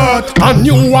blood clot. A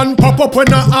new one pop up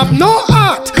when I have no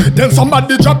heart. Then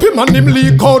somebody drop him and him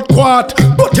leak out quart.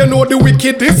 But you know the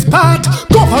wickedest part.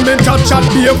 Government a chat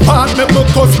be a part. Make me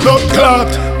cuss blood clot.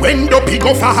 When the pig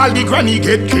of a holly granny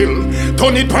get killed,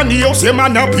 turn it pan the house, a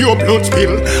man a pure blood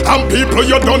spill. And people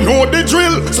you don't know the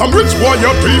drill. Some rich boy you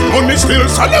dream money still,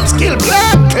 so them skill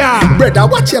blood clot. Brother,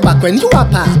 watch your back when you a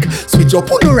park. Switch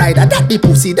up on the rider, that the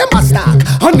pussy them a stack.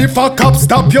 And if a cop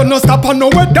stop, you no stop and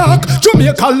nowhere dark.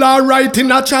 Jamaica law right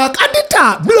in a chalk. At the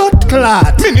top, blood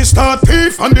clot. Minister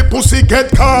thief and the pussy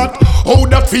get caught. How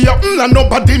that fear and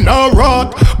nobody now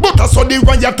rot. But I saw the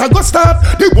riot a go start.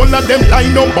 The one of them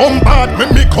line up bombard.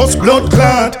 Make me cause blood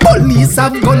clot. Police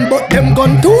have gun but them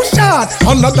gun too short.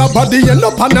 Another body end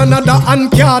up on another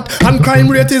handcat. And crime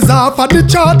rate is half of the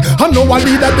chart. And no one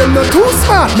leader them not too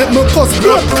smart. Make me cause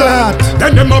blood clot.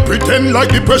 Then them a pretend like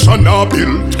the pressure now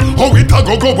bill. How it a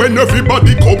go when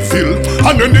everybody cup fill.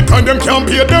 And anytime them can't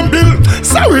pay them bill.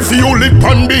 Sorry for you live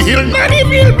on the hill. Not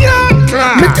even blood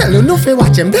clot. Me tell you no fi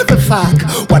watch them devil fuck.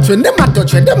 Watch when them a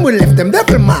touch when them will left them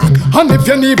devil mark. And if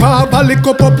you never have a lick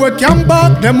up we can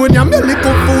back. Them when you me lick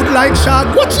up food like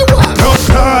shark. What you want? No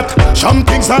start. Some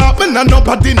things happen and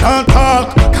nobody not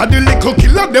talk. Cause the little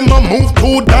killer them a move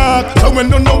too dark. So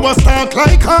when you know what's talk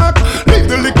like hawk, leave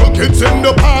the little kids in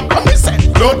the park. And they say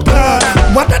blood clot.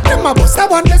 What of them a bust? I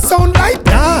want the sound like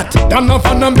that. Then off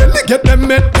and I'm belly get them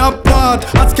make that part.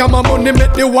 Ask your money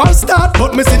make the war start.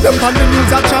 But me see them on the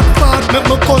news a chat part. Make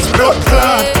me cause blood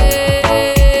clot.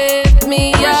 Lift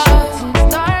me up.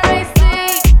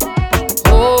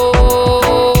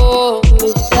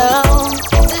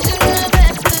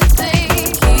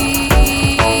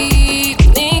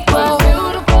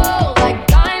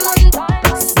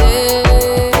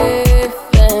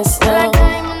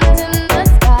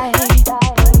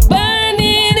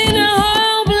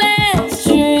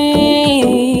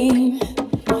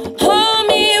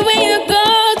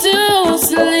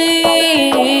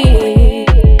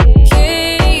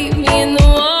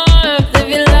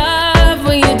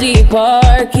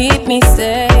 Keep me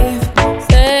safe,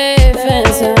 safe and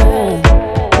sound.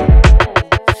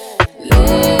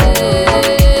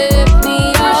 Lift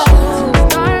me up.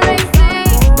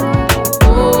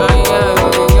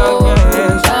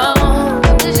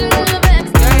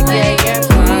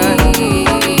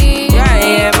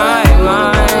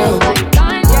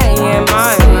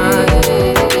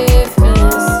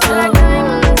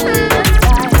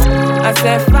 I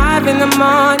said 5 in the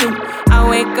morning. I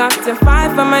wake up to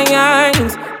 5 for my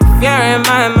yearnings. Fear in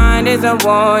my mind is a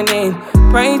warning.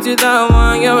 Pray to the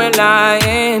one you're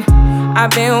relying.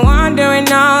 I've been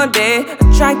wandering all day.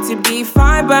 I tried to be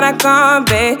fine, but I can't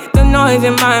be. The noise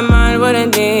in my mind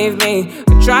wouldn't leave me.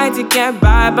 I tried to get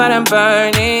by, but I'm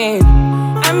burning.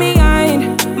 And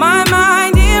behind my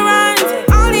mind, it runs.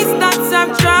 All these thoughts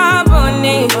have troubled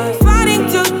me. Fighting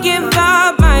to give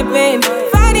up my pain.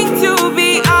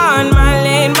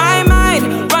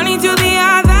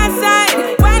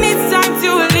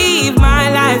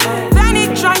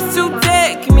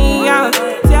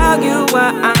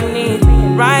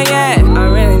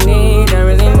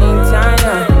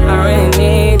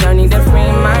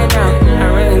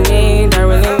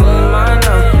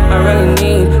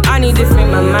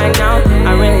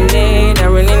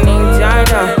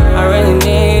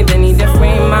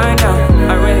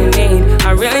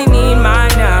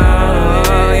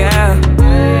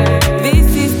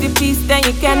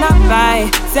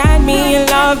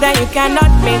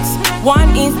 cannot mix.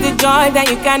 One is the joy that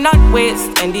you cannot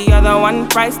waste, and the other one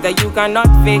price that you cannot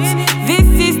fix. This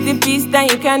is the peace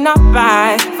that you cannot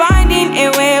buy. Finding a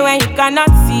way when you cannot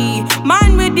see.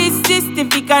 Man with this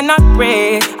system, he cannot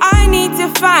pray. I need to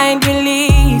find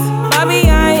relief. But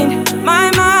behind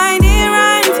my mind, it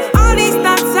runs. All these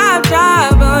thoughts have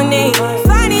trouble me.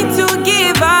 Funny to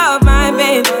give up my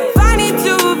babe. Funny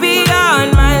to be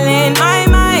on my lane. My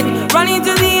mind running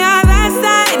to the other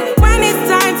side. When it's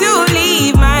time to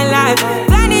leave my life,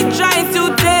 then it tries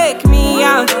to take me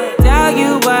out. Tell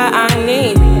you what I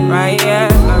need, right? Yeah,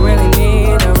 I really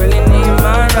need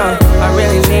my love. I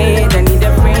need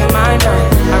a free mind.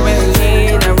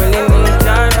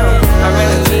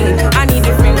 I need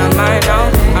to free my mind now.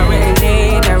 I really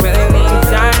need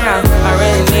time now. I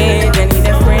need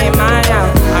a free mind now.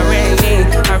 I really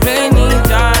need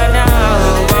time now.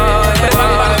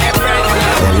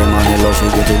 Tell your money love, she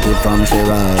get it good from she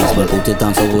rise. But put it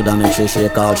on so good and make she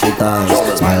shake out she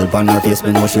ties. Smile upon her face,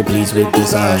 me know she pleased with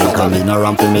this eyes. Coming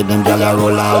around to make them gyal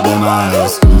roll out them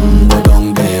eyes. Go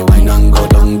down there, wine and go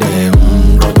down there.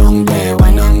 Go down there,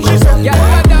 wine and go down there.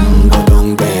 Go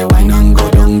down there, wine and go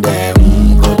down there.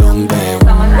 Go down there.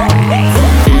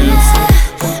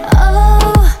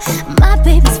 Oh, my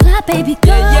baby's fly, baby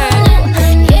girl.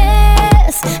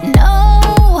 Yes,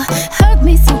 no, hurt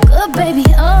me so good, baby.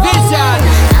 Oh,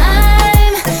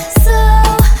 I'm so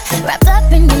wrapped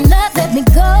up in your love. Let me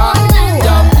go.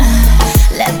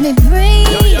 Let me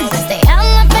breathe. Stay out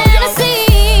my fantasy.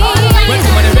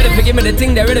 Give me the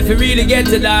thing they're ready for really get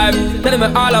to life. Tell me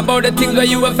all about the things where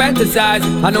you were fantasize.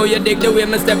 I know you dig the way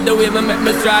me step, the way me make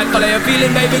me stride. Follow your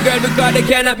feeling, baby girl, because they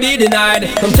cannot be denied.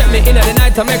 Come check me in at the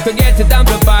night, I make forget it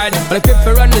amplified. But I quit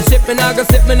for run the ship, and I go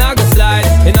slip, and I go slide.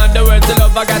 In other words, the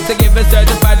love I got to give it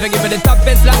certified. For give me the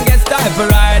toughest, longest time for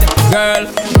ride, girl.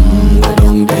 Go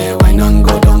down there, why not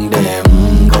go down there?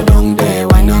 Go down there,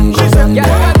 why not go down there?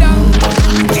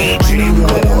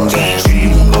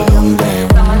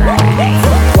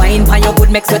 Wine pan your good,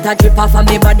 make sweat a drip off of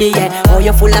me body, yeah. Oh,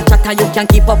 you full of chatter, you can't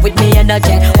keep up with me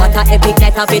energy. What a epic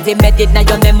night of it embedded in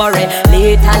your memory.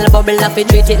 Little bubble up, it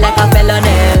treat it like a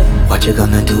felony. What you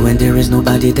gonna do when there is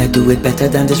nobody that do it better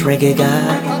than this reggae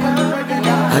guy?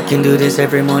 I can do this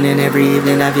every morning, every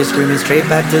evening, have you screaming straight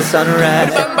back to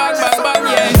sunrise. Go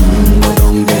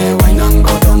down there, why not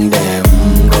go down there?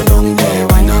 Go down there,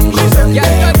 why not go down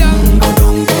there? Go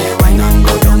down there, why not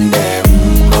go down there?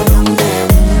 Go down there.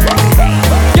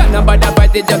 Nobody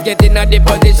fight it, just get in a the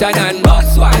position and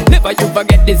boss one. Never you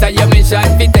forget this is your mission.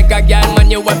 Fi take a girl,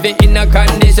 man, you have it in a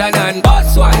condition and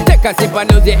boss one. Take a sip and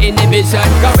lose your inhibition.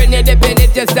 Cause when you dip in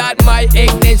it, you start my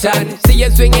ignition. See you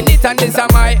swinging it and this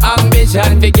is my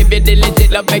ambition. Fi give it the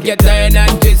legit love, make you turn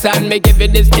and twist and make give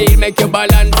it the steel, make you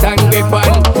balance and grip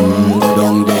on. Go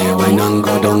down there, why not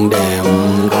go down there?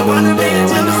 Go down there,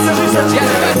 why not go down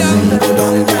there? Go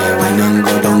down there, why not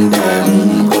go down there?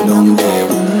 Go down there.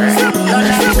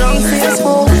 On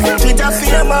Facebook, Twitter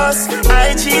famous,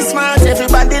 IG smart,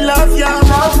 everybody love you.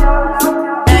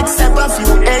 Except a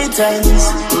few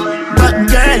haters, but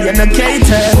girl, you're not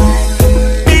catered.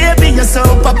 Baby, you're so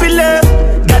popular.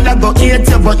 Girl, I go hate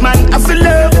you, but man, I feel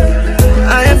love.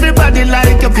 Everybody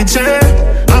like your picture.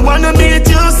 I wanna meet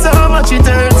you so much it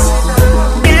hurts.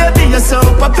 Baby, you're so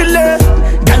popular.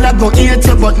 Girl, I go hate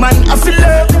you, but man, I feel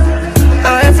love.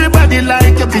 Everybody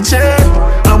like your picture.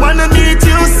 I wanna meet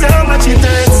you so much it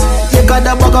hurts. You got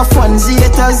a bag of fans,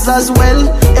 haters as well.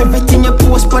 Everything you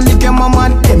post on the game, I'm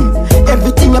on them.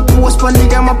 Everything you post on the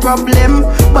game, a problem.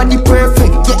 Body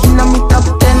perfect, yeah, in a me top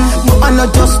 10. But I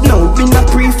know just now, been a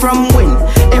pre from when.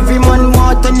 Every man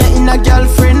want on you in a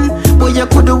girlfriend. But you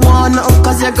coulda won nothing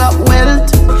cause you got wealth.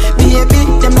 Baby,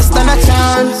 them not stand a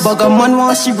chance. Bag a man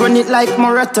want she run it like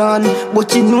marathon.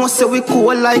 But you know so we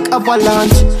cool like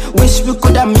avalanche. Wish we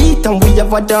coulda meet and we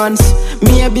have a dance.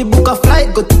 Maybe book a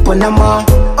flight, go to Panama.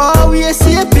 Oh, we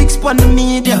see a pics on the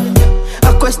media.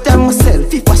 I question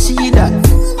myself if I see that.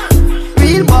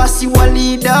 Real boss, you a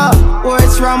leader.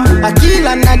 Words from Akil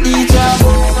and Adija.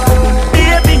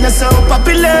 Baby, you're so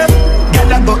popular.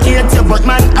 Girl, I go hate you, but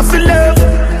man, I feel love.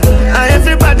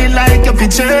 Everybody like your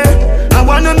picture. I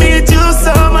wanna meet you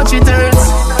so much it hurts.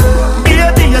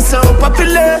 Baby, you're so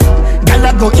popular. Girl,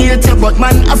 I go hate you, but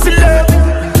man, I feel love.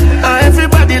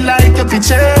 Everybody like your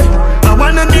picture. I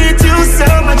wanna meet you so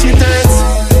much it hurts.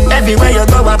 Everywhere you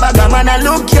go, a bag of man, I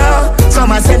look you.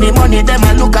 Some a send the money, them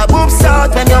a look a boobs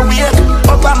out. When you wake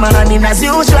up a morning as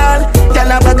usual.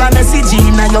 Girl, I bag a message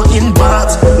in your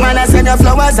inbox. Man, I send your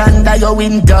flowers under your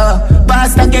window.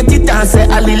 Pastor get it and say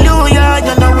hallelujah.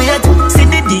 You know wait, see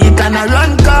the dick and I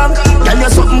run come. Girl, you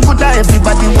something good that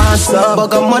everybody wants some.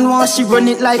 Bugger man want she run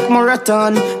it like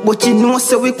marathon, but you know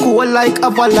say we cool like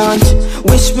avalanche.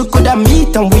 Wish we coulda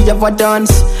meet and we have a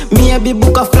dance. Maybe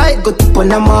book a flight go to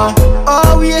Panama.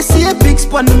 Oh, we see a pics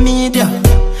on the media.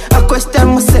 I question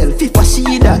myself if I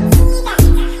see that.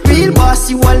 Real boss,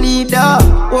 you a leader.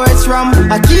 Words from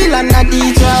Akil and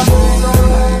Adija.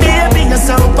 Baby, you're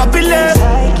so popular.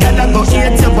 Girl, I go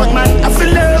hate you, but man, I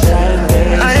feel love.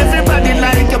 And everybody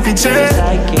like your picture.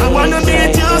 I wanna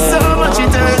meet you so much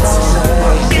it hurts.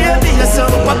 Baby, you're so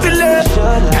popular.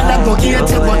 Girl, I go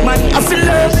hate you, but man, I feel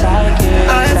love.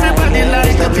 And everybody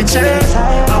like your picture.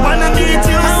 I wanna meet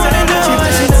you so much it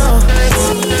hurts.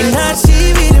 And how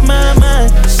she read in my mind.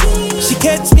 She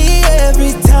catch me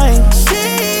every time.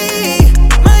 She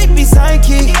might be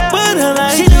psychic, but I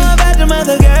like she know about the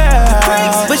mother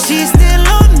girl, but she's still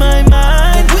on my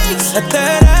mind. A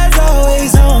third eye's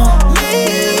always on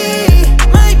me.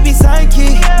 Might be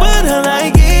psychic, but I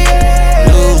like it,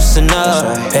 yeah. Loosen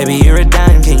up, baby, you're a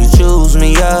dime, can you choose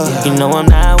me up? You know I'm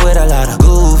not with a lot of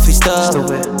goofy stuff.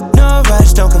 No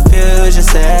rush, don't confuse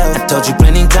yourself. I told you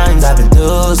plenty times I've been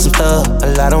through some stuff. A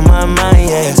lot on my mind,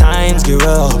 yeah, times get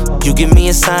rough. You give me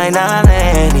a sign, I'll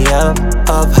land you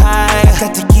up high. I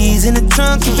got the keys in the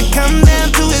trunk, if it come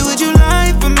down to it, would you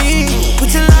lie for me?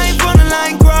 Put your life on the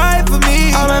line, cry for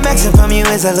me. All I'm asking from you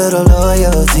is a little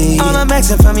loyalty. All I'm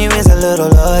asking from you is a little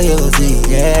loyalty,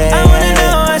 yeah. I wanna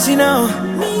know how she know,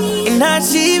 and how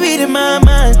she reading my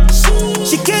mind.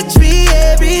 She catch me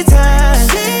every time.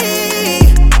 She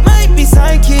might be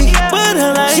psychic, but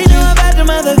I like she know about the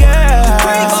mother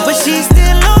girl, but she's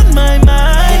still on my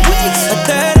mind. A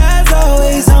third eye's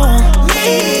always on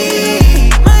me.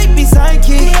 Might be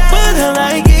psychic, but I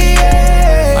like it,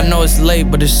 yeah. I know it's late,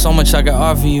 but there's so much I can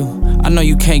offer you. I know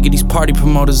you can't get these party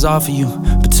promoters off of you,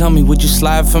 but tell me, would you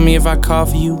slide for me if I call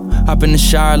for you? Hop in the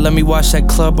shower, let me wash that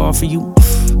club off of you.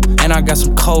 And I got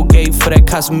some Colgate for that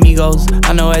Casamigos.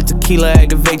 I know that tequila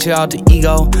activates your alter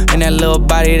ego. And that little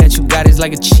body that you got is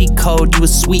like a cheat code. You a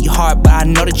sweetheart, but I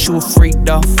know that you a freak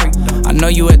though. I know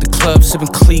you at the club sipping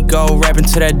Clico, rapping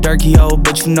to that Durkee ho.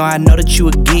 But you know I know that you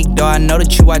a geek though. I know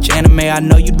that you watch anime, I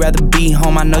know you'd rather be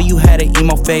home. I know you had an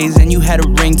emo phase and you had a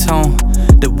ringtone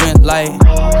that went like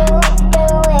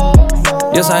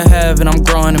yes, I have, and I'm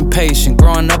growing impatient.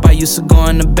 Growing up, I used to go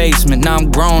in the basement. Now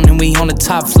I'm grown, and we on the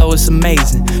top floor, it's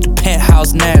amazing. The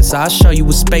penthouse NASA, I'll show you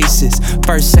what space is.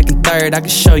 First, second, third, I can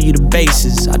show you the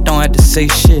bases. I don't have to say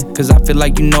shit, cause I feel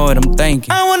like you know what I'm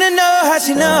thinking. I wanna know how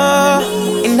she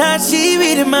know, and how she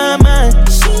reading my mind.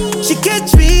 She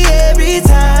catch me every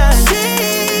time.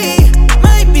 She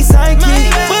might be psychic,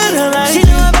 but I like she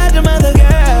know about the mother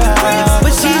girl,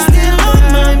 but she's still on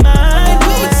my mind.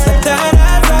 A third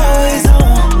eye's always on.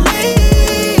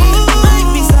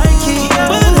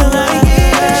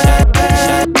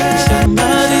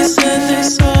 Somebody said they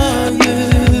saw you.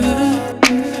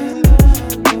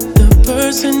 The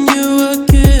person you were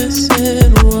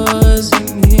kissing wasn't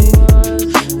me,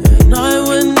 and I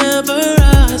would never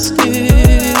ask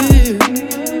you.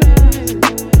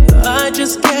 I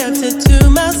just kept it to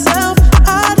myself.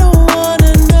 I don't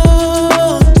wanna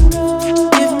know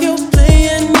if you're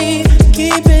playing me.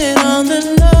 Keep it on the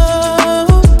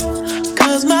low,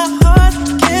 'cause my heart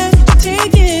can't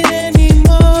take it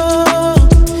anymore.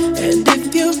 And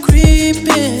if you're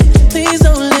creeping, please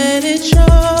don't let it show.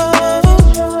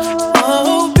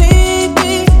 Oh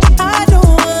baby, I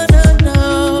don't wanna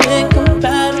know. Think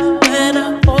about it when I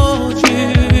hold you.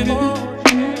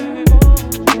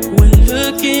 When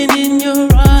looking in your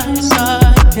eyes,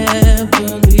 I can't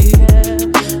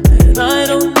believe, and I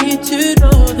don't need to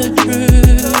know the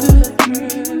truth.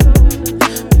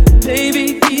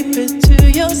 Baby, keep it to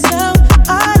yourself.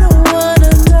 I don't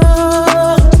wanna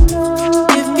know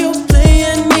if you're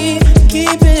playing me.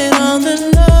 Keep it on the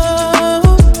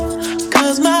low,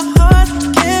 'cause my heart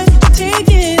can't take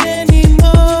it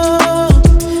anymore.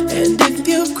 And if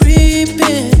you're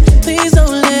creeping, please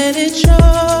don't let it show.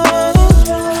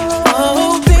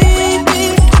 Oh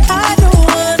baby, I don't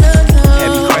wanna know.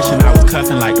 Heavy question, I was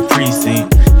cuffing like a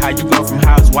precinct. How you go from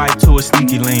housewife to a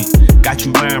sneaky link? Got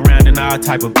you riding around in all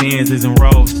type of Benzes and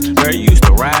Rolls. Girl, you used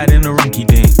to ride in the rinky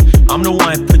dink. I'm the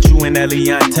one put you in that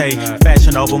Leontay.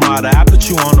 Fashion over model, I put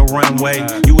you on the runway.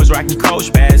 You was rocking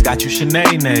Coach bags, got you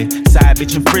Sinead. Side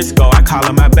bitch in Frisco, I call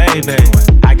her my baby.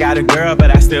 I got a girl, but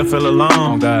I still feel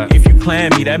alone. If you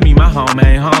playing me, that mean my home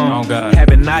ain't home.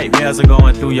 Having nightmares are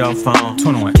going through your phone.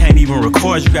 21. Can't even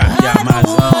record, you got me out my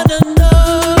zone.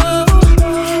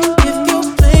 If you're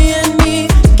playing me,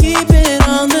 keep it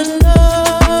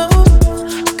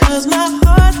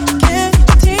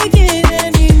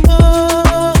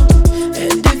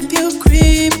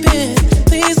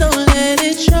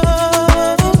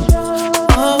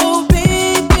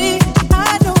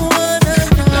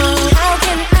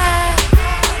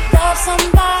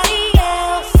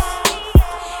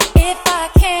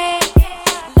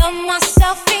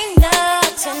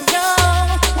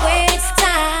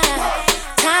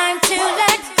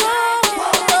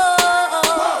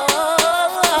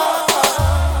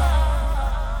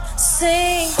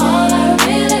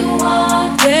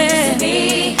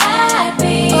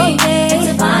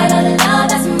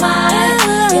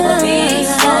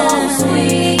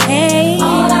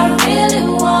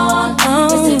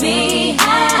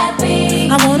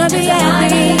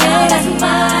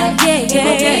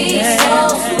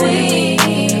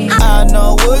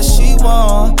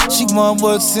want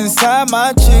what's inside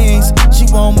my jeans. She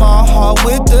want my heart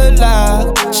with the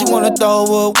lock. She wanna throw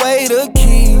away the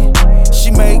key.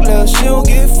 She make love, she don't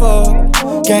get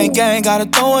fucked. Gang, gang, gotta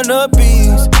throw in the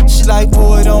beats. She like,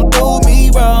 boy, don't do me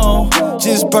wrong.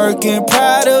 Just Birkin,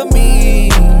 proud of me.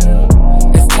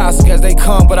 As toxic as they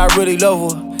come, but I really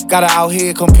love her. Got her out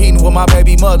here competing with my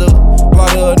baby mother.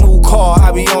 Brought her a new car,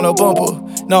 I be on a bumper.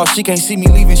 No, she can't see me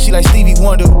leaving, she like Stevie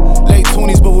Wonder. Late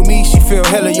 20s, but with me, she feel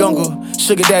hella younger.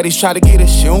 Sugar daddies try to get her,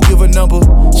 she don't give a number.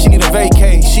 She need a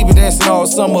vacay, she been dancing all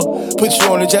summer. Put you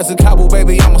on the Jessica Cabo,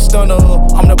 baby, I'm a stunner.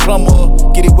 I'm the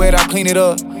plumber, get it wet, I clean it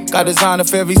up. Got designer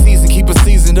for every season, keep it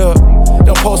seasoned up.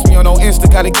 Don't post me on no Insta,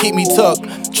 gotta keep me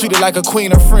tucked. Treat her like a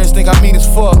queen, her friends think I mean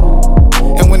as fuck.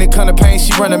 And when it come to pain,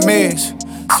 she run a mess.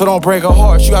 So don't break her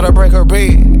heart, you gotta break her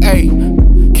bed.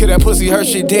 Ayy, kill that pussy, her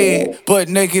shit dead. But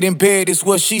naked in bed is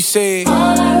what she said. All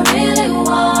I really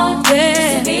want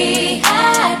is to be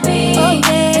happy.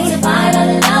 And to find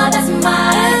a love that's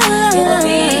mine. It'll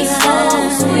be so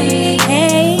sweet.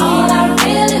 All I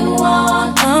really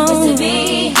want is to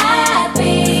be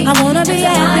happy. I wanna be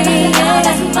happy. To find a love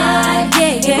that's mine.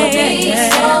 It'll be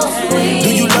so sweet. Do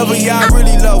you love her? Yeah, I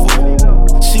really love her.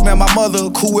 She met my mother,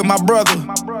 cool with my brother.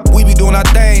 We be doing our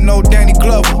thing, no Danny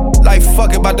Glover. Like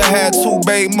fuck it, about to have 2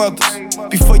 baby mothers.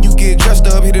 Before you get dressed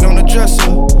up, hit it on the dresser.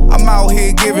 I'm out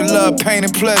here giving love, pain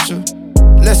and pleasure.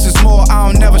 Less is more, I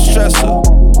don't never stress her.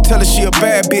 Tell her she a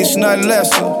bad bitch, nothing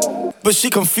lesser. But she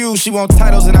confused, she want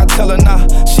titles and I tell her nah.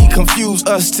 She confused,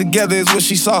 us together is what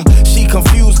she saw. She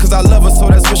confused cause I love her, so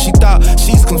that's what she thought.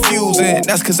 She's confused and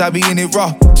that's cause I be in it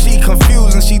raw. She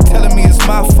confused and she telling me it's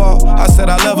my fault. I said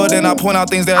I love her, then I point out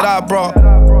things that I brought.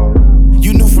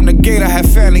 You knew from the gate I had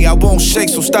family, I won't shake,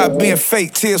 so stop being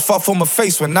fake. Tears fall from my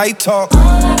face when I talk. All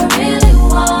I really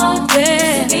want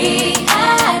is to be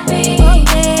happy.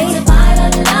 And to find a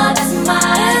love that's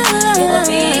mine. It'll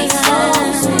be so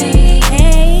sweet.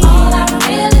 All I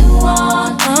really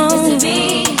want is to be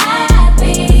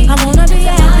happy. I wanna be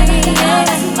happy. To find a love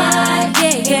that's mine.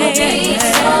 It'll be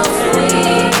so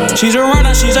sweet. She's a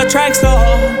runner, she's a track star.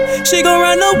 She gon'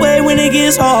 run away when it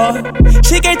gets hard.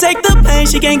 She can't take the pain,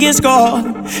 she can't get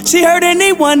scarred. She hurt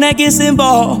anyone that gets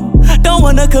involved. Don't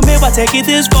wanna commit, why take it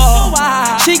this far?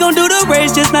 She gon' do the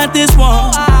race, just not this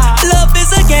one. Love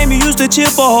is a game you used to cheer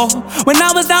for. When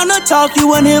I was down to talk, you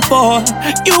weren't here for.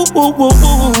 You woo woo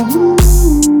woo.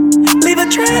 Leave a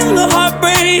trail of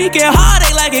heartbreak and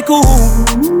heartache like it cool.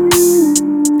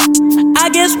 I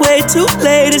guess way too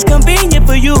late, it's convenient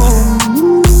for you.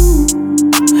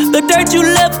 The dirt you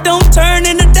left don't turn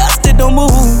into dust, it don't move.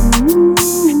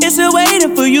 It's still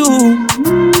waiting for you.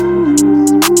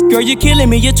 Girl, you're killing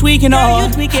me, you're tweaking all.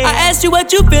 I asked you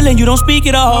what you feeling, you don't speak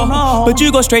at all. But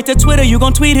you go straight to Twitter, you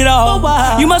gon' tweet it all.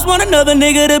 You must want another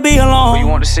nigga to be along. What you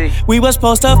want to see? We was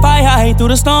supposed to fight, I hate through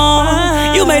the storm.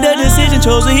 You made a decision,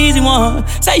 chose the easy one.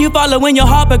 Say you following your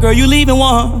heart, but girl, you leaving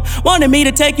one. Wanted me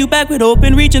to take you back with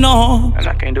open reaching on. And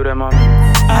I can't do that, mama.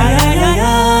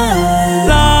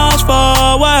 Lost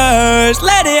for words,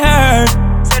 let it hurt.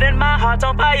 Setting my heart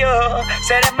on fire,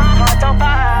 setting my heart on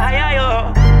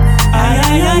fire.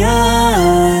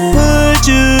 Put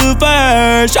you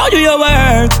first, show you your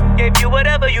worth. Gave you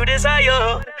whatever you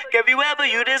desire, gave you whatever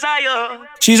you desire.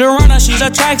 She's a runner, she's a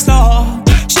track star.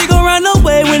 She gon' run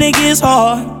away when it gets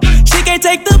hard. She can't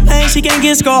take the pain, she can't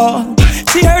get scarred.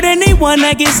 She hurt anyone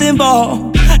that gets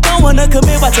involved. Don't wanna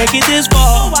commit, why take it this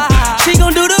far? She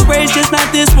gon' do the race, just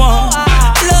not this one.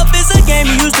 Love is a game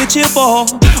you used to cheer for.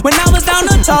 When I was down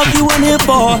to talk, you weren't here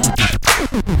for.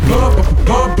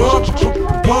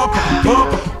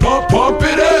 Pump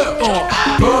it up.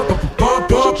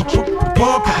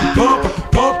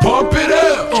 Pump it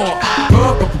up.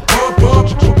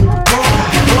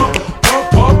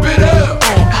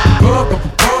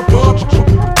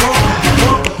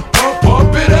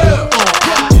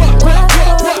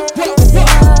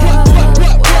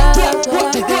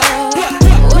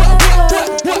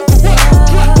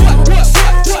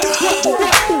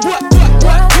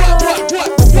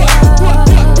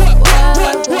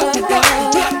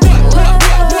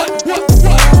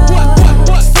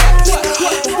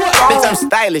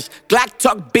 Glock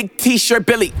talk, big t-shirt,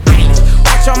 Billy Eilish.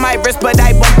 Watch on my wrist, but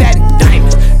I want that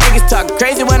diamond. Niggas talk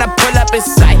crazy when I pull up in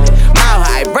sight. Mile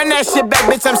high, run that shit back,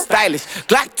 bitch, I'm stylish.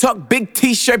 Glock talk, big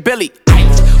t-shirt, Billy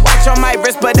Eilish. Watch on my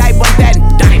wrist, but I want that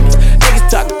diamond. Niggas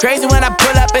talk crazy when I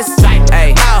pull up in sight.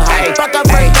 Mile high, fuck up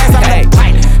first class, I'm the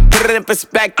pilot. Put it in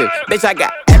perspective, bitch, I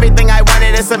got everything I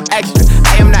wanted and some extra.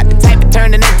 I am not the type of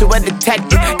turning into a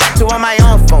detective. Got two on my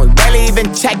own phone, barely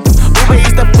even check them. Uber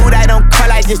eats the food, I don't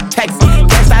call, I just text it.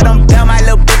 Guess I don't bail, my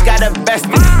little bitch got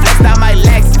invested. Flexed out my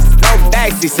Lexus, no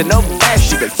backseat, so no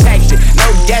backseat protection. No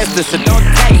gas, so don't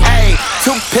take, hey.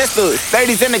 2 pistols,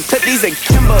 30s in the clip, these are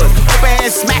Kimbos. Open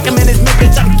hand, smack him in his mid,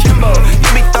 bitch, I'm Kimbo.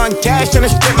 You be throwing cash in the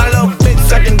strip, my little bitch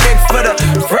sucking dick for the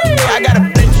free. I got a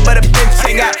bitch, but a bitch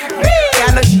ain't got me.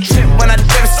 I know she trip when I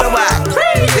drip, so I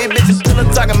these bitches still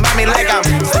talking about me like I'm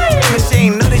stylish.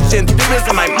 Machine, know this shit, 3 bits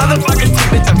on my motherfucking teeth,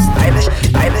 bitch, I'm stylish,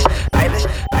 stylish, stylish,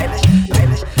 stylish,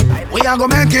 stylish, stylish. We are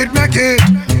gonna make it,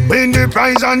 win the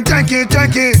prize and take it.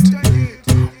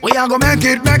 We are gonna make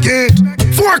it,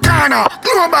 4 corner,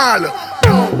 global.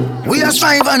 We are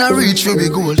strive and a reach for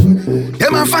big goal.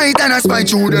 Them a fight and a spite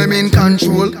through them in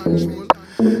control.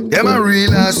 Them a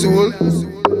real asshole.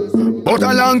 But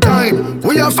a long time,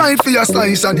 we a fight for your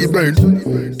slice of the bread.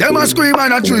 Them a scream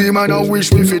and a dream and a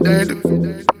wish we fi dead.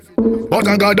 But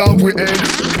I got off we head.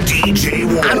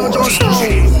 DJ I don't just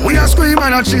know. We a scream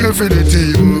and a chill for the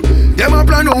team. Them a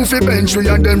plan out fi bench we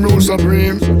and them rule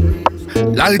supreme.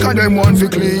 Like a them want fi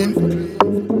clean.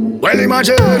 Well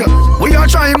imagine, we a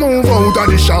try move out of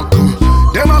the shock.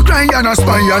 Them a cry and a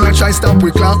spy and a try stop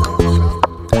we clock.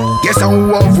 Guess how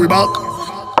off we back.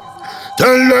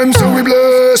 Tell them so we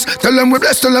bless. Tell them we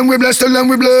bless, tell them we bless, tell them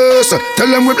we bless. Tell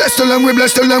them we bless, tell them we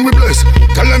bless, tell them we bless.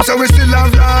 Tell them so we still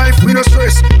have life, we no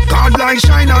stress. God like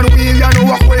shine on wheel, you know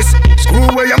walk west. Screw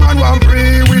where your man want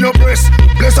pray, we no press.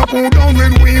 Bless up who down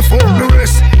when we fuck the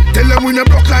rest. Tell them we no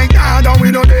broke like God and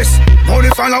we no this. How they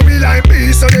follow we like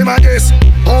me, so they my guess.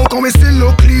 How come we still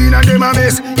look clean and they my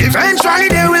mess? Eventually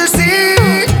they will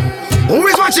see who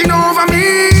is watching over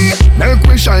me. Make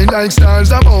we shine like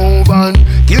stars above and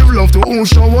give love to who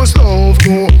show us love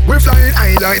to. We flying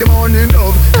high like the morning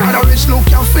dove. Got a rich look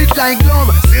and fit like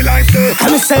glove. See like the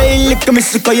I'm say lick a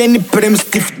miss cause you nip them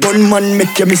stiff gun man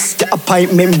make you miss the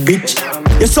appointment bitch.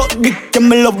 You suck dick and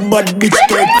me love bad bitch.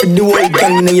 Twerk for the whole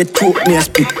gang now you choke me a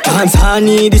spit. Dance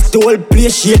honey this the whole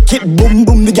place shake it. Boom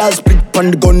boom the girl split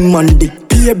pon the gunman dick.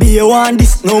 Baby, you want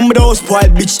this? No, me don't spoil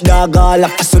bitch dog. All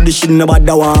after so this shit nobody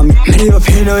want me. Me never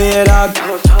feel no way dog.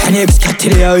 And you got to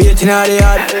the waiting out the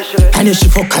yard. And you should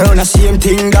fuck around the same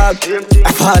thing dog. I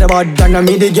thought about that and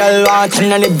me the girl want.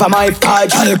 And I never my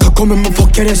part. Girl can come and me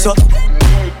fuck your ass up.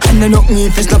 And I knock me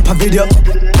if it's not a video.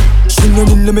 She no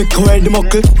need to make her wear the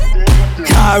muckle.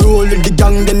 I roll with the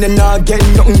gang then they not get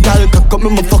nothing. Girl can come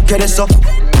and me fuck your ass up.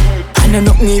 And I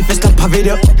knock me if it's not a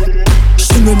video.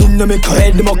 She no need to make her wear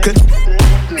the muckle.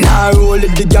 Nah, roll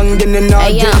it the gang, then they not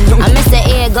get no. I'm Mr.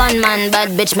 A gunman, bad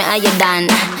bitch, me how you done?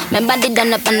 My body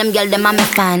done up and them girl, them a me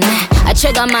fan. A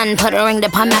trigger man, put a ring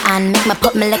upon my hand. Make me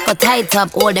put me like a tight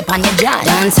up, hold up on your jaw.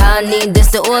 Dancehall need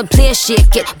this, the old place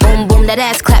shake it. Boom, boom, that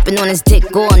ass clapping on his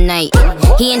dick all night.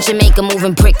 He in Jamaica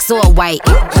moving bricks all white.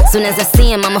 Soon as I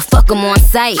see him, I'ma fuck him on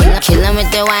sight. Kill him with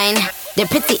the wine. The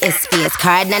pretty is fierce,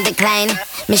 card not decline.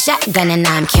 Me shotgun and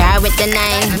I'm carry with the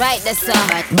 9. Right, that's all.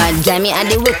 But damn me, I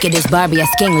the wickedest Barbie, a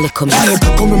skin lick me. Yeah,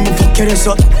 come and me fuck your ass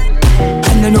up.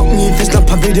 And I knock me if it's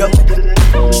not a video.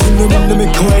 She no need to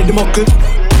make her wear the muckle.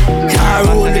 I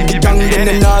roll with the gang, then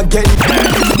they not get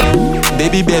it.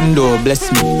 Baby Bendo,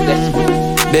 bless me.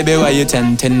 Baby, why you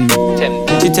tempting me?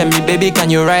 She tell me, baby, can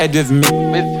you ride with me?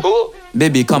 With who?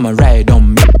 Baby, come and ride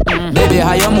on me. Baby,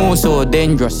 how you move so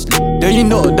dangerously? Don't you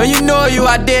know you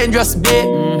are dangerous,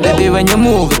 babe? Baby, when you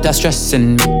move, it's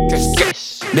stressing me.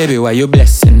 Baby, why you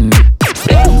blessing me?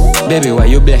 Baby, why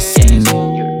you blessing me?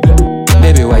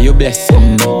 Baby, why you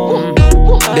blessing me?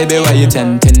 Baby, why you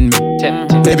tempting me?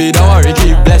 Baby, don't worry,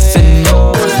 keep blessing me.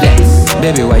 Bless.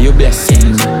 Baby, why you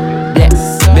blessing me?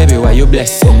 Bless. Baby, why you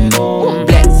blessing me?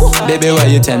 Bless. Baby, why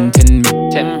you tempting me?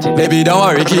 Baby, don't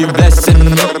worry, keep blessing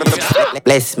me.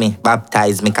 Bless me,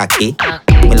 baptize me cocky.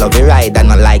 Me love you ride and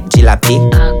not like jalopy.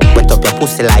 Wet up your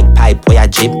pussy like pipe or your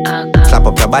jeep. Slap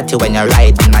up your body when you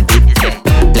ride in a deep.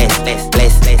 Bless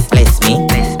me.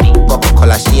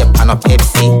 Coca-Cola shape and a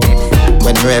Pepsi.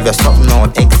 When you have your something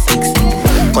out,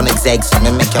 X6. Connect eggs so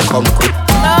me make you come quick.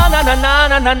 Na na na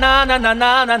na na na na na na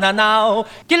na na na na.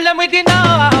 Kill them with the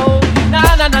now. Na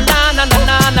na na na na na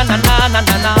na na na na na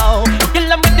na na. Kill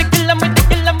them with the, kill them with the,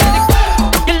 kill them with the,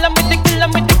 kill them with the, kill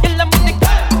them with the, kill them with the,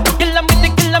 kill them with the,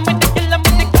 kill them with the, kill them with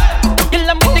the, kill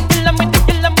them with the, kill them with the,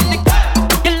 kill them with the,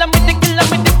 kill them with the, kill them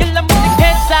with the, kill them with the.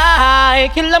 Heads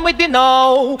high, kill them with the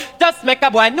no. Just make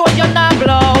a boy know you're not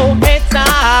blow. Heads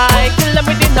high, kill them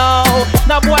with the no.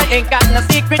 No boy ain't got no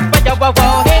secret for your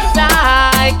wow. Heads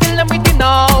high, kill them with the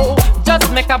no.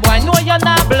 Just make a boy know you're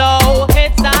not blow.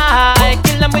 Heads high,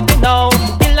 kill them with the no.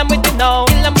 Kill them with the no.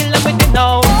 Kill them with the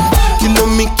no. Kill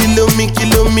them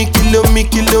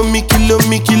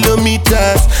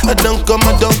kilometers. I don't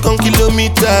come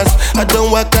kilometers. I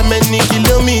don't walk that many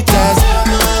kilometers.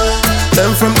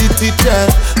 Learn from the teacher.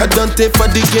 I don't take for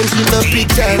the games, you know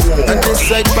pictures. I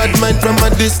decide bad mind from a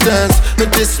distance.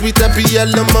 Not this sweet, I be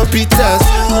all on my pitas.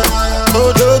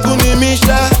 Oh, Doguni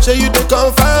Misha, show you the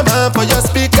confirm for your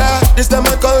speaker. This time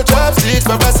I call chopsticks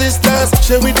for assistance.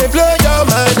 Show we they blow your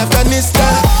mind,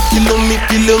 Afghanistan. Kilometers.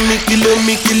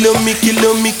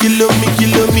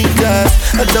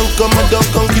 I don't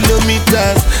come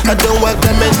kilometers. I don't walk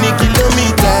that many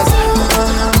kilometers.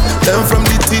 Learn from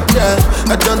the teacher.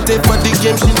 I don't take for the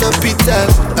game, she no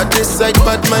pitas. I decide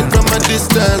bad mind from a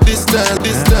distance.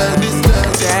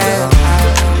 Yeah,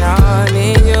 I don't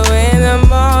need you in the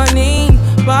morning,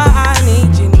 but I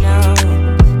need you now.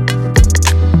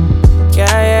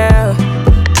 Yeah,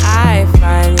 I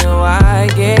find you, I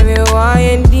give you all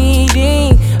you're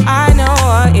needing. I know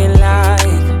what you like.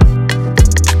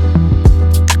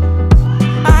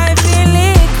 I feel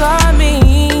it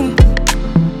coming.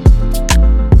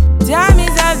 Time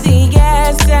is of the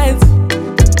essence.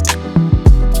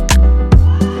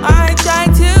 I try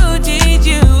to teach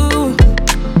you,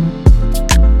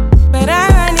 but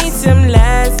I need some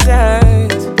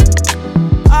lessons.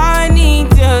 I need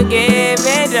to give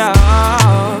it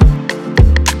all.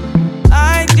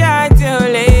 I try to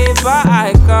live, but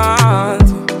I can't.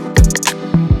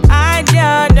 I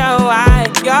don't know why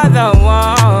you're the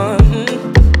one.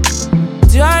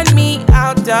 Turn me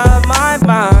out of my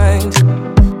mind.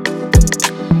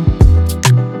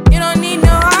 You don't need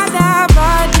no other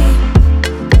body.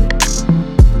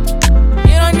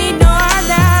 You don't need no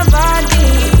other body.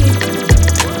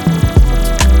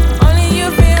 Only you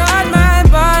feel on my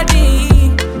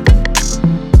body.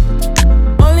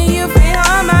 Only you feel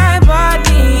on my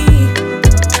body.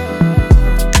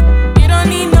 You don't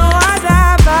need no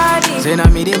other body. Say now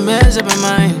me they mess up your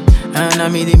mind, and now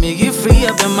me they make you free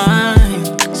up your mind.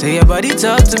 Say your body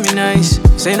talk to me nice.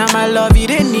 Say now my love you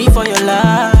they need for your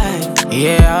life.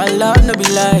 Yeah, our love no be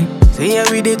lie. Say yeah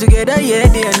we day together, yeah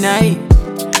day and night.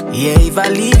 Yeah, if I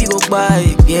leave you go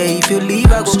by. Yeah, if you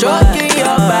leave I go stroking by.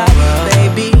 Your body,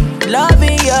 baby.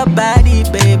 Loving your body,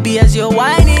 baby. As you're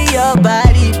whining your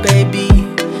body, baby.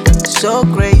 So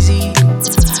crazy.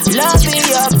 Loving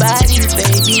your body,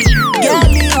 baby. Girl,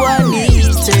 you want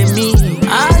needs to me.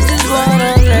 I just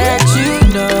wanna let you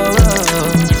know.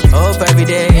 Hope every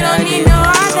day you don't need no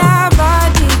other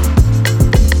body.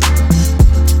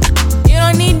 You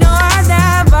don't need no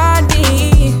other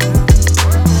body.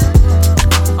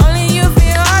 Only you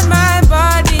feel on my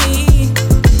body.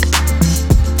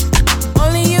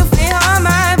 Only you feel on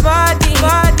my body.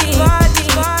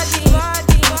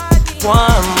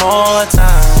 One more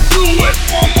time. Do it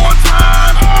one more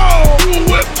time. Oh, do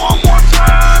it one more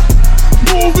time.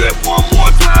 Move it one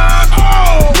more time.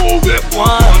 Oh, move it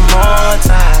one more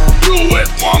time. Do it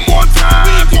one more time.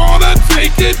 We're gonna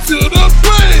take it to the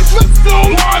place. Let's go,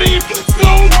 party. Let's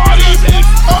go, party. It's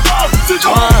about to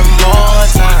go. One more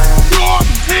time. Your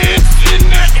hands in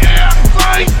the air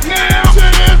right now.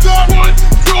 Hands up. Put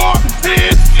your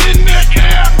hands in the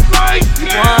air right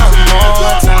now. One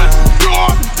more time. Your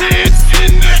hands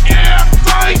in the air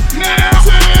right now.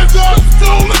 Hands up.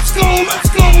 Let's go.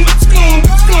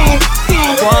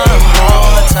 One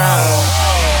more time.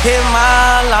 Hit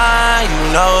my line,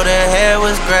 you know the hair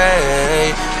was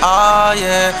gray. Oh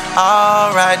yeah,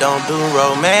 alright, don't do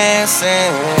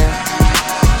romancing.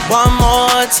 One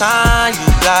more time,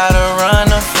 you gotta run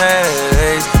the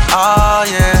face. Oh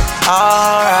yeah,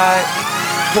 alright.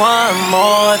 One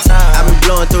more time. I've been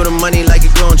blowing through the money like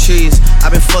you growing trees.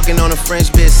 I've been fucking on a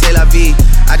French bitch, c'est la vie.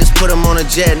 I just put them on a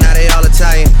jet, now they all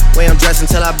Italian. Way I'm dressed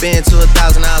until I've been to $1,000.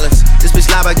 This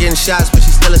bitch lie by getting shots, but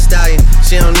she still a stallion.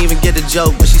 She don't even get the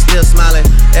joke, but she still smiling.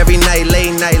 Every night,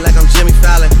 late night, like I'm Jimmy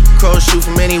Fallon. Crows shoot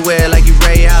from anywhere, like you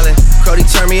Ray Allen. Crody,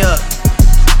 turn me up.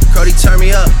 Crody, turn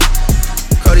me up.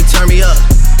 Crody, turn me up.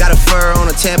 Got a fur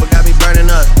on a Tampa, got me burning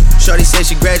up. Shorty said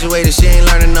she graduated, she ain't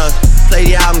learned enough. Play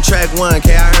the album track 1,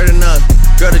 K, I heard enough.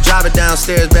 Girl to drive it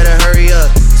downstairs, better hurry up.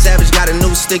 Savage got a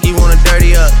new stick, you wanna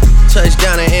dirty up.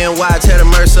 Touchdown in NY, tear the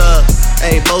Mercer up.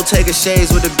 Ayy, Bo taking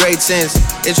shades with a great sense.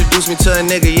 Introduce me to a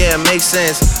nigga, yeah, it makes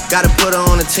sense. Gotta put her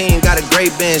on the team, got a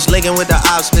great bench. Linking with the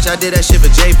ops, bitch, I did that shit for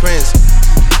J Prince.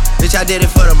 Bitch, I did it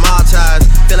for the Maltese.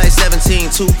 Feel like 17,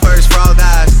 2 purse for all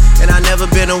guys. And I never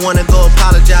been the one to go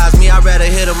apologize. Me, I'd rather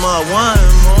hit him up one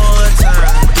more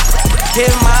time.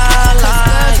 Hit my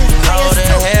line, you know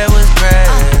the hair was gray.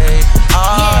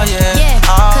 Oh yeah,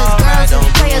 alright, don't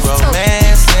do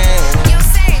romancing.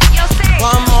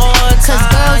 One more time,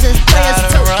 cause girls is players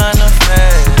too. Run a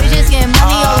face. We just getting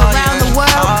money all around the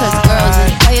world, cause girls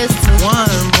is players too. One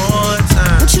more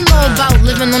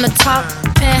down on the top.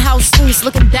 Penthouse suites,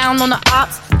 looking down on the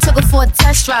ops. Took her for a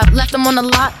test drive, left them on the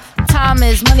lot. Time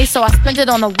is money, so I spend it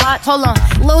on a watch. Hold on,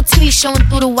 little titty showing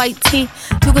through the white tee.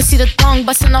 You can see the thong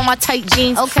busting on my tight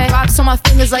jeans. Okay, rocks on my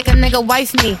fingers like a nigga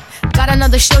wife me. Got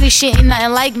another shorty, shit ain't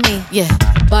nothing like me. Yeah,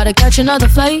 about to catch another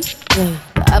flight. Yeah,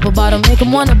 the apple bottom make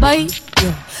him wanna bite.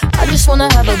 Yeah, I just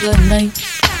wanna have a good night.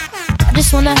 I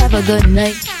just wanna have a good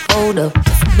night. Hold up,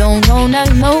 if you don't know, now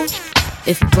you know.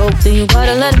 If you broke, then you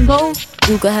gotta let him go.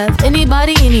 You could have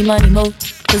anybody, any money, mo.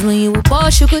 Cause when you a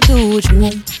boss, you could do what you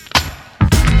want.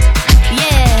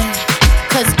 Yeah,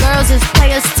 cause girls is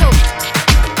players too.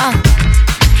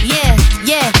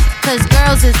 Yeah, cause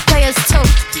girls is players too.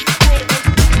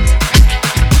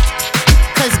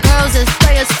 Cause girls is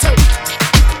players too.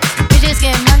 Bitches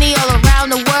getting money all around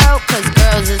the world. Cause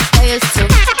girls is players too.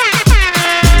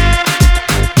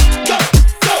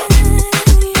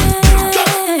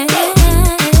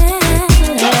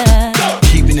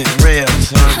 Keeping it real,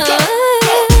 son.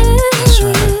 That's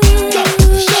right.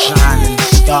 Shining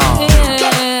star.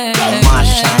 My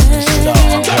shining star,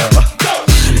 girl.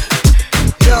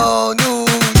 Yo, New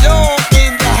York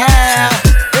in the house.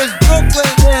 It's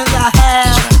Brooklyn in the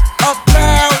house.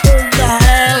 Uptown in the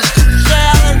house.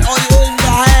 Sharon, are you in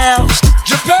the house?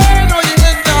 Japan, are you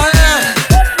in the house?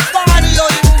 Everybody,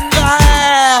 are you in the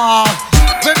house?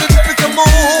 Baby, baby, come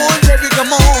on. Baby,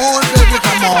 come on. Baby,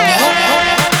 come on.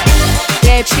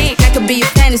 Bad chick, that could be a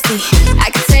fantasy. I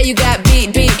can tell you got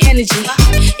big energy.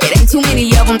 It ain't too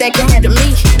many of them that can handle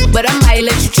me. But I might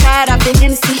let you try it off the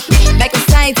Hennessy. Make them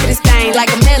sing to this thing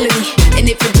like a melody. And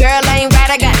if your girl ain't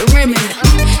right, I got the remedy.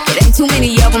 It ain't too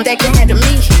many of them that can handle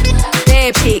me.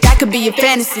 Bad chick, I could be a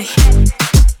fantasy.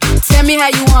 Tell me how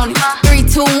you want it. 3,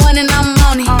 2, 1 and I'm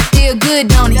on it. Feel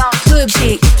good, don't it? Good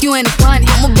chick, you in the funny.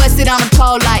 I'ma bust it on the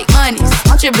pole like honest.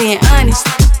 Aren't you being honest?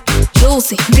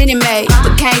 Juicy, mini made,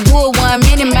 but can't do it 1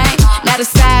 minute, man. Not a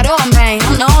side or main.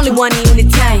 I'm the only one in the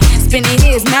tank. Spending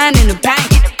his mind in the bank.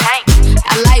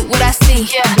 I like what I see.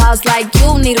 A boss like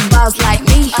you need a boss like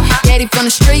me. Daddy from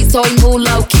the street, so he move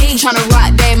low key. Tryna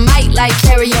rock that mic like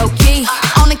karaoke.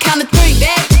 On the count of 3,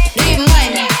 that get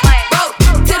money. Broke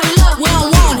to the love, we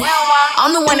don't want it.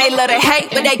 I'm the one they love to hate,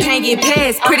 but they can't get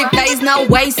past. Pretty face, no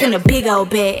waist, and a big old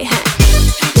bag.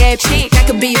 Bad chick, that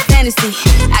could be a fantasy.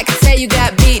 I can tell you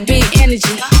got big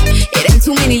energy. It ain't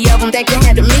too many of them that can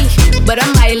handle me. But I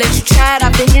might let you try it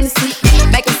off the Hennessy.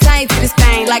 Make them sing to this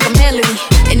thing like a melody.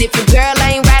 And if your girl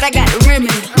ain't right, I got the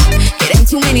remedy. It ain't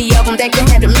too many of them that can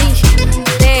handle me.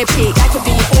 Bad chick, I could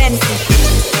be a fantasy.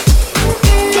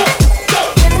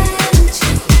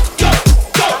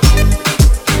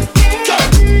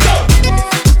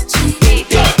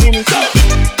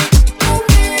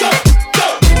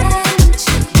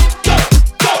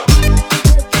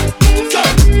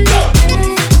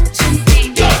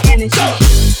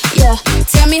 Yeah,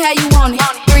 tell me how you want it.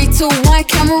 3, 2, 1,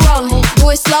 camera rolling. Do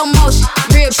it slow motion.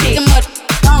 Real shit, them up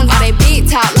on it. All they big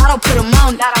top, lotto put them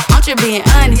on it. I'm just being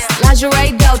honest.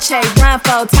 Lingerie, Dolce,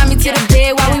 blindfold. Tie me to the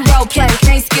bed while we role play.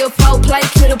 Can't skill flow play,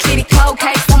 little kitty cold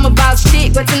case. I'm about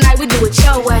shit, but tonight we do it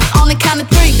your way. On the count of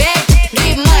 3, back,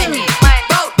 get money.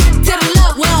 Broke to the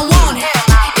love, we don't want it.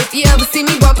 If you ever see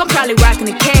me broke, I'm probably rocking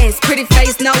the cash. Pretty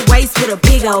face, no waist, with a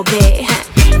big old bag.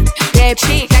 Bad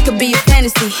chick, that could be a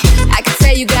fantasy. I can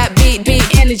tell you got big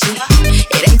energy.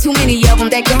 It ain't too many of them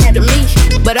that can handle me.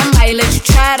 But I might let you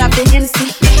try it off the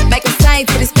Hennessy. Make them sing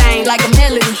to this thing like a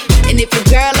melody. And if your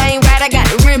girl ain't right, I got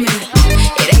the remedy.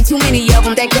 It ain't too many of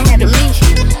them that can handle me.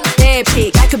 Bad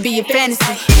chick, I could be a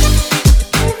fantasy.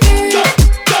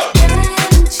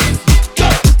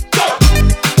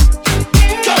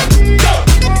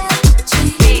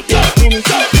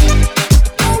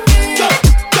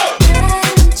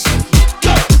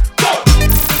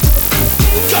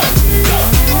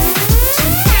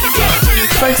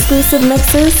 For exclusive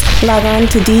mixes, log on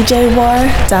to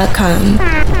djwar.com.